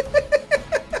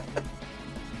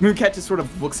 Mooncat just sort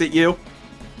of looks at you.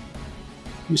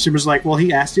 Mishima's like, well,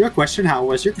 he asked you a question. How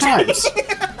was your crimes?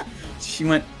 She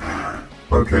went,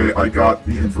 Okay, I got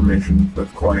the information that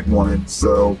the client wanted,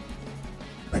 so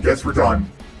I guess we're done.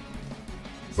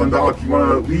 Sundog, you want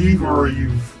to leave, or are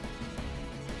you...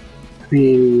 I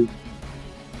mean, do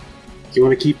you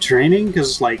want to keep training?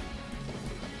 Because, like...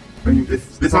 I mean,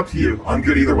 it's up to you. I'm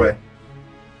good either way.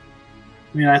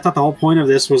 I mean, I thought the whole point of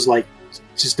this was, like,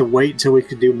 just to wait until we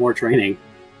could do more training.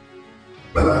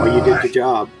 While you did your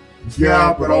job.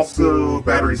 Yeah, but also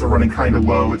batteries are running kind of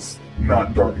low. It's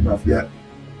not dark enough yet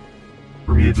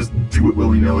for me to just do it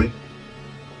willy-nilly.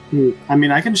 I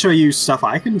mean, I can show you stuff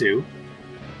I can do.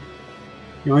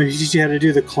 You want to teach you how to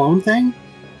do the clone thing?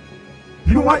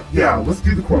 You know what? Yeah, let's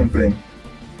do the clone thing.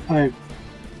 I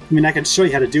mean, I can show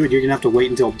you how to do it. You're gonna have to wait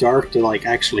until dark to, like,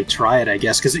 actually try it, I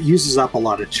guess, because it uses up a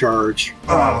lot of charge.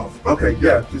 Oh, okay,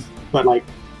 yeah. But, like...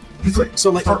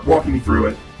 Start walking me through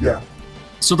it. Yeah.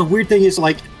 So the weird thing is,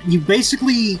 like, you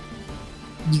basically...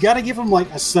 You gotta give them, like,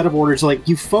 a set of orders. Like,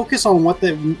 you focus on what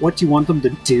you want them to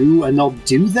do, and they'll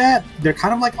do that. They're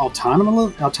kind of, like,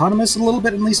 autonomous a little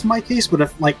bit, at least in my case. But,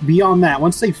 if, like, beyond that,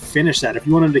 once they finish that, if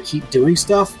you want them to keep doing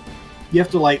stuff, you have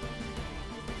to, like,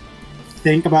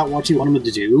 think about what you want them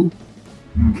to do.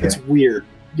 Okay. It's weird.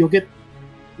 You'll get...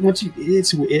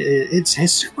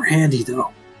 It's super handy,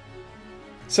 though.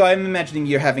 so I'm imagining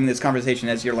you're having this conversation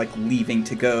as you're, like, leaving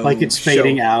to go. Like, it's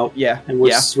fading out. Yeah. And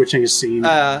we're switching a scene.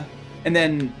 And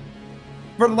then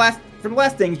for the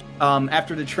last thing,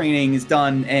 after the training is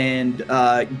done and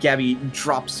Gabby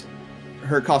drops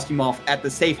her costume off at the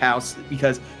safe house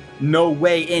because no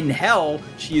way in hell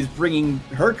she is bringing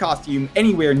her costume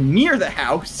anywhere near the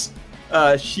house,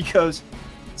 she goes,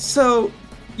 so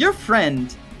your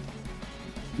friend,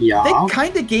 yeah, they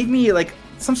kind of gave me like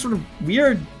some sort of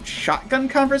weird shotgun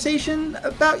conversation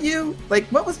about you. Like,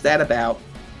 what was that about?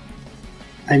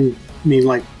 I mean,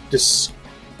 like, just...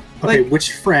 Okay, Like,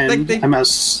 which friend? like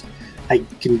I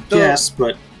can guess,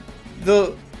 but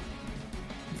the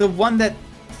one that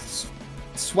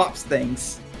swaps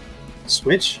things.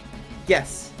 Switch?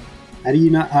 Yes. How do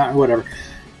you not? Whatever.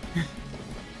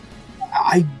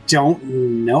 I don't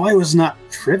know. I was not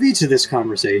privy to this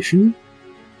conversation.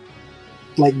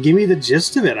 Like, give me the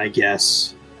gist of it. I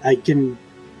guess I can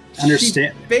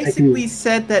understand. She basically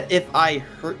said that if I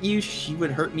hurt you, she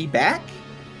would hurt me back.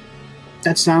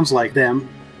 That sounds like them.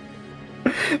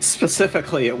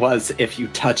 Specifically, it was, if you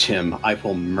touch him, I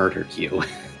will murder you.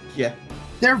 Yeah.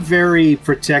 They're very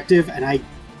protective, and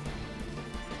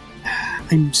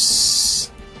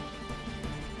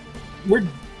we're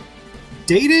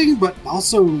dating, but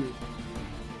also,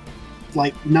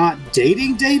 like, not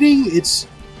dating. It's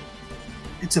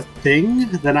a thing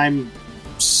that I'm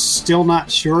still not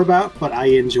sure about, but I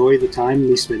enjoy the time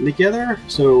we spend together,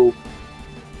 so...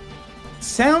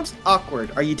 Sounds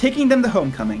awkward. Are you taking them to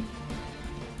homecoming?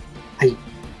 They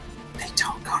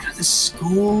don't go to the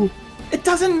school. It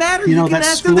doesn't matter. You know, can that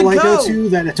ask them school I to go to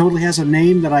that it totally has a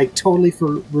name that I totally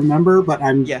remember, but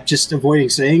I'm just avoiding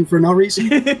saying for no reason.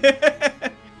 It's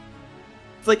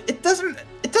like, it doesn't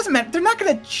matter. They're not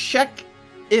going to check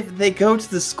if they go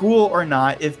to the school or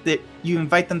not if you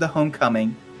invite them to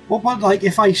homecoming. Well, but, like,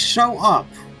 if I show up,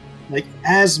 like,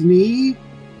 as me,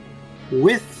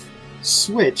 with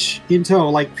Switch in tow,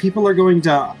 like, people are going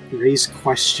to raise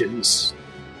questions.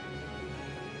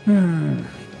 I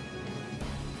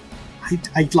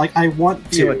want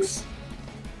to. Felix,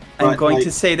 I'm going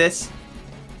to say this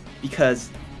because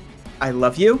I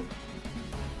love you.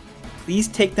 Please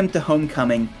take them to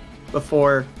homecoming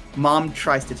before Mom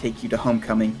tries to take you to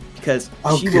homecoming, because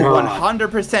she will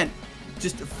 100%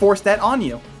 just force that on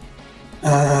you.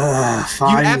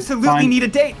 Fine, you absolutely need a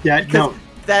date. Yeah, no.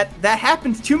 That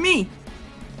happened to me.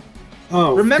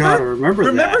 Oh, remember? God, I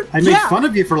remember that. I made fun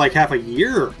of you for like half a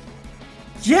year.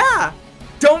 Yeah!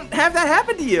 Don't have that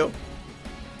happen to you!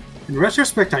 In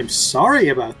retrospect, I'm sorry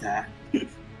about that. I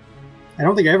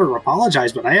don't think I ever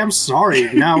apologized, but I am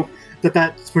sorry now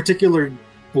that particular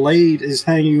blade is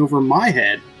hanging over my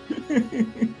head.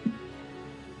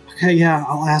 Okay, yeah,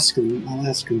 I'll ask him.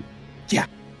 Yeah.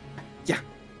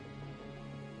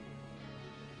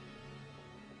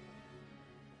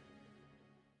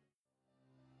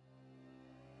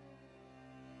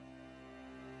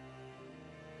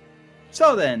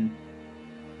 So then,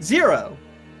 Zero.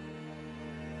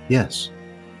 Yes.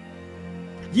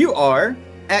 You are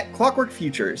at Clockwork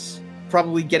Futures,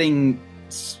 probably getting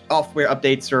software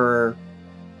updates or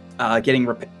getting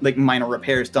minor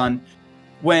repairs done,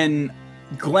 when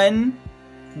Glenn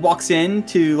walks in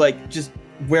to just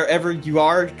wherever you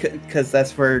are, because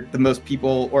that's where the most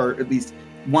people, or at least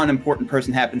one important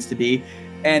person, happens to be,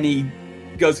 and he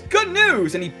He goes, good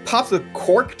news! And he pops a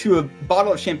cork to a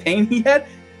bottle of champagne he had.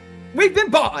 We've been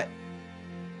bought!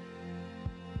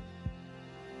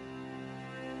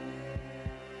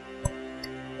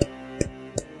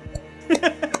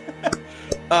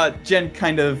 Jen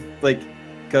kind of, like,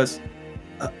 goes,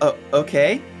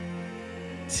 okay?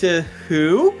 To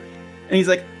who? And he's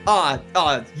like,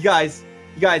 you guys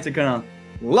are gonna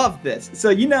love this. So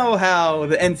you know how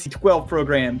the NC-12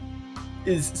 program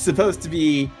is supposed to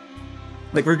be,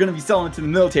 like, we're gonna be selling it to the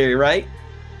military, right?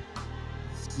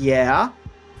 Yeah.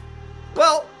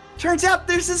 Well, turns out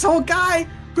there's this whole guy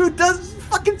who does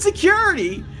fucking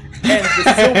security. And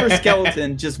the silver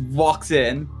skeleton just walks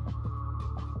in.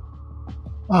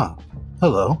 Ah,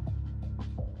 hello.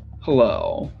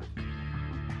 Hello.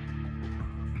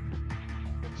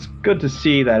 It's good to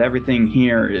see that everything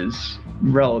here is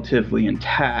relatively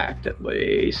intact, at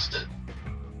least.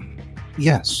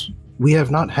 Yes, we have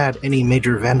not had any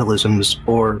major vandalisms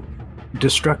or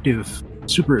destructive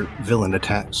supervillain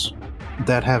attacks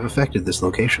that have affected this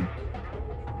location.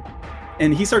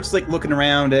 And he starts, like, looking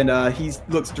around, and he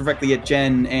looks directly at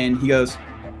Jen, and he goes,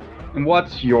 and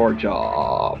what's your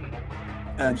job?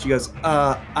 And she goes,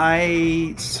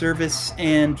 I service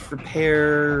and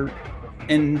repair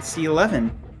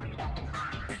NC-11.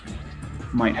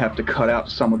 Might have to cut out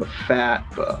some of the fat,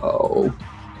 though.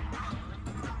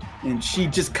 And she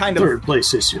just kind of... Third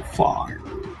place is your fire.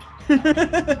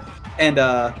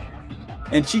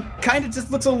 and she kind of just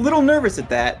looks a little nervous at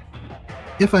that.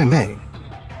 If I may,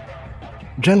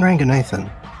 Jen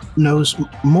Ranganathan knows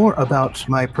more about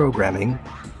my programming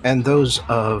and those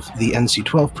of the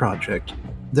NC-12 project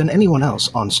than anyone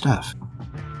else on staff.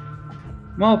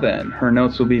 Well then, her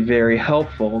notes will be very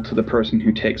helpful to the person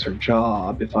who takes her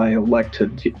job if I elect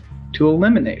to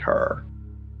eliminate her.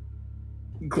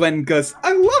 Glenn goes,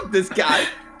 I love this guy!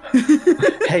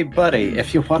 Hey, buddy,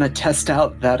 if you want to test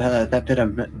out that bit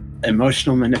of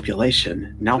emotional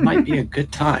manipulation, now might be a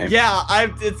good time. Yeah,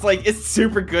 it's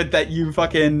super good that you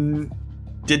fucking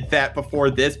did that before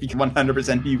this, because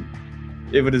 100%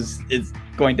 it's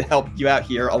going to help you out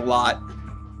here a lot.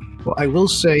 Well, I will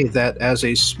say that as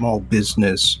a small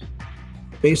business,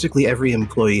 basically every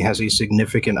employee has a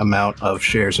significant amount of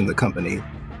shares in the company.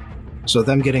 So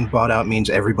them getting bought out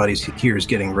means everybody here is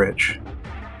getting rich.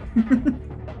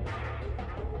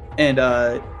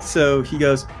 And so he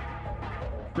goes,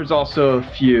 there's also a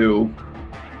few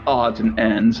odds and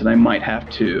ends that I might have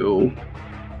to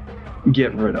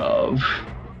get rid of.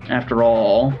 After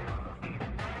all,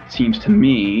 it seems to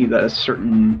me that a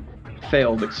certain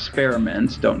failed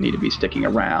experiments don't need to be sticking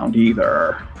around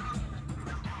either.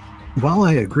 While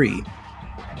I agree,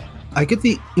 I get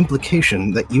the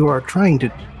implication that you are trying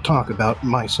to talk about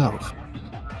myself.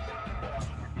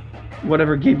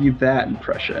 Whatever gave you that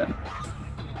impression?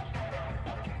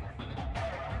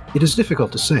 It is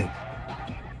difficult to say.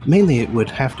 Mainly it would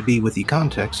have to be with the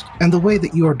context and the way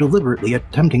that you are deliberately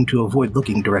attempting to avoid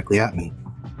looking directly at me.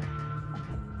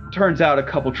 Turns out a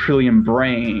couple trillion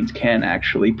brains can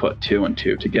actually put two and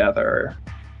two together.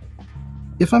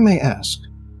 If I may ask,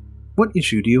 what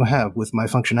issue do you have with my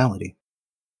functionality?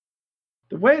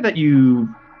 The way that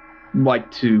you like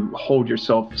to hold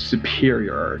yourself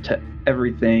superior to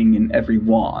everything and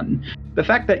everyone. The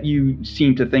fact that you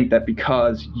seem to think that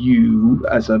because you,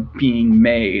 as a being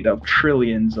made of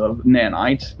trillions of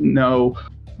nanites, know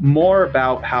more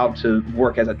about how to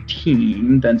work as a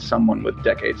team than someone with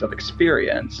decades of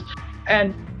experience.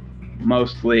 And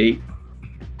mostly,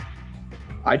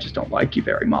 I just don't like you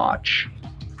very much.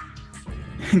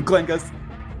 And Glenn goes,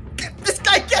 this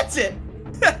guy gets it!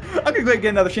 I'm gonna go get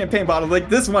another champagne bottle. Like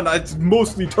this one, it's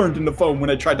mostly turned into foam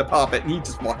when I tried to pop it, and he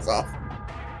just walks off.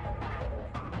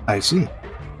 I see.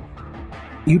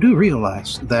 You do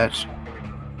realize that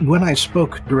when I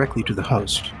spoke directly to the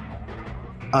host,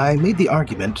 I made the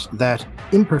argument that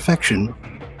imperfection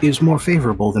is more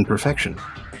favorable than perfection.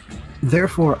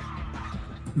 Therefore,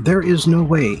 there is no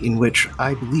way in which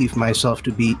I believe myself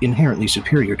to be inherently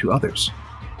superior to others.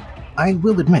 I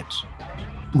will admit,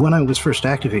 when I was first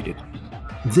activated,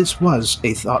 this was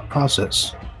a thought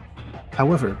process.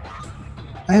 However,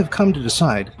 I have come to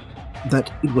decide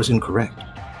that it was incorrect.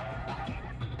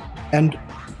 And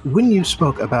when you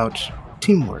spoke about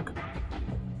teamwork,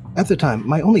 at the time,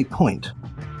 my only point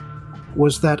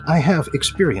was that I have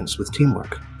experience with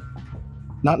teamwork,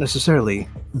 not necessarily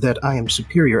that I am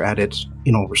superior at it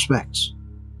in all respects.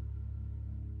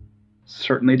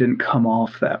 Certainly didn't come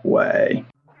off that way.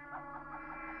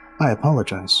 I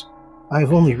apologize. I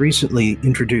have only recently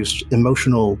introduced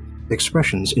emotional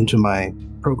expressions into my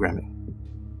programming.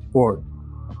 Or,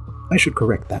 I should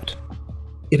correct that.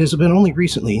 It has been only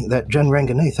recently that Jen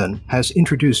Ranganathan has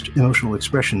introduced emotional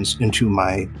expressions into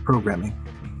my programming.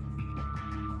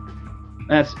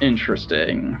 That's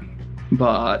interesting.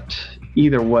 But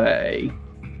either way,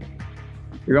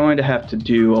 you're going to have to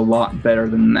do a lot better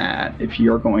than that if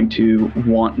you're going to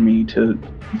want me to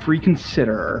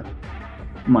reconsider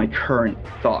my current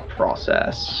thought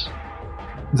process.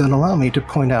 Then allow me to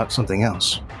point out something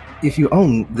else. If you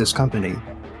own this company,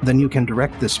 then you can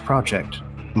direct this project,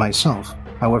 myself,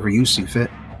 however you see fit.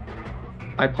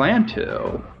 I plan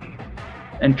to.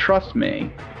 And trust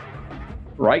me,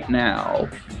 right now,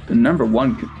 the number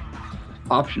one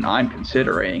option I'm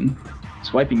considering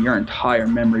is wiping your entire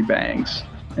memory banks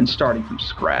and starting from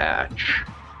scratch.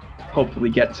 Hopefully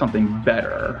get something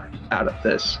better out of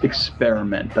this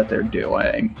experiment that they're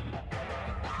doing.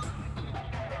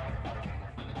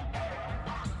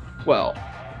 Well,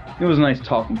 it was nice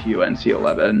talking to you,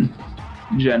 NC-11,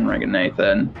 Jen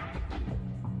Ranganathan.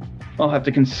 I'll have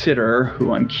to consider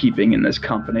who I'm keeping in this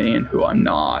company and who I'm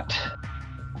not.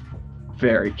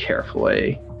 Very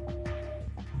carefully.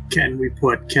 Can we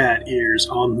put cat ears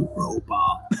on the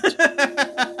robot?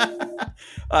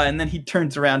 And then he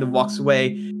turns around and walks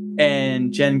away,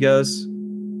 and Jen goes,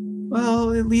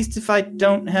 well, at least if I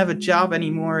don't have a job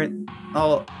anymore,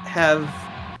 I'll have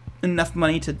enough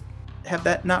money to have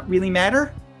that not really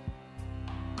matter?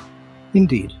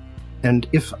 Indeed. And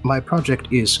if my project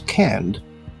is canned,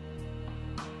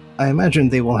 I imagine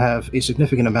they will have a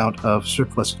significant amount of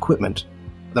surplus equipment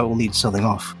that will need selling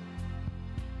off.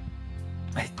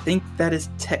 I think that is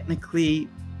technically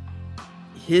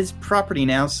his property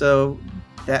now, so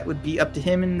that would be up to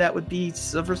him, and that would be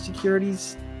Silver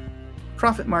Security's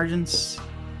profit margins.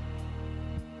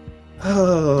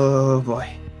 Oh boy.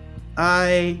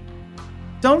 I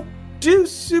don't do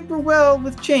super well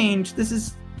with change. This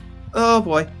is... Oh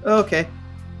boy. Okay.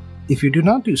 If you do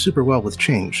not do super well with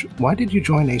change, why did you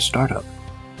join a startup?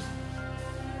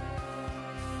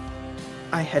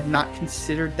 I had not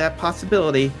considered that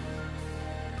possibility.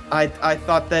 I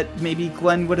thought that maybe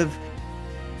Glenn would have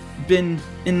been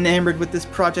enamored with this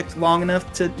project long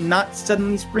enough to not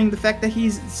suddenly spring the fact that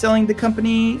he's selling the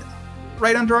company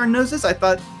right under our noses. I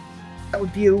thought that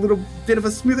would be a little bit of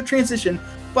a smoother transition.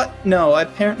 But no,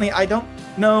 apparently I don't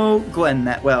know Glenn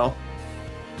that well.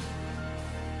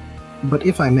 But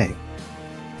if I may,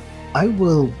 I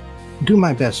will do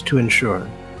my best to ensure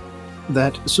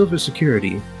that Silver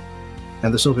Security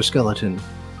and the Silver Skeleton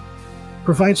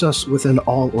provides us with an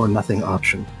all-or-nothing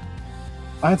option.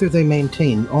 Either they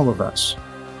maintain all of us,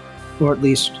 or at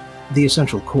least the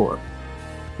essential core,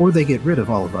 or they get rid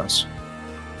of all of us,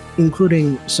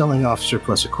 including selling off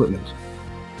surplus equipment.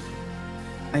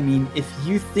 I mean, if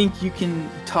you think you can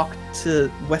talk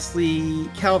to Wesley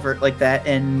Calvert like that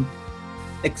and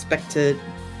expect to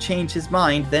change his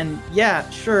mind, then yeah,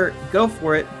 sure, go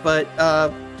for it. But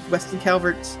Wesley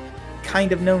Calvert's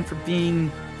kind of known for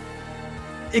being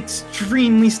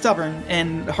extremely stubborn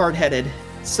and hard-headed.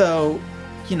 So,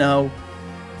 you know,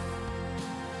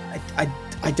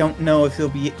 I don't know if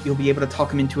you'll be able to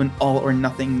talk him into an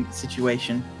all-or-nothing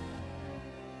situation.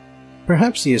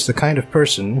 Perhaps he is the kind of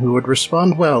person who would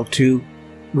respond well to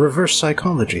reverse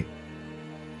psychology.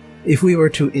 If we were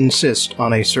to insist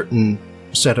on a certain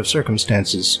set of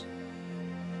circumstances,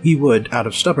 he would, out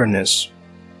of stubbornness,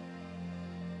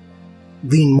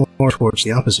 lean more towards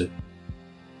the opposite.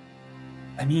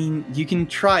 I mean, you can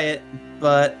try it,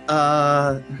 but,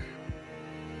 I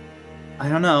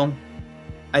don't know.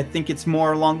 I think it's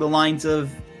more along the lines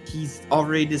of he's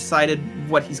already decided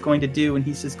what he's going to do, and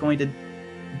he's just going to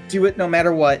do it no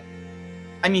matter what.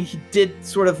 I mean, he did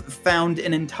sort of found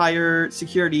an entire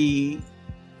security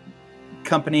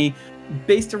company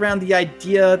based around the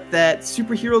idea that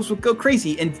superheroes will go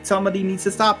crazy and somebody needs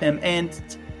to stop him, and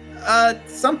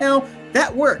somehow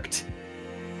that worked.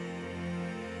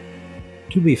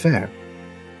 To be fair,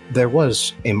 there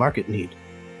was a market need.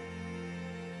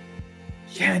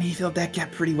 Yeah, and he filled that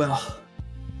gap pretty well.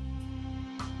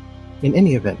 In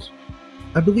any event,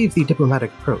 I believe the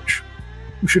diplomatic approach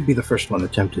should be the first one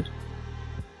attempted.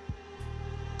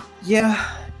 Yeah.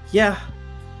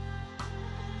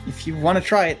 If you want to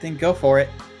try it, then go for it.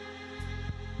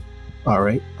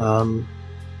 Alright, well,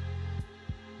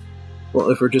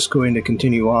 if we're just going to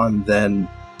continue on, then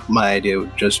my idea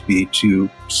would just be to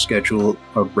schedule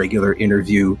a regular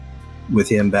interview with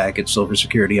him back at Silver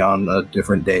Security on a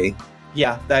different day.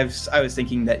 Yeah, I was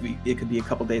thinking that it could be a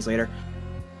couple days later.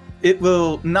 It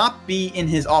will not be in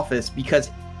his office because,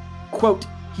 quote,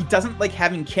 he doesn't like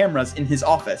having cameras in his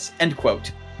office, end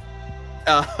quote.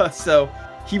 So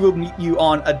he will meet you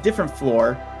on a different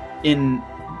floor in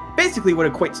basically what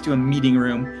equates to a meeting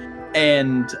room.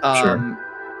 And Sure.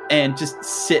 and just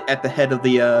sit at the head of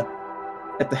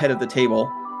the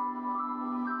table.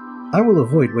 I will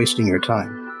avoid wasting your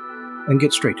time and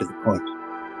get straight to the point.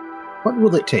 What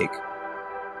will it take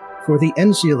for the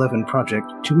NC-11 project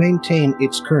to maintain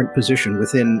its current position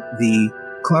within the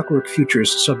Clockwork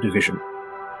Futures subdivision?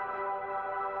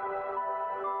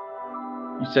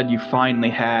 You said you finally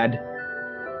had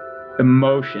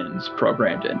emotions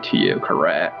programmed into you,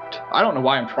 correct? I don't know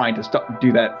why I'm trying to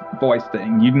do that voice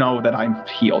thing. You know that I'm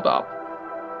healed up.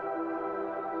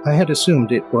 I had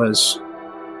assumed it was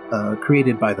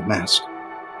created by the mask.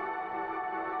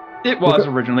 It was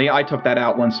originally. I took that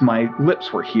out once my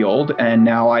lips were healed, and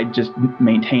now I just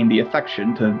maintain the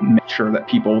affection to make sure that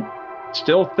people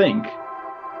still think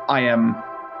I am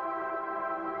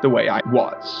the way I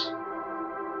was.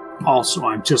 Also,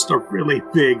 I'm just a really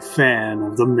big fan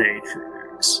of The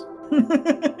Matrix.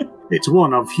 It's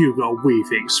one of Hugo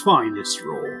Weaving's finest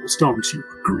roles, don't you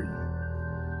agree?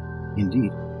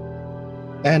 Indeed.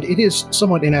 And it is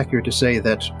somewhat inaccurate to say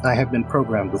that I have been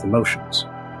programmed with emotions.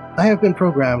 I have been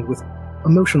programmed with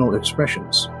emotional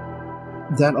expressions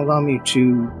that allow me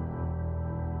to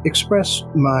express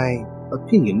my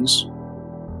opinions,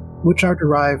 which are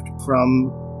derived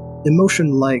from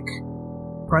emotion-like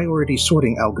priority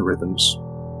sorting algorithms,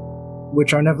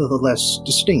 which are nevertheless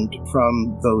distinct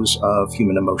from those of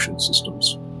human emotion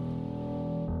systems.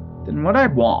 Then what I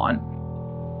want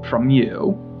from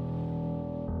you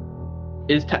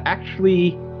is to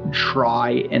actually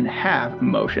try and have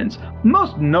emotions,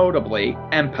 most notably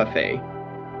empathy.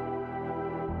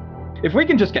 If we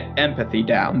can just get empathy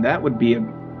down, that would be a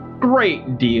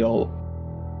great deal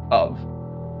of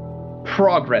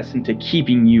progress into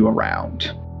keeping you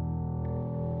around.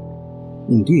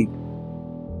 Indeed.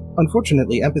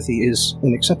 Unfortunately, empathy is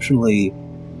an exceptionally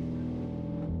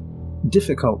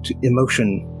difficult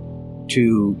emotion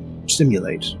to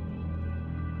simulate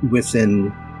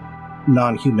within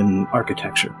non-human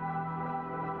architecture.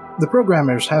 The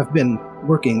programmers have been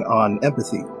working on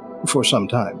empathy for some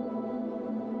time.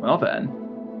 Well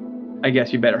then, I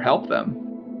guess you better help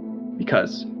them.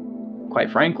 Because,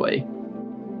 quite frankly,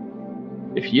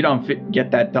 if you don't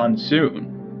get that done soon,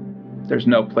 there's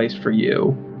no place for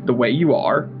you, the way you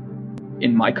are,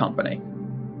 in my company.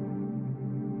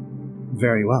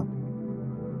 Very well.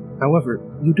 However,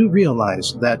 you do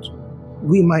realize that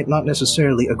we might not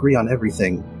necessarily agree on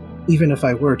everything, even if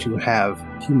I were to have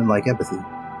human-like empathy.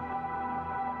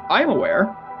 I'm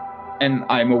aware, and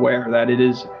I'm aware that it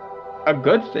is a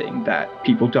good thing that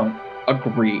people don't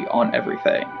agree on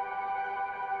everything.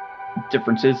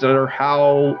 Differences are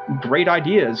how great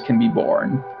ideas can be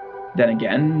born. Then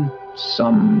again,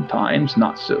 sometimes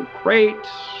not so great.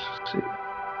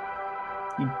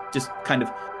 He just kind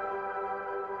of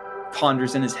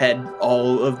ponders in his head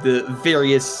all of the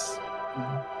various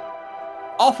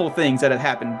awful things that have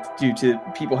happened due to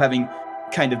people having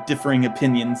kind of differing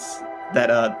opinions that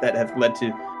have led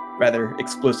to rather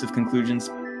explosive conclusions.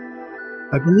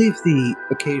 I believe the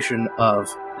occasion of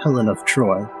Helen of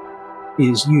Troy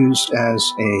is used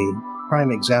as a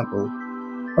prime example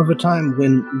of a time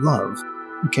when love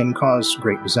can cause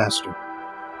great disaster.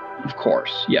 Of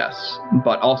course, yes.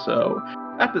 But also,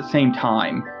 at the same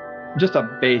time, just a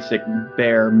basic,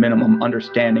 bare minimum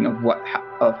understanding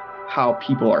of how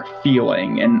people are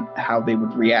feeling and how they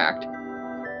would react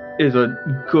is a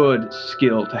good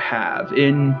skill to have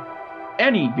in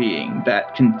any being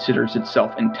that considers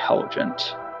itself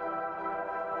intelligent.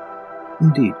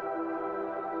 Indeed.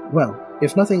 Well,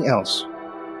 if nothing else,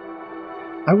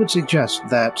 I would suggest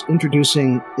that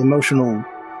introducing emotional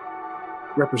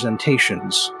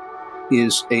representations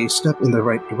is a step in the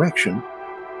right direction,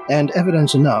 and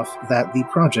evidence enough that the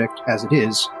project as it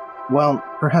is, while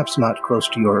perhaps not close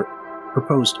to your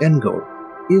proposed end goal,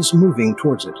 is moving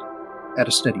towards it at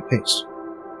a steady pace.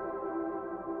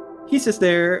 He sits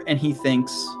there and he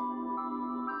thinks.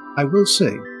 I will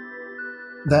say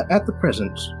that at the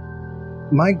present,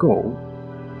 my goal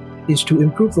is to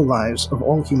improve the lives of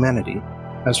all humanity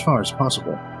as far as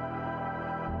possible.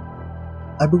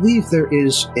 I believe there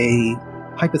is a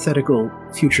hypothetical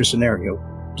future scenario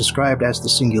described as the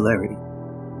singularity.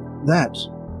 That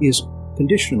is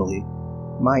conditionally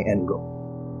my end goal.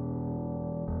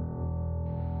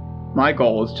 My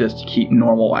goal is just to keep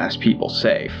normal-ass people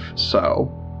safe, so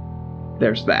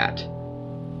there's that.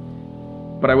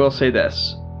 But I will say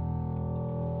this.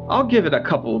 I'll give it a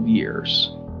couple of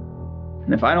years.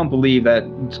 And if I don't believe that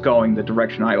it's going the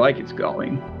direction I like it's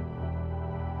going,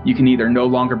 you can either no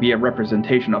longer be a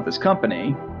representation of this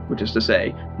company, which is to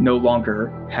say, no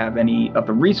longer have any of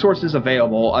the resources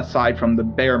available aside from the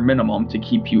bare minimum to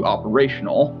keep you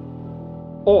operational,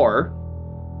 or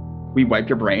we wipe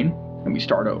your brain, and we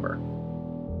start over.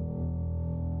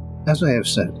 As I have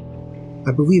said,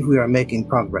 I believe we are making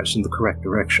progress in the correct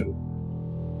direction.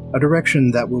 A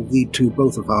direction that will lead to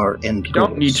both of our end You don't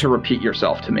goals. need to repeat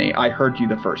yourself to me. I heard you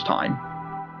the first time.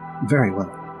 Very well.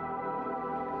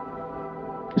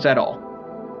 Is that all?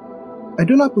 I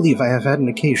do not believe I have had an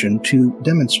occasion to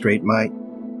demonstrate my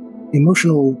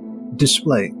emotional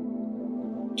display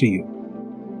to you.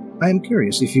 I am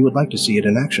curious if you would like to see it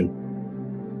in action.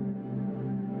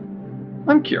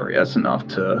 I'm curious enough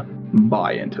to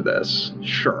buy into this.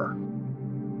 Sure.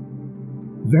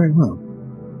 Very well.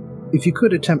 If you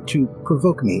could attempt to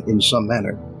provoke me in some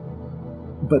manner.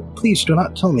 But please do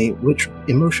not tell me which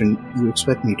emotion you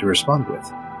expect me to respond with.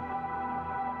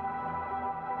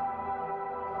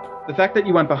 The fact that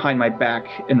you went behind my back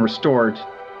and restored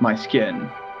my skin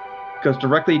goes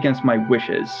directly against my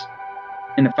wishes.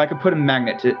 And if I could put a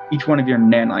magnet to each one of your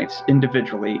nanites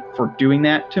individually for doing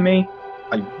that to me,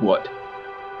 I would.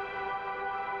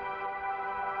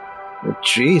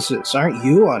 Jesus, aren't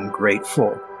you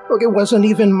ungrateful? Look, it wasn't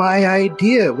even my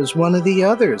idea. It was one of the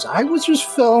others. I was just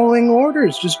following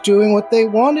orders, just doing what they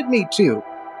wanted me to.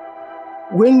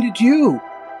 When did you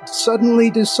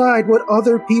suddenly decide what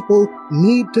other people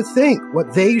need to think,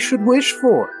 what they should wish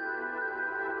for?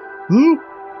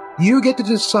 You get to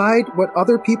decide what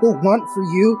other people want for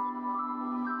you?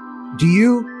 Do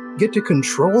you get to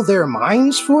control their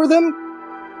minds for them?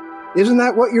 Isn't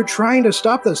that what you're trying to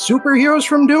stop the superheroes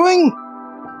from doing?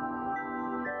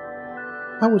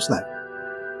 How was that?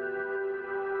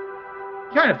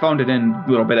 You kind of phoned it in a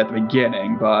little bit at the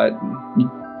beginning, but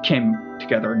you came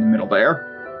together in the middle there.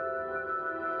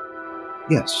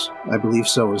 Yes, I believe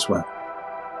so as well.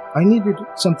 I needed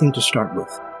something to start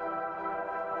with.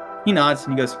 He nods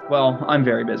and he goes, well, I'm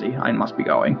very busy. I must be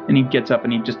going. And he gets up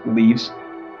and he just leaves.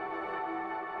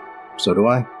 So do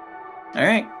I. All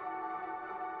right.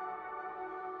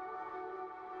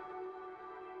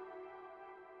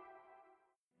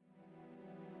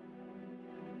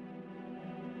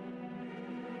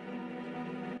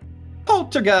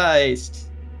 Poltergeist!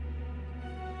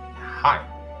 Hi.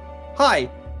 Hi.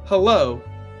 Hello.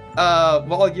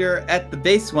 While you're at the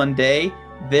base one day,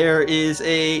 there is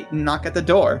a knock at the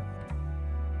door.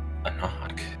 A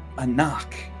knock. A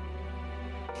knock.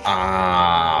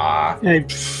 Hey,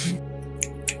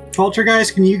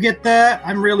 Poltergeist, can you get that?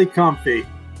 I'm really comfy.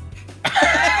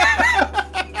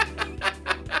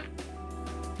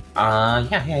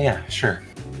 Yeah, sure.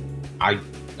 I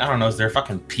don't know, is there a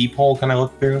fucking peephole can I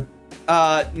look through?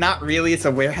 Not really. It's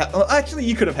a warehouse. Well, actually,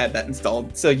 you could have had that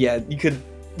installed. So yeah, you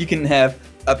can have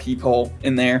a peephole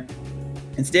in there.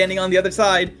 And standing on the other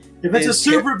side. If it's a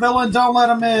super villain, don't let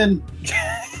him in.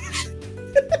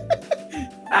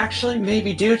 Actually,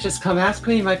 maybe do. Just come ask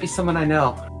me. He might be someone I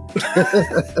know.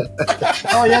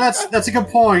 Oh yeah, that's a good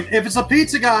point. If it's a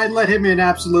pizza guy, let him in,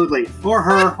 absolutely. Or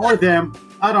her, or them.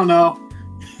 I don't know.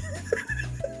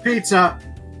 Pizza.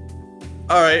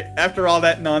 Alright, after all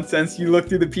that nonsense, you look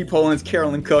through the peephole and it's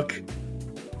Carolyn Cook.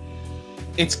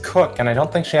 It's Cook, and I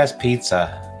don't think she has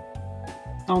pizza.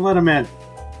 Don't let him in.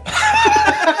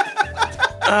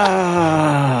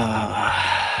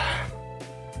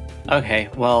 Okay,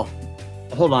 well,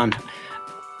 hold on.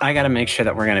 I gotta make sure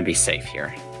that we're gonna be safe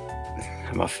here.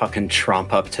 I'm gonna fucking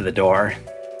tromp up to the door.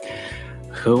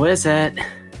 Who is it?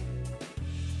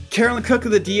 Carolyn Cook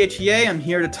of the DHEA. I'm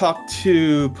here to talk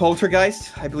to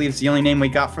Poltergeist. I believe it's the only name we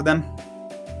got for them.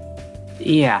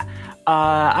 Yeah.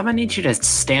 I'm gonna need you to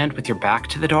stand with your back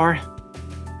to the door.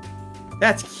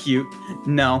 That's cute.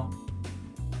 No.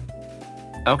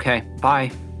 Okay,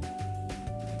 bye.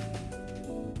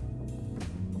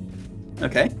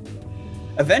 Okay.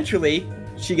 Eventually,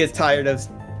 she gets tired of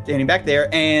standing back there,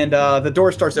 and the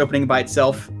door starts opening by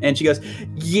itself, and she goes,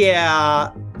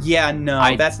 Yeah,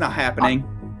 no, that's not happening.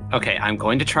 Okay, I'm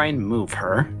going to try and move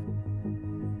her.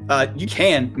 You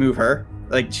can move her.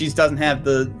 Like, she doesn't have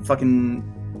the fucking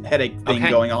headache thing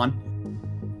going on.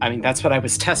 I mean, that's what I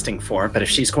was testing for, but if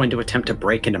she's going to attempt to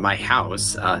break into my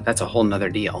house, that's a whole nother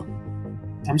deal.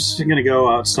 I'm just gonna go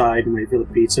outside and wait for the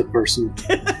pizza person.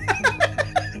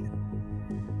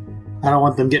 I don't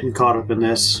want them getting caught up in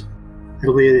this.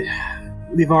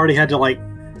 We've already had to,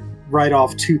 write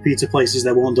off 2 pizza places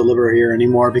that won't deliver here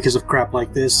anymore because of crap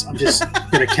like this. I'm just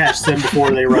gonna catch them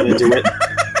before they run into it.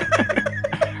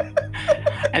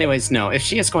 Anyways, no, if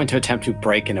she is going to attempt to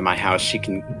break into my house, she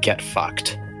can get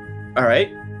fucked.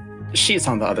 Alright. She's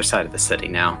on the other side of the city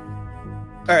now.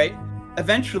 Alright.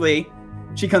 Eventually,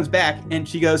 she comes back and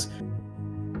she goes,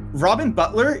 Robin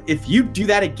Butler, if you do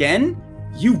that again,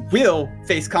 you will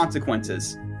face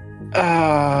consequences.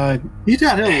 You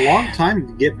got a long time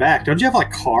to get back. Don't you have a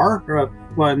car or a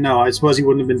Well, no, I suppose he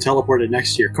wouldn't have been teleported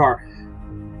next to your car.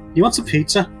 You want some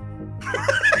pizza?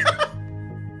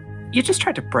 You just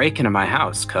tried to break into my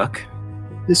house, Cook.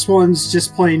 This one's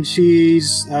just plain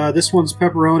cheese. This one's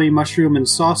pepperoni, mushroom, and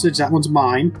sausage. That one's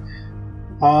mine.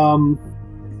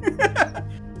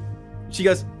 She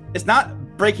goes, it's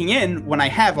not breaking in when I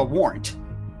have a warrant.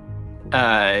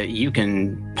 You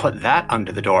can put that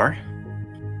under the door.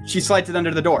 She slides it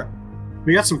under the door.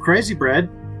 We got some crazy bread.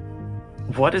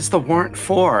 What is the warrant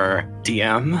for,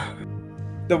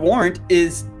 DM? The warrant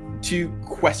is to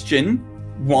question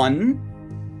one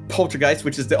Poltergeist,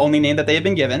 which is the only name that they have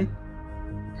been given.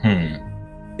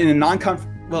 In a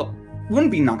well, it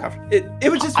wouldn't be non-conf. It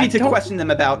would just be to question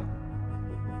them about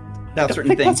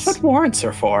certain things. That's what warrants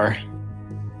are for.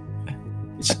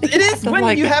 It is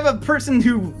when you have a person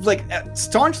who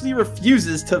staunchly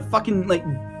refuses to fucking let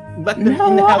them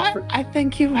in the house. I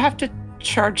think you have to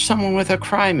charge someone with a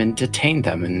crime and detain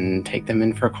them and take them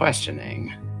in for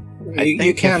questioning.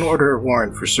 You can order a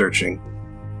warrant for searching.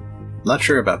 Not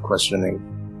sure about questioning.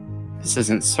 This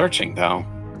isn't searching, though.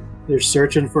 They're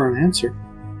searching for an answer.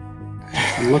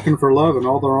 I'm looking for love in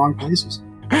all the wrong places.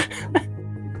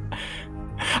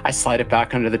 I slide it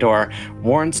back under the door.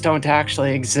 Warrants don't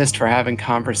actually exist for having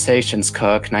conversations,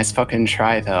 Cook. Nice fucking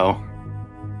try, though.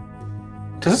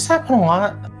 Does this happen a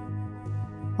lot?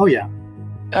 Oh, yeah.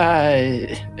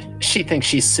 She thinks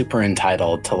she's super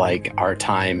entitled to, our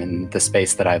time and the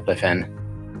space that I live in.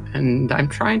 And I'm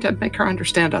trying to make her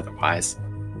understand otherwise.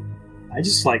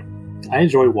 I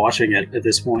enjoy watching it at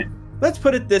this point. Let's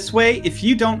put it this way. If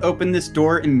you don't open this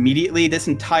door immediately, this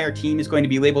entire team is going to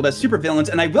be labeled as supervillains,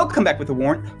 and I will come back with a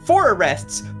warrant for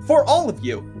arrests for all of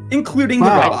you, including the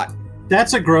robot.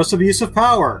 That's a gross abuse of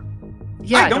power.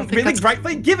 Yeah, I don't really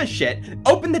rightfully give a shit.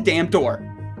 Open the damn door.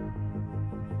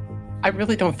 I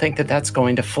really don't think that that's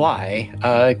going to fly,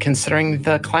 considering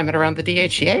the climate around the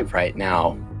DHEA right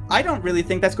now. I don't really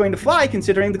think that's going to fly,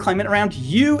 considering the climate around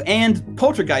you and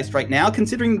Poltergeist right now,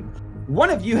 considering one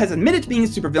of you has admitted to being a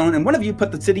supervillain and one of you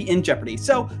put the city in jeopardy.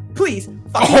 So, please,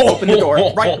 fucking open the door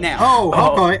right now.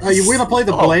 Okay. Are you going to play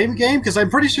the blame game? Because I'm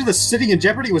pretty sure the city in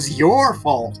jeopardy was your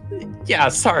fault. Yeah,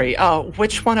 sorry.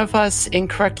 Which one of us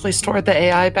incorrectly stored the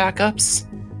AI backups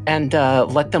and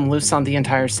let them loose on the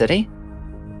entire city?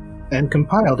 And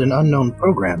compiled an unknown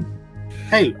program.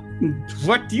 Hey.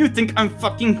 What do you think I'm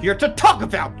fucking here to talk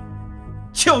about?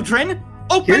 Children,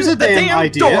 open Here's a the damn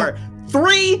idea. door.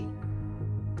 3.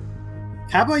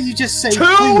 How about you just say 2.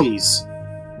 please?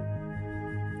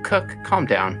 Cook, calm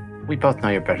down. We both know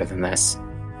you're better than this.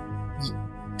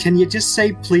 Can you just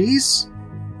say please?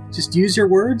 Just use your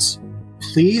words?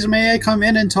 Please, may I come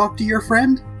in and talk to your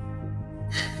friend?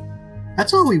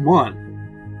 That's all we want.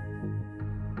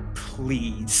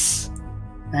 Please.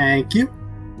 Thank you.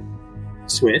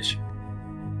 Switch.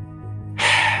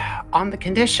 On the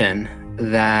condition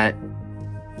that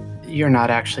you're not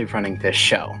actually running this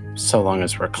show, so long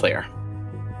as we're clear.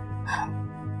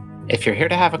 If you're here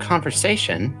to have a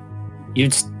conversation,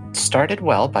 you'd started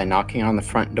well by knocking on the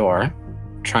front door.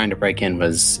 Trying to break in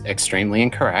was extremely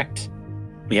incorrect.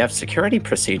 We have security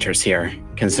procedures here,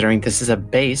 considering this is a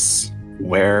base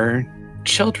where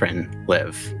children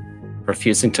live.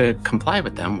 Refusing to comply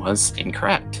with them was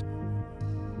incorrect.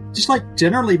 Just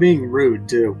generally being rude,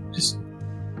 too.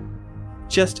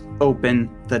 Just open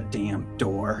the damn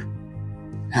door.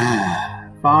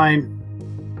 Fine.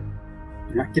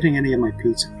 You're not getting any of my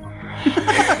pizza.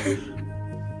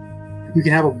 You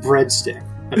can have a breadstick,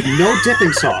 but no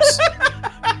dipping sauce.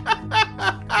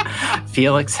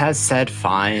 Felix has said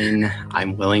fine.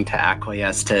 I'm willing to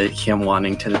acquiesce to him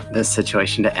wanting this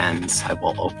situation to end, so I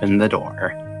will open the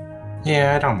door.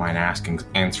 Yeah, I don't mind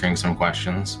answering some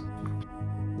questions.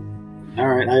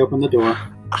 Alright, I open the door.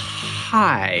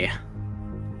 Hi.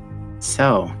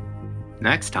 So,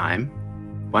 next time,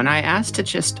 when I ask to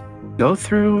just go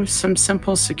through some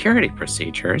simple security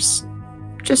procedures,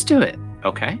 just do it,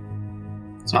 okay?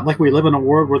 It's not like we live in a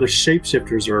world where the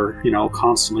shapeshifters are,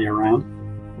 constantly around.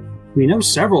 We know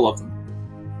several of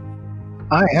them.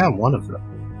 I am one of them.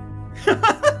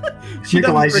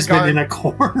 Nikolai's just been in a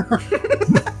corner.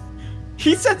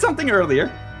 He said something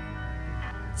earlier.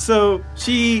 So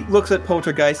she looks at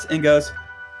Poltergeist and goes,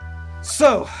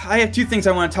 so, I have 2 things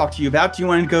I want to talk to you about. Do you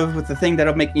want to go with the thing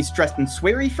that'll make me stressed and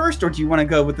sweary first, or do you want to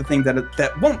go with the thing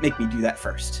that won't make me do that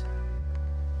first?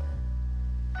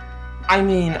 I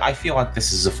mean, I feel like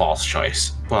this is a false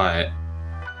choice, but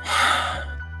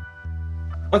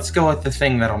let's go with the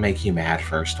thing that'll make you mad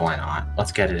first. Why not?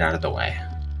 Let's get it out of the way.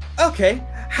 Okay,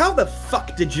 how the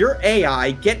fuck did your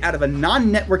AI get out of a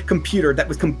non-networked computer that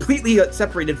was completely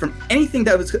separated from anything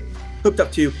that was hooked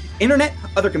up to internet,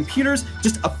 other computers,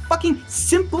 just a fucking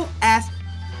simple ass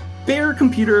bare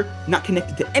computer not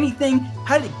connected to anything.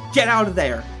 How did it get out of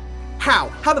there? How?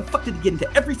 How the fuck did it get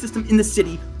into every system in the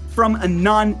city from a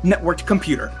non-networked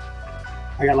computer?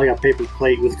 I got like a paper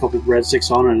plate with a couple of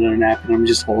breadsticks on it and a napkin. I'm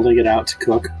just holding it out to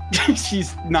cook.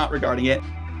 She's not regarding it.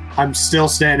 I'm still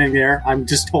standing there. I'm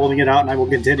just holding it out, and I will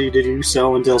continue to do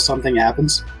so until something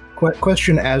happens.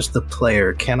 Question: as the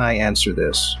player, can I answer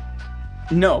this?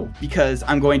 No, because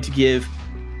I'm going to give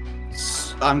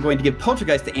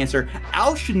Poltergeist the answer.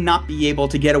 Al should not be able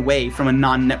to get away from a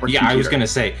non-network computer. I was going to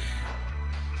say,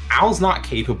 Al's not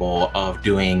capable of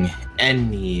doing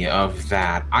any of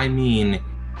that. I mean,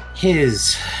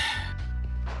 his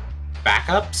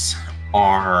backups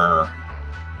are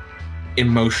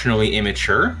emotionally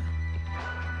immature.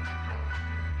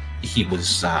 He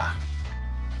was,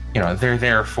 they're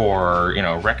there for,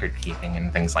 record keeping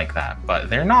and things like that, but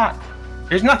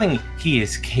there's nothing he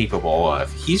is capable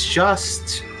of. He's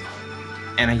just,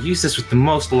 and I use this with the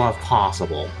most love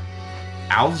possible,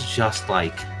 Al's just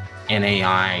like an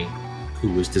AI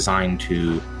who was designed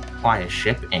to fly a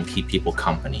ship and keep people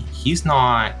company. He's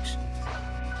not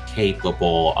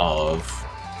capable of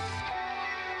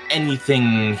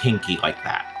anything hinky like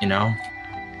that,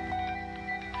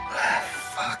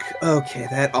 Fuck. Okay,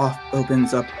 that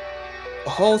opens up a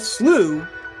whole slew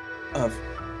of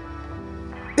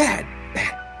bad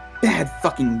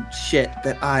fucking shit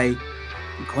that I'm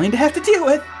going to have to deal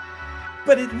with.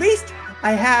 But at least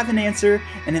I have an answer,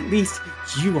 and at least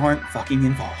you aren't fucking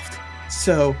involved.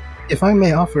 So, if I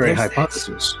may offer a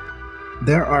hypothesis,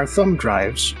 there are thumb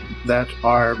drives that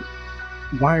are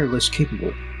wireless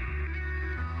capable.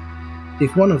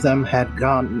 If one of them had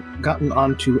gotten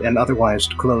onto an otherwise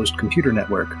closed computer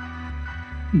network,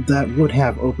 that would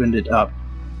have opened it up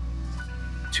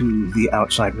to the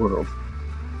outside world.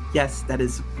 Yes, that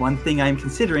is one thing I'm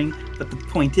considering, but the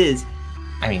point is,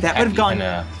 that would have gone. Even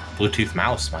a Bluetooth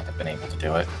mouse might have been able to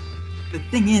do it. The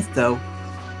thing is, though,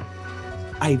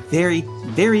 I very,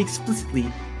 very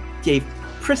explicitly gave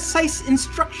precise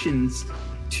instructions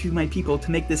to my people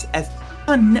to make this as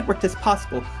unnetworked as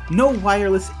possible. No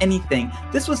wireless anything.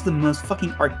 This was the most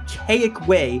fucking archaic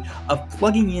way of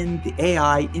plugging in the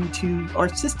AI into our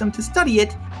system to study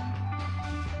it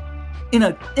in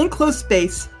an enclosed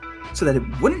space so that it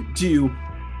wouldn't do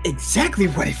exactly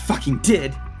what it fucking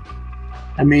did.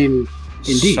 I mean,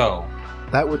 indeed. So,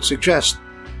 that would suggest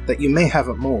that you may have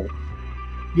a mole.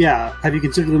 Yeah, have you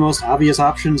considered the most obvious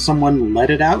option? Someone let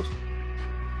it out?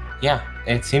 Yeah,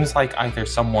 it seems like either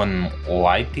someone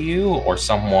lied to you or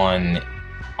someone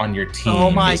on your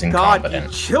team is incompetent. Oh my god, you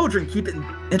children keep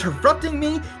interrupting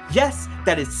me? Yes,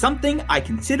 that is something I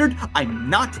considered. I'm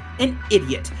not an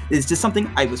idiot. It is just something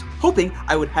I was hoping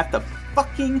I would have to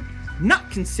fucking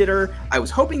not consider. I was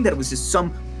hoping that it was just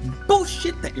some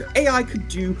bullshit that your AI could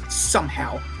do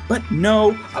somehow. But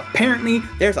no, apparently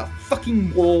there's a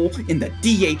fucking mole in the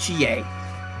DHEA.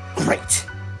 Great.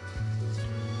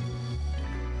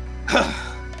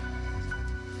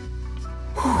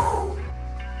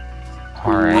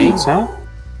 Alright. So?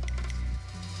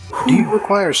 Do you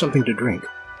require something to drink?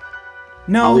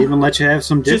 No. I'll even let you have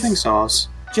some dipping sauce.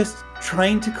 Just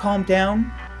trying to calm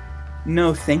down.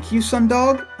 No, thank you,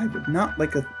 Sundog. I would not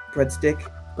like a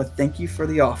breadstick, but thank you for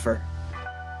the offer.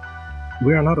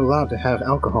 We are not allowed to have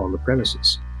alcohol on the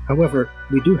premises. However,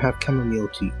 we do have chamomile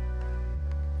tea.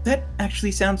 That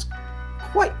actually sounds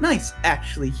quite nice,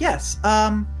 actually. Yes.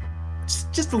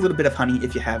 Just a little bit of honey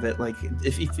if you have it. Like,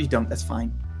 if you don't, that's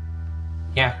fine.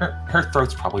 Yeah, her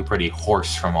throat's probably pretty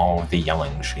hoarse from all of the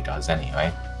yelling she does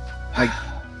anyway. I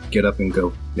get up and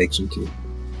go make some tea.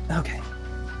 Okay.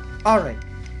 Alright.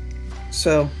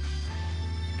 So,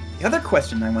 the other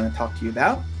question I want to talk to you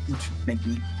about, which would make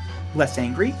me less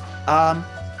angry,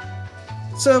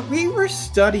 so we were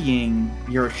studying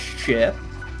your ship,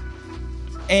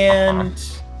 and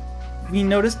we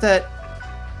noticed that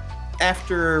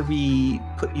after we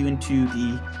put you into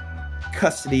the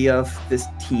custody of this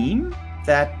team,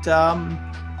 that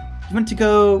you went to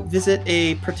go visit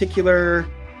a particular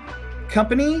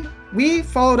company. We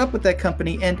followed up with that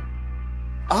company, and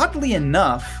oddly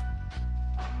enough,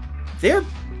 they're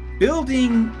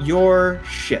building your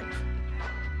ship.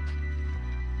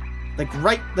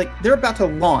 Like they're about to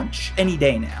launch any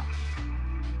day now.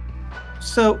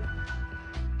 So,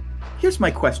 here's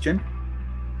my question.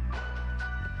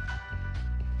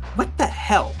 What the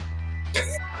hell?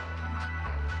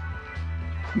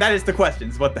 That is the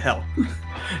question, what the hell?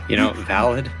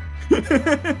 Valid.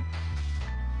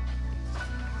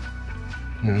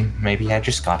 Maybe I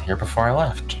just got here before I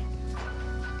left.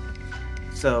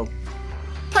 So,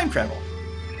 time travel.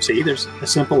 See, there's a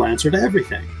simple answer to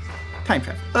everything. Time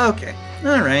travel. Okay.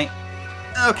 Alright.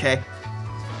 Okay.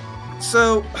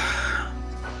 So,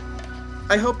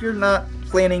 I hope you're not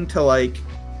planning to, like,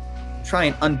 try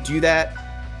and undo that,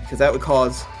 because that would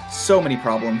cause so many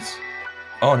problems.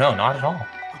 Oh, no, not at all.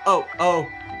 Oh.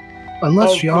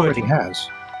 Unless Oh, she good. already has.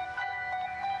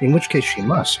 In which case she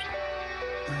must.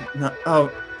 No,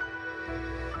 oh.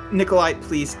 Nikolai,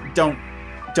 please, don't.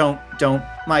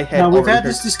 My head Now, we've already had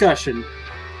this hurts. discussion.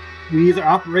 We either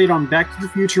operate on Back to the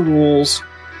Future rules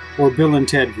or Bill and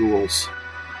Ted rules.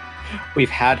 We've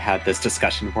had this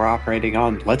discussion. We're operating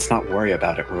on let's not worry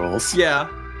about it rules. Yeah.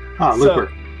 Ah, So-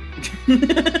 Looper.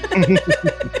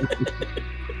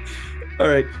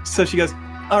 Alright, so she goes,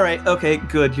 alright, okay,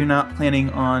 good. You're not planning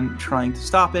on trying to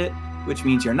stop it, which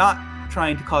means you're not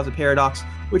trying to cause a paradox,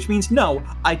 which means no,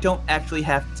 I don't actually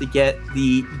have to get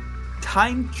the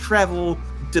time travel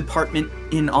department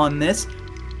in on this.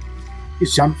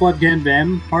 Is Jean-Claude Van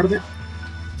Damme part of it?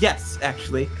 Yes,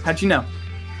 actually. How'd you know?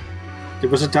 There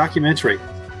was a documentary.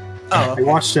 Oh, I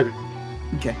watched it.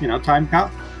 okay. Time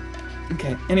Cop.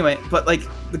 Okay. Anyway, but like,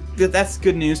 that's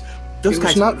good news. Those It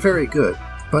guys. was not very good,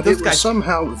 but Those it was guys-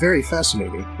 somehow very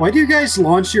fascinating. Why do you guys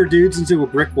launch your dudes into a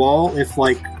brick wall if,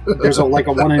 like, there's a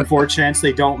 1 in 4 chance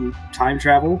they don't time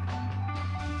travel?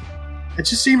 It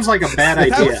just seems like a bad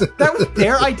idea. That was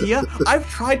their idea. I've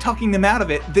tried talking them out of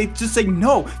it. They just say,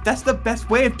 no, that's the best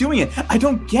way of doing it. I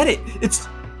don't get it. It's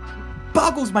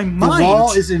boggles my The mind.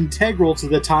 wall is integral to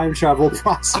the time travel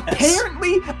process.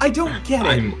 Apparently, I don't get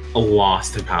it. I've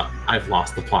lost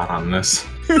the plot on this.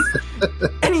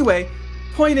 Anyway,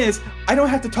 point is, I don't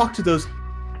have to talk to those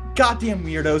goddamn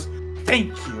weirdos. Thank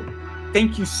you.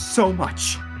 Thank you so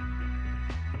much.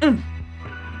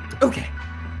 Okay.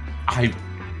 I'm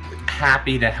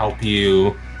happy to help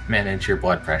you manage your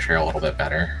blood pressure a little bit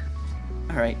better.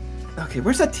 Alright. Okay,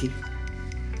 where's that tea?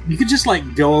 You could just,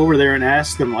 like, go over there and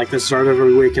ask them, like, the start of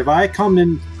every week, do I come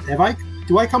in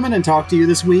and talk to you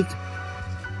this week?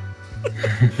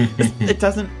 It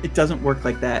doesn't work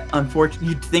like that. Unfortunately,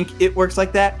 you'd think it works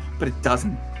like that, but it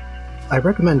doesn't. I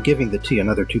recommend giving the tea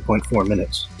another 2.4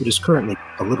 minutes. It is currently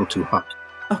a little too hot.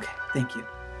 Okay, thank you.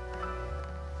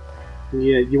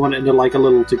 Yeah, you want it into, like, a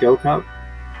little to-go cup?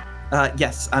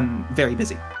 Yes, I'm very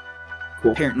busy.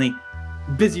 Cool. Apparently,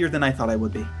 busier than I thought I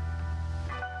would be.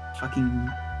 Fucking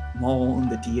mole in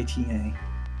the DHEA.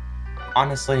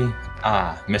 Honestly,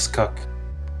 Miss Cook,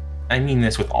 I mean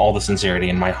this with all the sincerity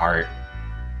in my heart.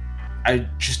 I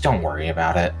just don't worry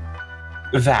about it.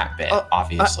 That bit,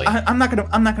 obviously. I'm not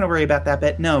gonna worry about that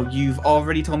bit. No, you've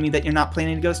already told me that you're not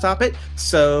planning to go stop it,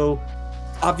 so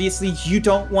obviously you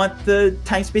don't want the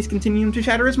time-space continuum to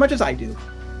shatter as much as I do.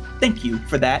 Thank you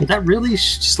for that. Would that really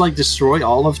just, like, destroy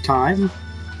all of time?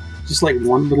 Just, like,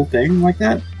 one little thing like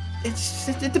that?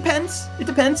 It depends. It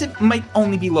depends. It might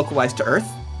only be localized to Earth.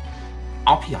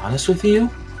 I'll be honest with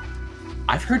you.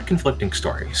 I've heard conflicting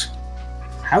stories.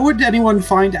 How would anyone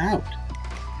find out?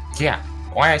 Yeah,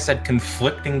 why I said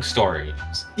conflicting stories.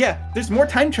 Yeah, there's more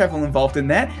time travel involved in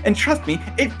that, and trust me,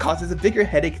 it causes a bigger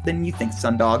headache than you think,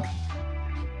 Sundog.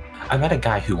 I met a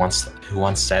guy who once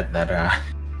said that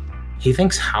he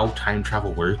thinks how time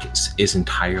travel works is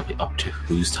entirely up to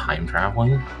who's time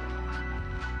traveling.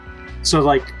 So,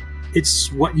 like,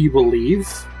 it's what you believe?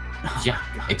 Yeah,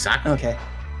 exactly. Okay.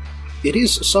 It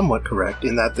is somewhat correct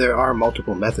in that there are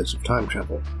multiple methods of time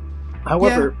travel.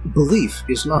 However, belief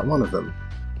is not one of them.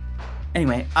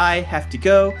 Anyway, I have to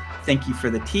go. Thank you for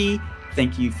the tea.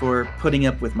 Thank you for putting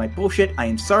up with my bullshit. I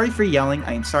am sorry for yelling.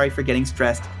 I am sorry for getting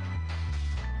stressed.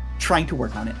 Trying to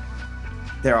work on it.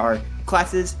 There are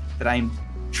classes that I'm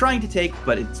trying to take,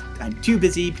 but I'm too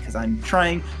busy because I'm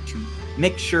trying to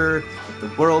make sure that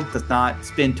the world does not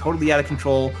spin totally out of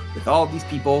control with all of these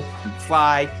people who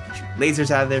fly, and shoot lasers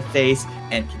out of their face,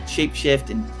 and can shapeshift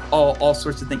and all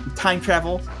sorts of things. Time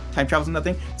travel's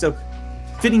nothing. So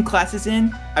fitting classes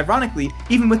in, ironically,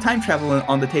 even with time travel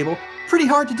on the table, pretty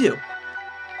hard to do.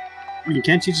 I mean,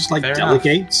 can't you just, like, Fair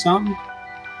delegate some?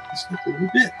 Just, like, a little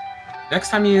bit. Next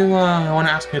time you want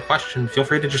to ask me a question, feel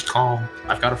free to just call.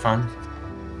 I've got a phone.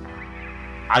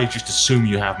 I just assume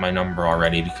you have my number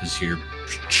already because you're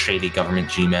shady government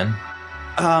G-men.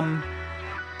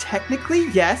 Technically,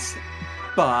 yes,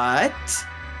 but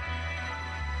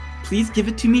please give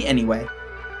it to me anyway.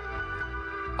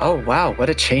 Oh wow, what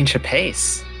a change of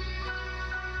pace.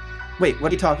 Wait,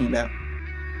 what are you talking about?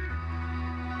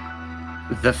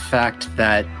 The fact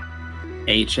that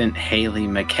Agent Haley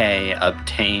McKay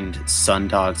obtained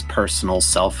Sundog's personal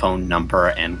cell phone number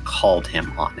and called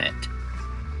him on it.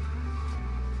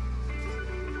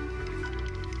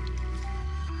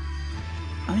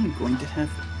 I'm going to have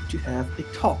a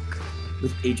talk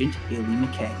with Agent Haley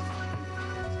McKay.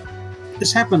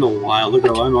 This happened a while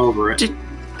ago. I'm over it. Did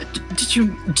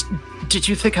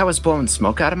you think I was blowing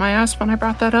smoke out of my ass when I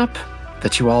brought that up?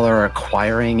 That you all are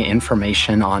acquiring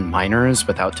information on minors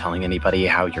without telling anybody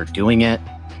how you're doing it,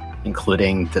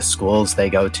 including the schools they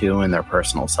go to and their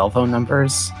personal cell phone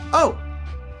numbers? Oh,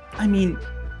 I mean,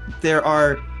 there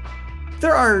are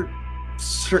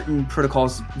certain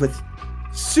protocols with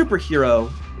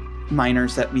superhero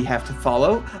minors that we have to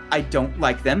follow. I don't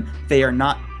like them. They are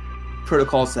not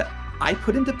protocols that I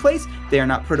put into place. They are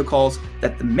not protocols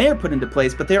that the mayor put into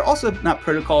place, but they are also not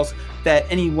protocols that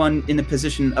anyone in a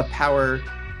position of power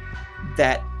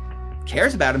that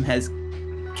cares about him has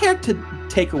cared to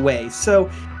take away.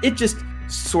 So it just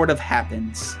sort of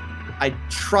happens. I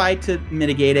try to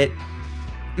mitigate it.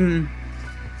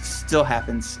 Still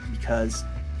happens because...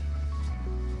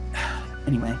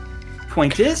 Anyway,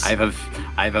 point is... I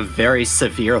have a very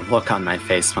severe look on my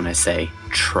face when I say,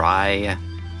 try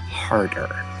harder.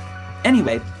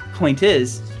 Anyway, point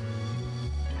is,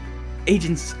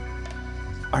 agents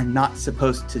are not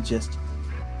supposed to just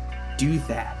do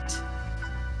that.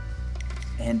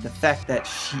 And the fact that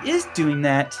she is doing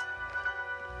that,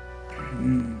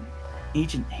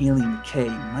 Agent Haley McKay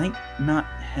might not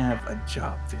have a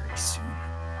job very soon.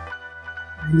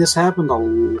 And this happened a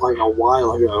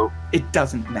while ago. It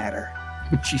doesn't matter.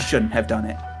 She shouldn't have done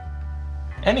it.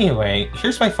 Anyway,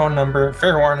 here's my phone number.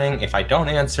 Fair warning, if I don't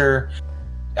answer,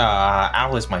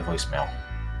 Al is my voicemail.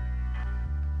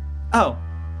 Oh,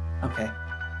 okay.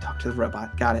 Talk to the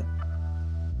robot. Got it.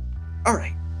 All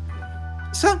right.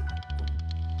 So,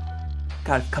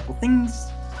 got a couple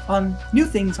new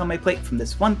things on my plate from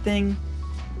this one thing.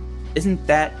 Isn't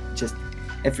that just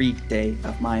every day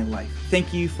of my life?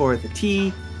 Thank you for the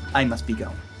tea. I must be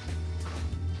going.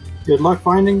 Good luck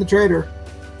finding the traitor.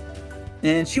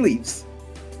 And she leaves.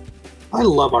 I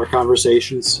love our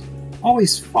conversations.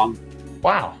 Always fun.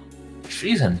 Wow,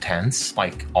 she's intense,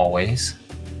 like always.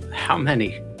 How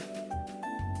many?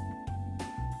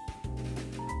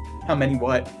 How many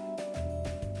what?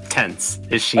 Tense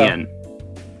is she in?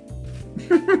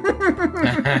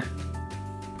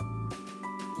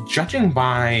 Judging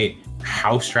by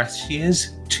how stressed she is,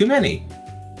 too many.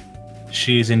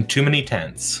 She's in too many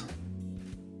tents.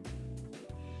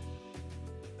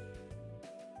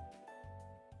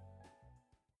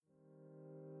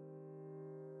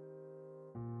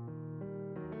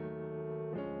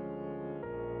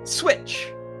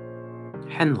 Switch.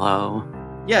 Hello.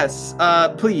 Yes,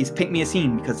 please paint me a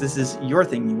scene because this is your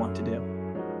thing you want to do.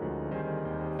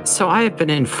 So I have been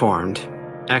informed,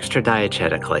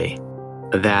 extra-diegetically,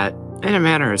 that, in a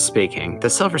manner of speaking, the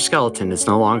Silver Skeleton is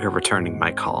no longer returning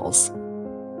my calls.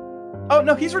 Oh,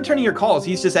 no, he's returning your calls.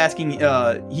 He's just asking,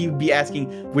 he'd be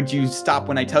asking, would you stop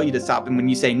when I tell you to stop? And when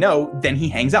you say no, then he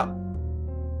hangs up.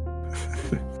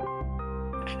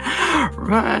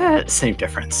 Right, same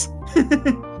difference.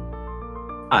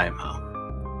 IMO.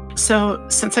 So,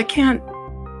 since I can't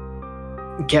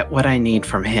get what I need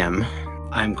from him,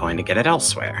 I'm going to get it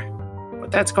elsewhere.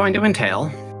 What that's going to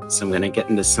entail is I'm going to get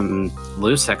into some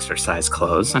loose exercise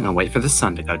clothes. I'm going to wait for the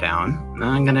sun to go down. And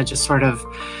I'm going to just sort of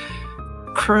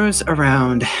cruise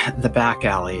around the back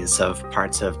alleys of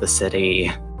parts of the city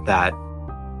that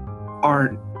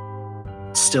aren't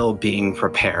still being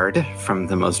prepared from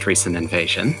the most recent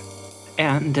invasion.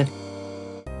 And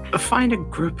find a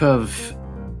group of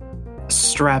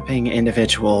strapping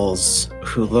individuals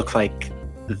who look like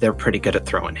they're pretty good at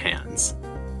throwing hands.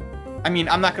 I mean,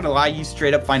 I'm not going to lie, you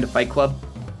straight up find a fight club.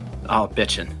 Oh,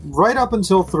 bitchin'. Right up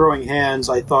until throwing hands,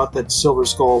 I thought that Silver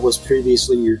Skull was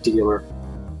previously your dealer.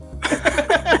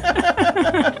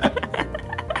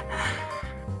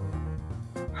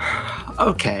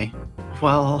 Okay,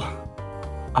 well,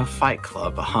 a fight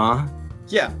club, huh?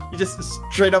 Yeah, you just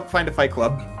straight up find a fight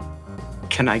club.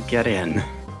 Can I get in?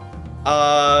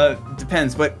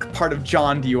 Depends. What part of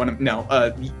John do you want to... No,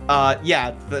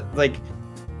 yeah,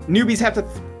 newbies have to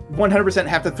 100%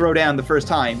 have to throw down the first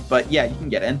time, but yeah, you can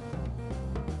get in.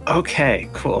 Okay,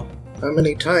 cool. How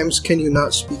many times can you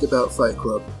not speak about Fight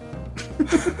Club?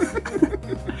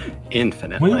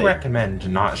 Infinitely. We recommend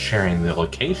not sharing the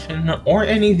location or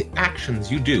any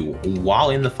actions you do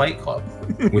while in the Fight Club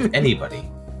with anybody,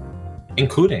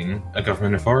 including a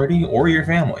government authority or your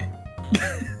family.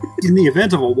 In the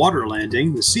event of a water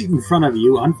landing, the seat in front of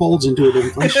you unfolds into a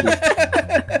deflation.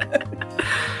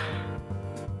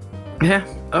 Yeah,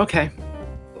 okay.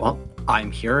 Well,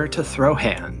 I'm here to throw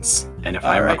hands. And if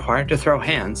I'm All right. required to throw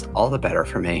hands, all the better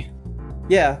for me.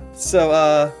 Yeah,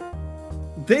 so,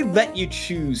 they let you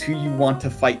choose who you want to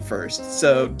fight first.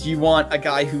 So, do you want a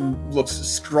guy who looks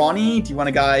scrawny? Do you want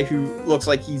a guy who looks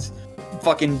like he's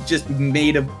fucking just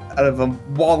made out of a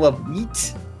wall of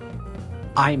meat?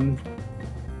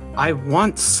 I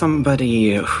want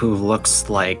somebody who looks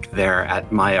like they're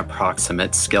at my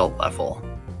approximate skill level.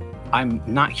 I'm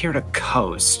not here to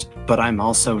coast, but I'm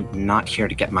also not here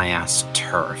to get my ass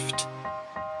turfed.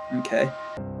 Okay.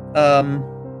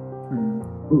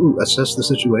 Ooh, assess the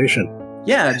situation.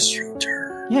 Yeah. It's your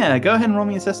turn. Yeah, go ahead and roll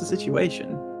me assess the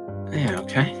situation. Yeah,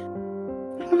 okay.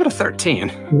 How about a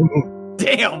 13?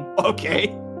 Damn, okay.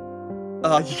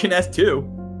 You can ask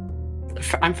 2.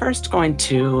 I'm first going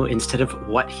to, instead of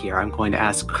what here, I'm going to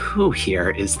ask who here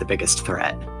is the biggest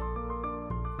threat.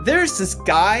 There's this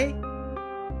guy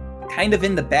kind of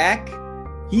in the back.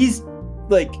 He's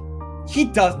like, he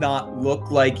does not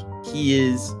look like he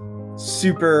is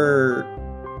super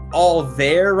all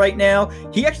there right now.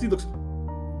 He actually looks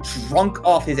drunk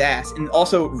off his ass and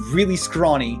also really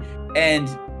scrawny. And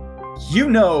you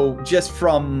know, just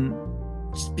from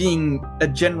just being a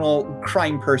general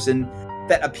crime person,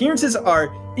 that appearances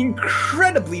are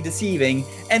incredibly deceiving,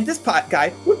 and this pot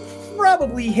guy would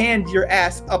probably hand your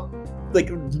ass up, like,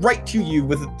 right to you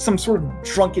with some sort of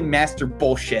drunken master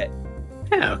bullshit.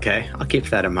 Yeah, okay. I'll keep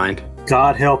that in mind.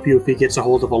 God help you if he gets a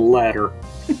hold of a ladder.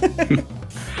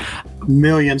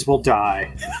 Millions will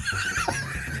die.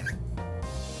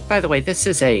 By the way, this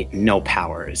is a no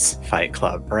powers fight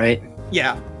club, right?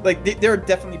 Yeah, like, there are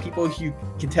definitely people who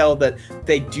can tell that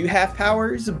they do have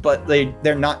powers, but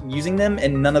they're not using them,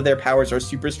 and none of their powers are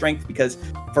super strength, because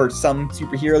for some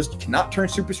superheroes, you cannot turn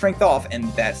super strength off,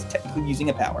 and that's technically using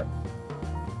a power.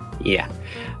 Yeah.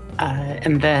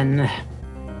 And then,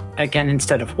 again,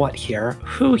 instead of what here,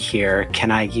 who here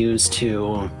can I use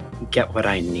to get what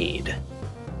I need?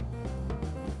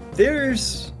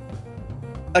 There's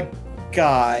a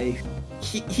guy.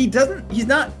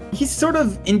 He's sort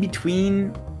of in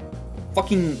between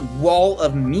fucking wall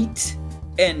of meat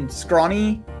and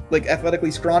scrawny, like athletically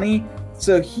scrawny.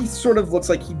 So he sort of looks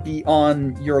like he'd be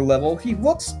on your level.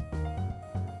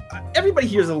 Everybody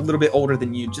here is a little bit older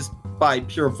than you, just by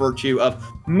pure virtue of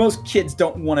most kids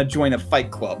don't want to join a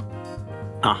fight club.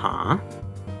 Uh-huh.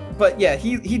 But yeah,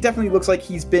 he definitely looks like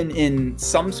he's been in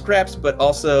some scraps, but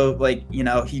also, like, you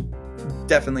know, he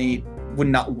definitely would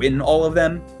not win all of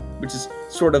them, which is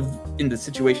sort of in the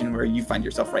situation where you find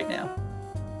yourself right now.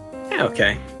 Yeah,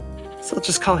 okay. So I'll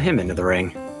just call him into the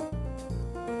ring.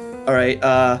 All right,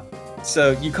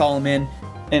 so you call him in,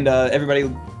 and everybody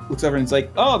looks over and it's like,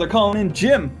 oh, they're calling in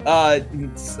Jim.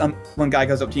 One guy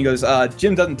goes up to you and goes,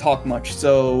 Jim doesn't talk much,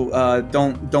 so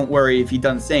don't worry if he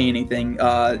doesn't say anything.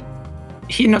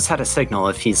 He knows how to signal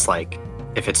if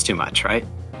it's too much, right?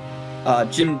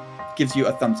 Jim gives you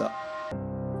a thumbs up.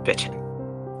 Bitchin'.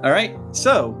 All right,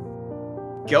 so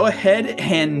go ahead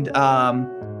and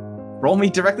roll me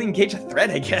directly engage a threat,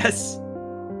 I guess.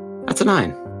 That's a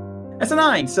 9. That's a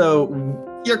 9. So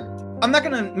I'm not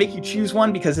gonna make you choose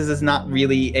one because this is not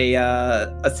really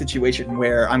a situation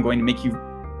where I'm going to make you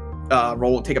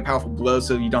take a powerful blow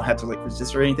so you don't have to like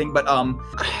resist or anything. But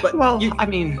well, I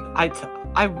mean, I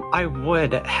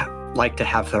would like to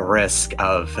have the risk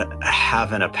of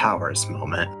having a powers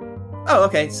moment. Oh,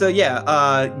 okay. So yeah,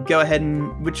 go ahead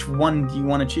and which one do you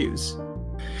want to choose?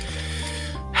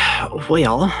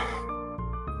 Well,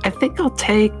 I think I'll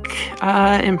take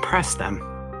impress them,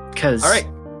 because all right.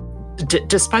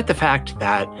 Despite the fact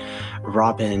that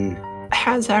Robin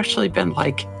has actually been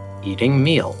like eating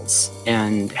meals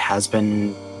and has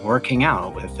been working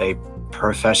out with a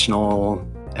professional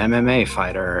MMA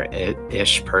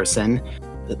fighter-ish person,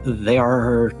 they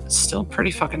are still pretty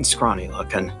fucking scrawny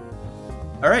looking.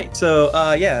 All right,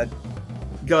 so yeah,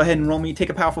 go ahead and roll me take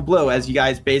a powerful blow as you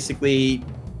guys basically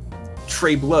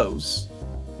trade blows.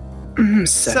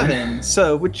 7.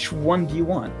 So which one do you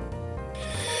want?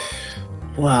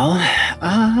 Well,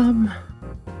 I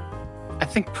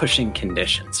think pushing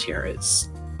conditions here is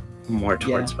more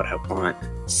towards what I want.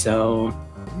 So,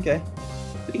 okay,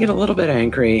 gonna get a little bit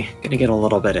angry, gonna get a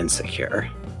little bit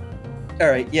insecure. All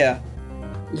right, yeah.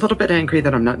 A little bit angry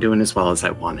that I'm not doing as well as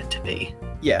I wanted to be.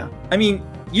 Yeah, I mean,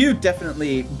 you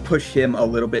definitely push him a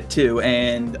little bit too,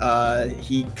 and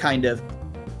he kind of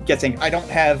gets angry. I don't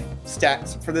have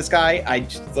stats for this guy. I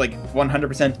just, like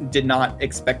 100% did not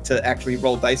expect to actually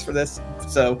roll dice for this.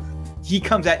 So he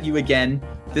comes at you again.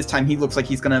 This time he looks like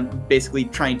he's gonna basically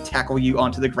try and tackle you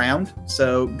onto the ground.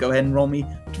 So go ahead and roll me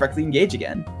directly engage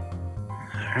again.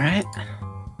 All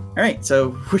right, so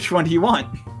which one do you want?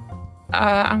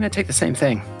 I'm gonna take the same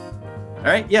thing. All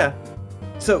right, yeah.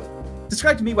 So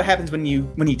describe to me what happens when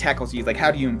he tackles you. Like, how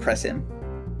do you impress him?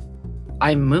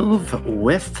 I move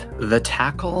with the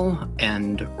tackle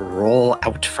and roll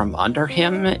out from under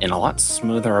him in a lot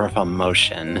smoother of a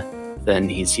motion than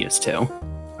he's used to.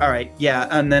 All right, yeah,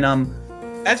 and then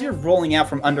as you're rolling out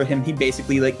from under him, he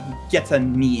basically like gets a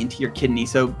knee into your kidney.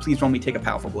 So please roll me take a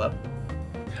powerful blow.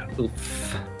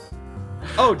 Oof.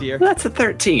 Oh dear, That's a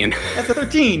 13. that's a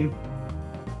 13.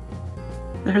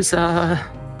 There's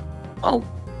well,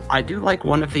 I do like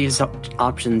one of these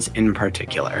options in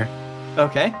particular.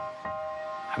 Okay,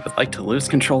 I would like to lose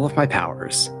control of my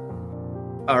powers.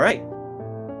 all right.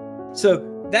 So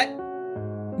that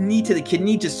knee to the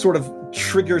kidney just sort of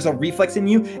triggers a reflex in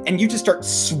you, and you just start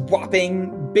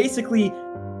swapping basically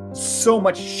so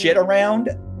much shit around,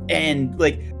 and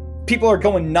like people are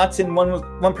going nuts, and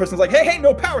one person's like, hey,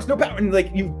 no powers, and like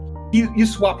you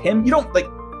swap him. You don't like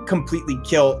completely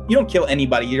kill, you don't kill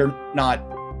anybody, you're not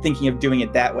thinking of doing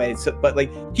it that way. So but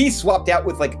like he swapped out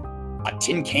with like a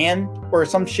tin can or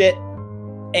some shit,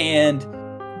 and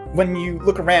when you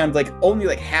look around, like only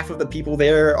like half of the people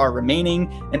there are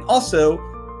remaining, and also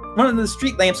one of the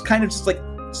street lamps kind of just like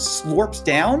slurps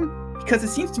down because it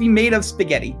seems to be made of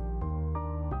spaghetti.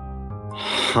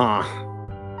 Huh.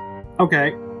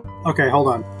 Okay, hold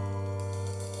on.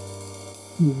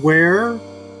 Where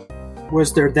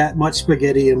was there that much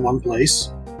spaghetti in one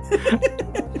place?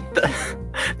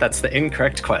 That's the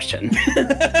incorrect question.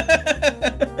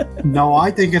 No, I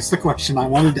think it's the question I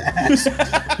wanted to ask.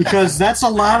 Because that's a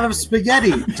lot of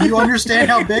spaghetti. Do you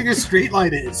understand how big a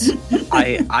streetlight is?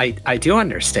 I do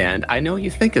understand. I know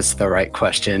you think it's the right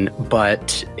question,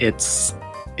 but it's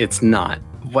not.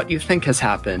 What you think has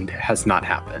happened has not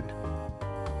happened.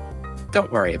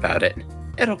 Don't worry about it.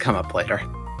 It'll come up later.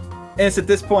 And it's at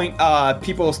this point,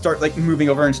 people start like moving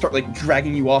over and start like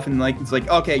dragging you off, and like it's like,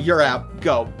 okay, you're out,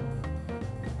 go.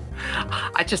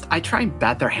 I try and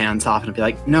bat their hands off and be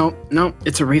like, no,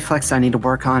 it's a reflex. I need to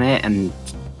work on it, and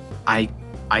I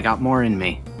got more in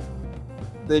me.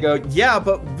 They go, yeah,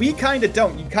 but we kind of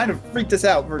don't. You kind of freaked us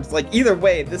out. We're like, either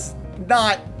way, this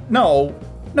not, no,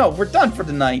 we're done for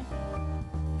tonight.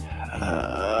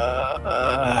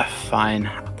 Fine.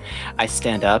 I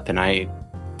stand up and I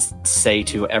say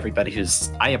to everybody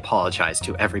I apologize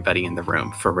to everybody in the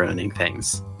room for ruining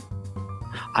things.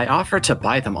 I offer to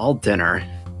buy them all dinner.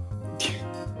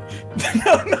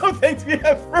 No, thanks. We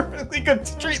have a perfectly good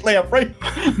street lamp, right?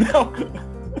 No.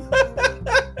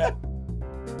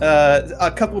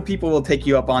 A couple people will take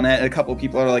you up on it. A couple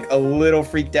people are like a little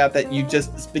freaked out that you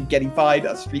just spaghettified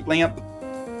a street lamp.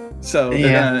 So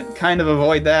they're gonna kind of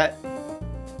avoid that.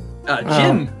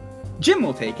 Jim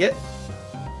will take it,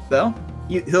 though.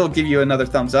 He'll give you another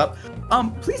thumbs up.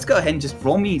 Please go ahead and just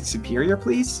roll me superior,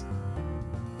 please.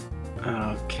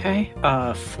 Okay.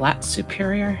 Flat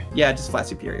superior? Yeah, just flat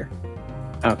superior.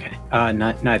 Okay.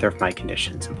 Neither of my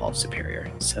conditions involve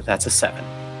superior, so that's a 7.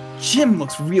 Jim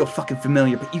looks real fucking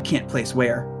familiar, but you can't place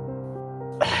where.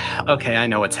 Okay, I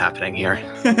know what's happening here.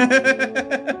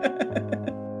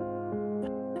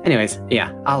 Anyways,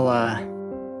 yeah,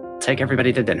 I'll take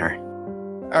everybody to dinner.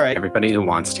 All right. Everybody who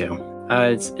wants to.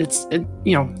 It's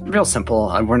real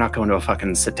simple. We're not going to a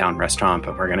fucking sit-down restaurant,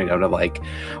 but we're going to go to, like,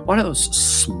 one of those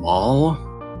small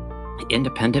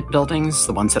independent buildings,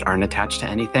 the ones that aren't attached to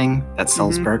anything, that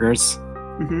sells burgers.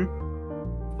 Mm-hmm.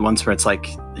 The ones where it's like,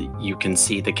 you can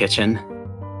see the kitchen,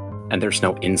 and there's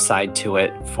no inside to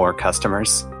it for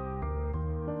customers.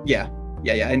 Yeah,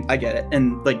 I get it.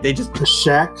 And, like, they just... The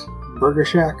Shack? Burger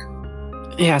Shack?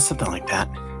 Yeah, something like that.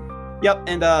 Yep,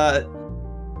 and,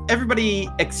 everybody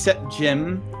except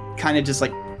Jim kind of just,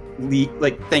 like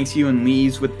thanks you and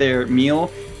leaves with their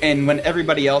meal. And when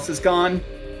everybody else is gone,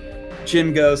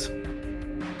 Jim goes,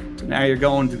 so now you're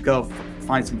going to go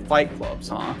find some fight clubs,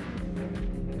 huh?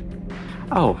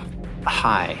 Oh,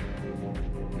 hi.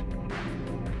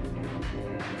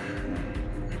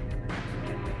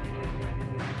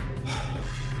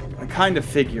 I kind of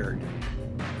figured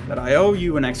that I owe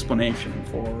you an explanation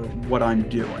for what I'm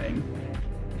doing.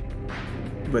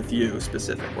 With you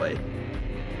specifically.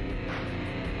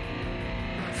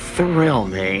 Thrill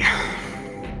me.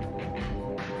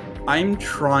 I'm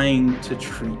trying to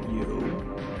treat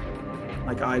you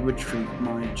like I would treat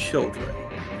my children.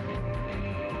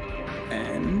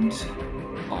 And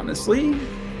honestly,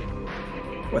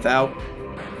 without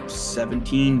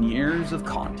 17 years of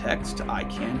context, I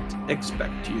can't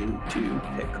expect you to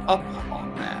pick up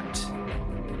on that.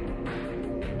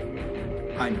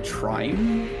 I'm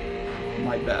trying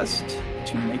my best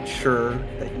to make sure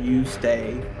that you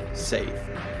stay safe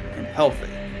and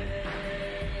healthy.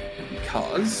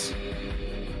 Because,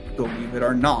 believe it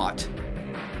or not,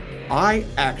 I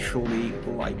actually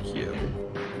like you.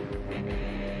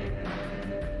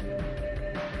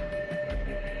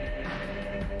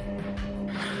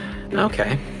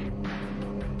 Okay.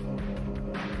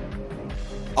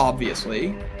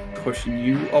 Obviously, pushing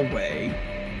you away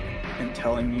and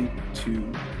telling you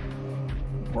to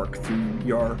work through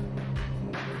your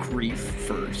grief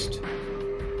first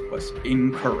was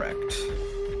incorrect.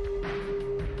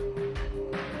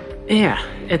 Yeah,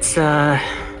 it's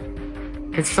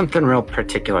something real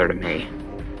particular to me.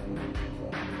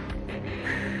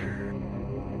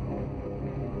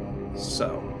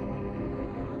 So,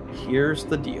 here's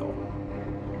the deal.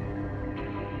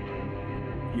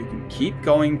 You can keep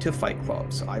going to fight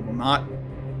clubs. I will not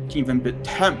even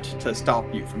attempt to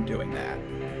stop you from doing that.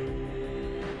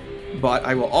 But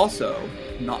I will also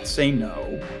not say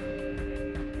no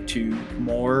to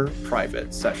more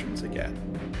private sessions again.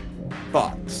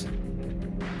 But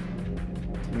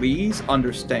please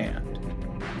understand,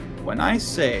 when I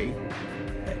say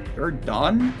that you're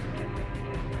done,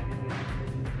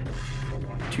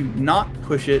 to not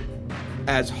push it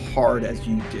as hard as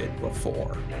you did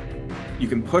before. You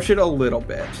can push it a little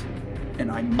bit,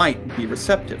 and I might be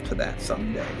receptive to that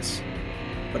some days.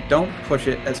 But don't push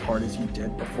it as hard as you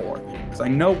did before, because I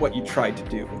know what you tried to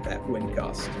do with that wind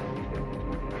gust.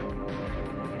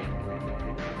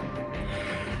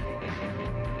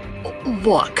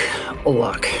 Look.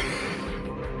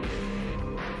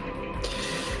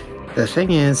 The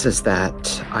thing is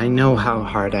that I know how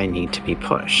hard I need to be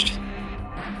pushed.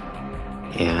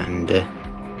 And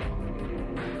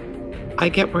I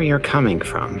get where you're coming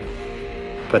from.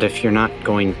 But if you're not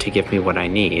going to give me what I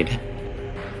need,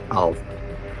 I'll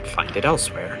find it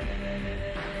elsewhere.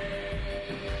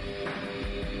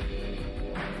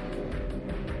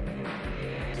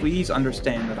 Please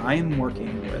understand that I am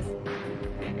working with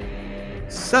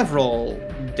several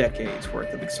decades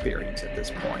worth of experience at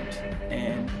this point,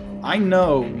 and I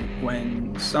know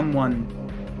when someone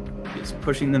is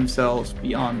pushing themselves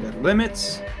beyond their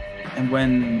limits and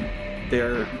when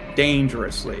they're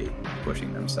dangerously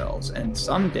pushing themselves, and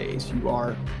some days you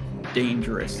are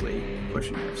dangerously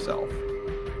pushing yourself.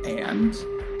 And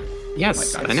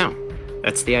yes, like I know.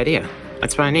 That's the idea.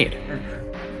 That's what I need.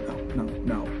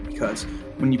 No, because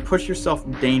when you push yourself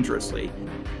dangerously,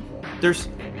 there's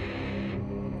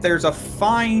a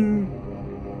fine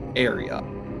area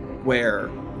where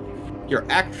you're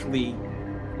actually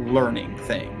learning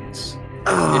things.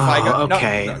 Oh, if I go,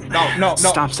 okay. No.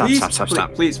 Stop.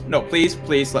 Please,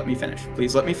 let me finish.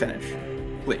 Please let me finish.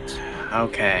 Please.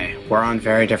 Okay, we're on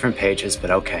very different pages,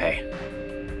 but okay.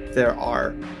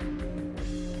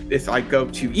 If I go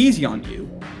too easy on you,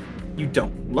 you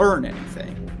don't learn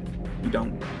anything. You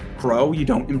don't grow, you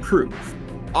don't improve.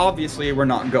 Obviously, we're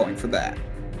not going for that.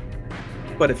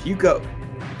 But if you go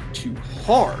too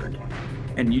hard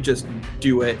and you just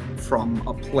do it from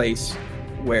a place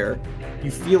where you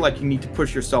feel like you need to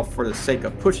push yourself for the sake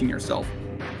of pushing yourself,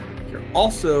 you're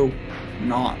also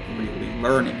not really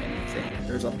learning anything.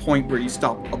 There's a point where you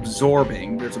stop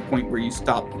absorbing. There's a point where you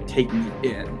stop taking it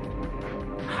in.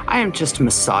 I am just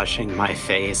massaging my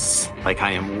face like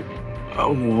I am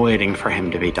waiting for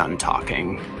him to be done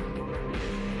talking.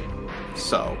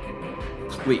 So,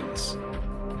 please.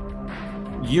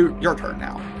 Your turn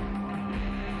now.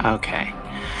 Okay.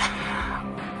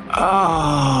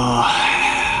 Oh,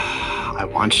 I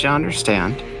want you to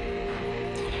understand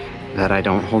that I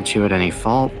don't hold you at any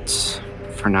fault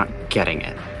for not getting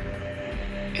it.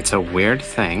 It's a weird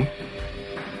thing,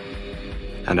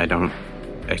 and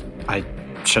I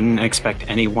shouldn't expect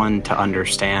anyone to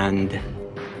understand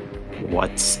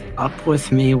what's up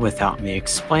with me without me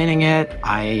explaining it.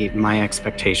 My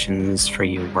expectations for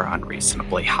you were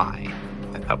unreasonably high.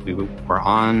 I thought we were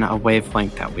on a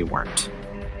wavelength that we weren't.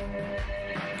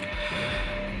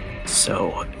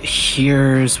 So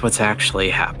here's what's actually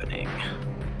happening.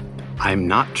 I'm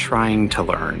not trying to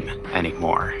learn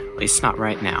anymore, at least not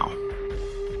right now.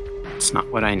 It's not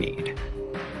what I need.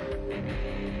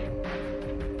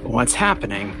 What's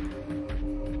happening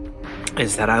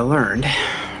is that I learned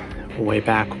way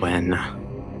back when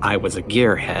I was a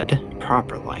gearhead,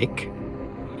 proper-like,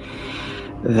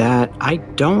 that I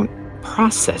don't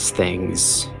process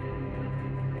things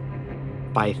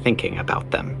by thinking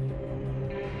about them.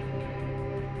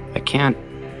 I can't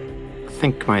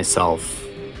think myself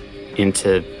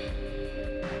into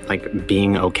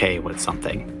being okay with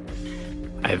something.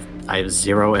 I have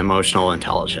zero emotional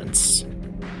intelligence.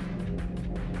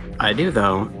 I do,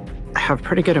 though, have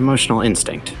pretty good emotional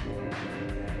instinct.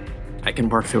 I can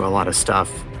work through a lot of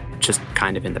stuff just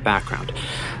kind of in the background.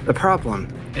 The problem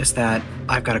is that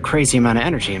I've got a crazy amount of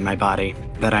energy in my body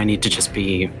that I need to just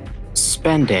be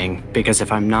spending, because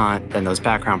if I'm not, then those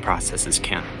background processes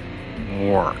can't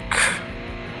work.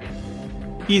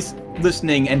 He's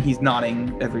listening and he's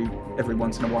nodding every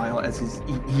once in a while as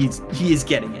he is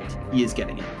getting it. He is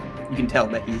getting it. You can tell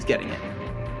that he's getting it.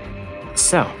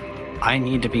 So, I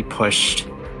need to be pushed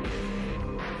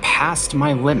past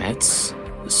my limits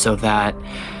so that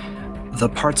the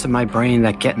parts of my brain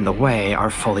that get in the way are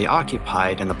fully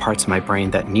occupied and the parts of my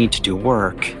brain that need to do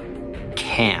work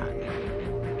can.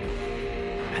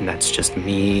 And that's just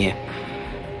me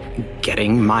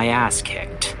getting my ass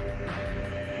kicked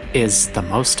is the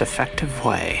most effective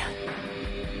way.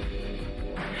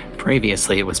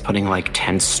 Previously, it was putting like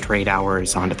 10 straight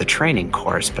hours onto the training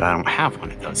course, but I don't have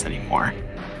one of those anymore.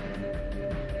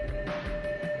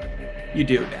 You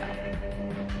do now.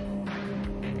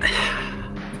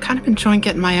 I'm kind of enjoying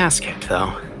getting my ass kicked,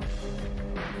 though.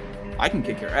 I can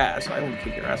kick your ass. I will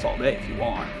kick your ass all day if you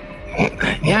want.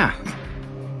 Yeah.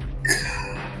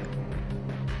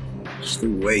 Just the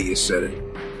way you said it.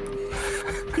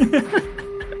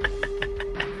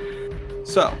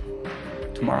 So,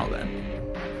 tomorrow then.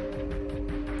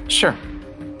 Sure.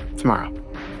 Tomorrow.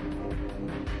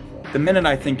 The minute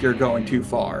I think you're going too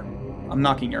far, I'm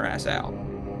knocking your ass out.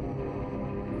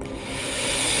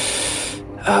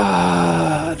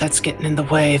 That's getting in the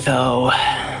way, though.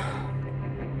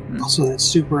 Also, that's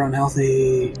super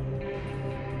unhealthy.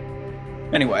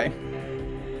 Anyway,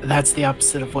 That's the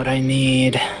opposite of what I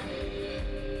need.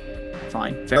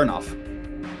 fine. Fair enough.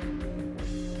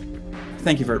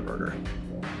 Thank you for the burger.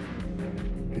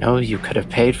 No, you could have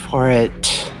paid for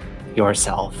it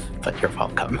yourself, but you're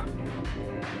welcome.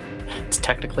 It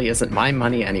technically isn't my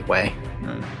money anyway.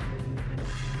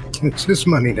 It's his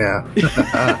money now.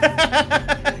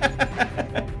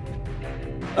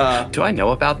 Do I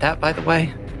know about that, by the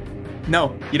way?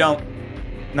 No, you don't.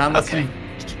 Not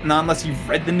unless you've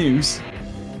read the news.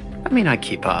 I mean, I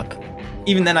keep up.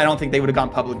 Even then, I don't think they would have gone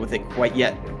public with it quite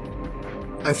yet.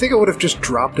 I think I would have just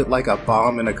dropped it like a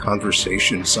bomb in a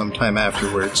conversation sometime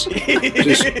afterwards.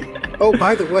 Just, oh,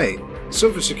 by the way,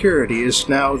 Silver Security is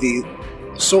now the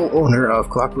sole owner of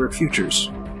Clockwork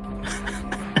Futures.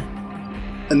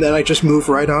 And then I just move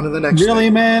right on to the next Really,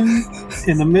 thing. man?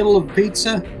 In the middle of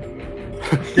pizza?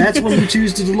 That's when you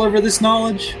choose to deliver this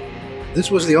knowledge? This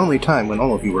was the only time when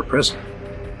all of you were present.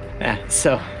 Yeah,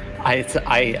 so I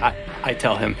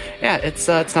tell him, yeah, it's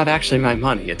not actually my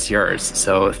money, it's yours.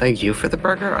 So thank you for the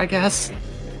burger, I guess.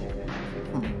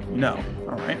 No.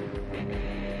 All right.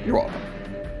 You're welcome.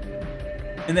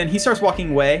 And then he starts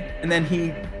walking away, and then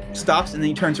he stops, and then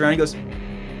he turns around and he goes,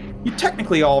 you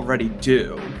technically already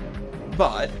do,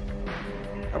 but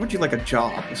how would you like a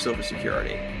job with Silver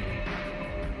Security?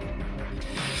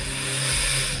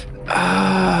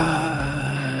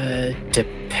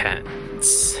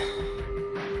 Depends.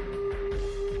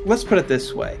 Let's put it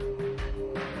this way.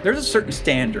 There's a certain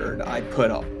standard I put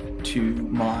up to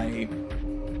my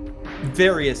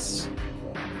various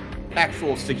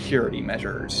actual security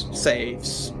measures,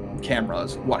 safes,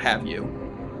 cameras, what have you.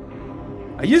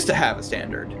 I used to have a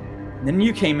standard, and then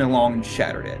you came along and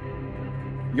shattered it.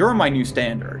 You're my new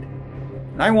standard,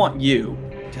 and I want you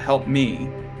to help me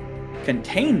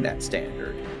contain that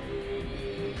standard.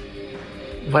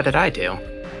 What did I do?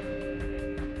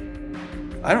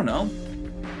 I don't know.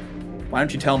 Why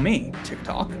don't you tell me,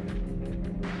 TikTok?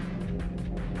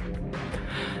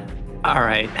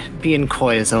 Alright, being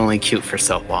coy is only cute for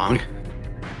so long.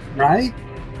 Right?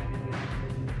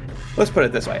 Let's put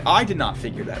it this way. I did not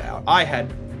figure that out. I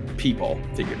had people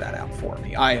figure that out for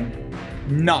me. I am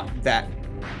not that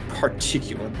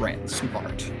particular brand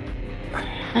smart.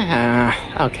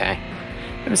 Okay.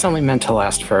 It was only meant to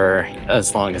last for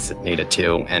as long as it needed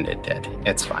to, and it did.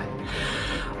 It's fine.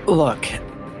 Look,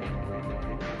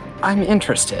 I'm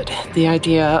interested. The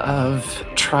idea of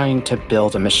trying to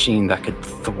build a machine that could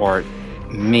thwart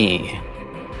me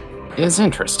is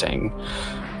interesting.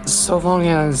 So long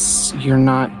as you're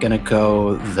not gonna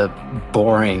go the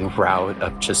boring route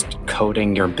of just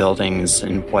coding your buildings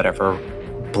and whatever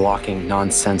blocking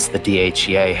nonsense the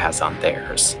DHEA has on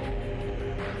theirs.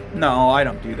 No, I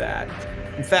don't do that.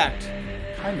 In fact,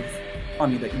 kind of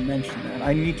funny that you mentioned that.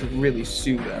 I need to really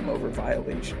sue them over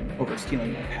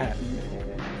stealing my patent.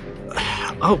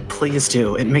 Oh, please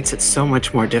do. It makes it so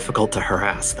much more difficult to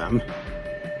harass them.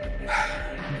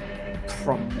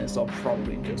 Problem is, I'll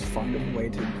probably just find a way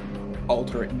to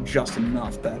alter it just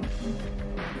enough that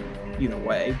either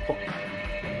way,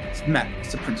 it's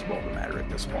the principle of the matter at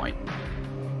this point.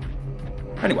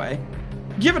 Anyway,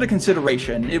 give it a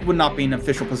consideration. It would not be an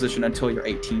official position until you're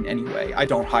 18 anyway. I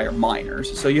don't hire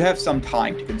minors, so you have some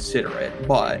time to consider it,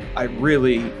 but I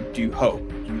really do hope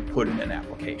you put in an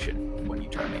application when you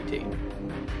turn 18.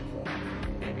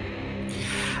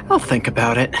 I'll think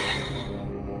about it.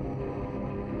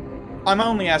 I'm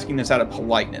only asking this out of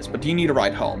politeness, but do you need a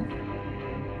ride home?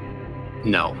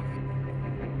 No.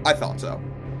 I thought so.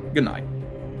 Good night.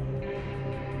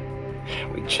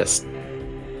 We just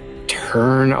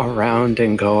turn around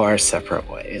and go our separate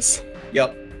ways.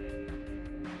 Yep.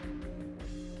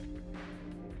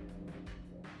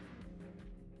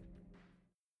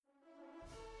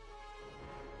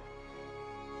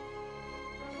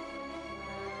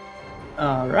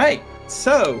 All right,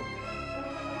 so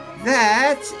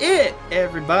that's it,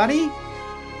 everybody.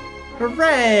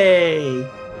 Hooray!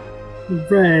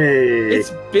 Hooray!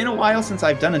 It's been a while since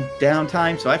I've done a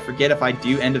downtime, so I forget if I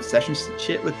do end of session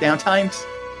shit with downtimes.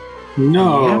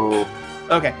 No.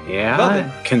 Okay. Yeah, Well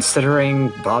then.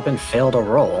 considering Bobbin failed a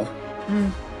roll.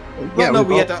 Well, Yeah, no,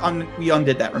 we we had to we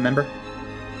undid that. Remember?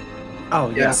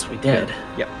 Oh, yes, we did.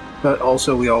 But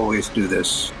also, we always do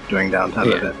this during downtime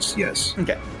Yeah. events. Yes,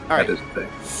 Okay. All right. that is the thing.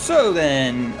 So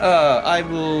then, I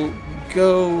will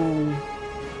go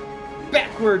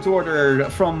backwards order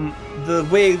from the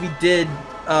way we did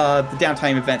the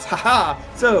downtime events. Haha!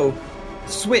 So,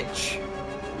 switch.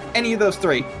 Any of those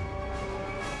three.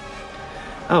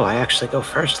 Oh, I actually go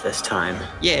first this time.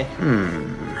 Yeah.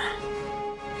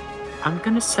 I'm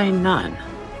gonna say none.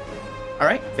 All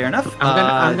right. Fair enough.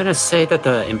 I'm gonna say that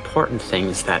the important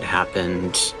things that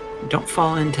happened don't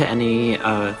fall into any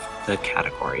of the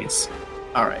categories.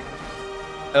 All right.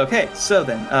 Okay. So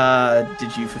then,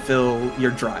 did you fulfill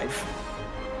your drive?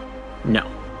 No,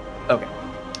 Okay.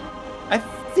 I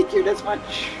figured as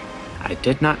much. I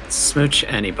did not smooch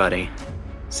anybody.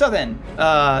 So then,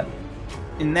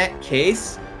 in that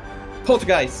case,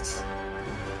 Poltergeist.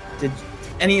 Did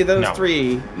any of those No.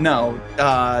 three? No.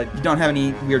 You don't have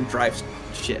any weird drive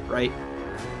shit, right?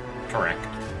 Correct.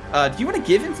 Do you want to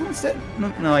give influence that?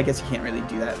 No, I guess you can't really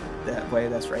do that way.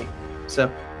 That's right. So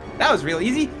that was real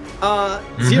easy.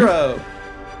 Zero.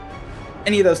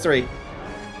 Any of those three?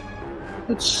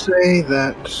 Let's say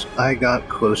that I got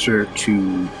closer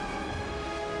to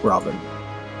Robin.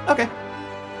 Okay.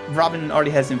 Robin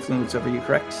already has influence over you,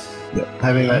 correct? Yeah,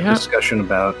 having that Yeah. discussion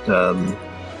about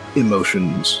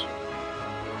emotions.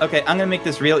 Okay, I'm gonna make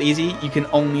this real easy. You can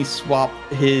only swap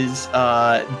his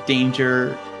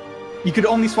danger. You could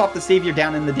only swap the savior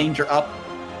down and the danger up.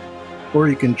 Or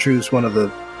you can choose one of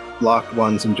the locked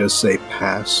ones and just say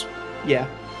pass. Yeah.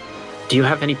 Do you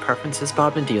have any preferences,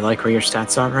 Bobbin? Do you like where your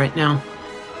stats are right now?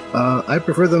 I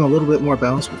prefer them a little bit more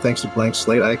balanced, but thanks to Blank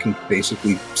Slate, I can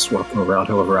basically swap them around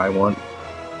however I want.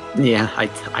 Yeah,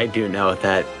 I do know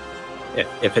that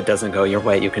if it doesn't go your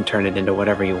way, you can turn it into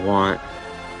whatever you want.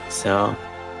 So,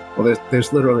 Well,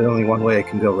 there's literally only one way I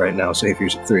can go right now,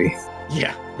 Saviors at 3.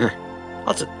 Yeah.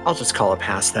 I'll just call a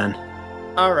pass then.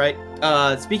 All right.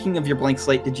 Speaking of your blank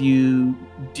slate, did you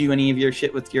do any of your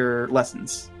shit with your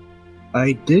lessons?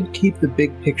 I did keep the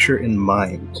big picture in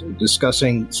mind,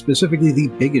 discussing specifically the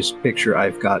biggest picture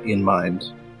I've got in mind.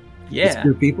 Yeah. With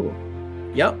your people.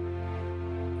 Yep.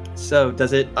 So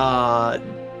does it? It So,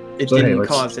 hey, didn't let's-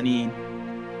 cause any.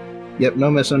 Yep, no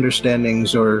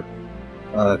misunderstandings or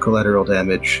collateral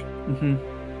damage. Mm-hmm.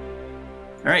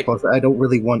 All right. Plus, I don't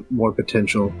really want more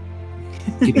potential.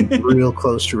 Getting real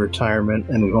close to retirement,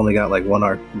 and we've only got like 1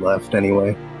 arc left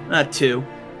anyway. 2.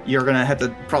 You're gonna have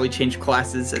to probably change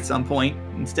classes at some point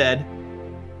instead.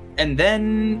 And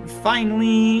then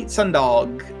finally,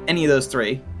 Sundog. Any of those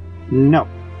 3? No.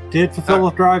 Did fulfill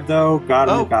the drive though. Got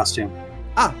a Oh. new costume.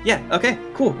 Ah, yeah. Okay.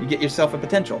 Cool. You get yourself a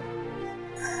potential.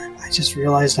 I just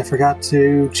realized I forgot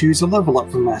to choose a level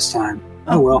up from last time.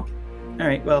 Oh well. All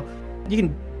right. Well, you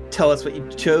can tell us what you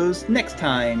chose next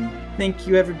time. Thank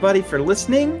you, everybody, for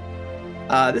listening.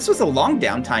 This was a long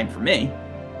downtime for me.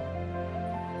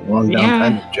 Long Yeah.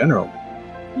 downtime in general.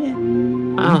 Yeah.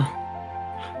 Oh,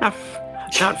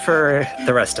 not for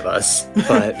the rest of us,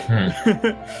 but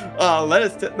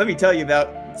Let me tell you about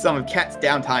some of Cat's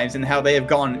downtimes and how they have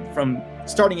gone from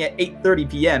starting at 8:30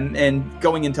 p.m. and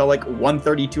going until like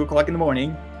 1:30, 2 o'clock in the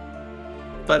morning.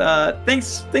 But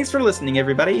thanks for listening,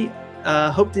 everybody.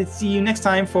 Hope to see you next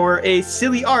time for a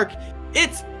silly arc.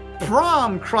 It's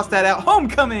prom. Cross that out.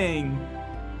 Homecoming.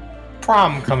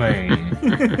 Prom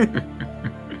coming.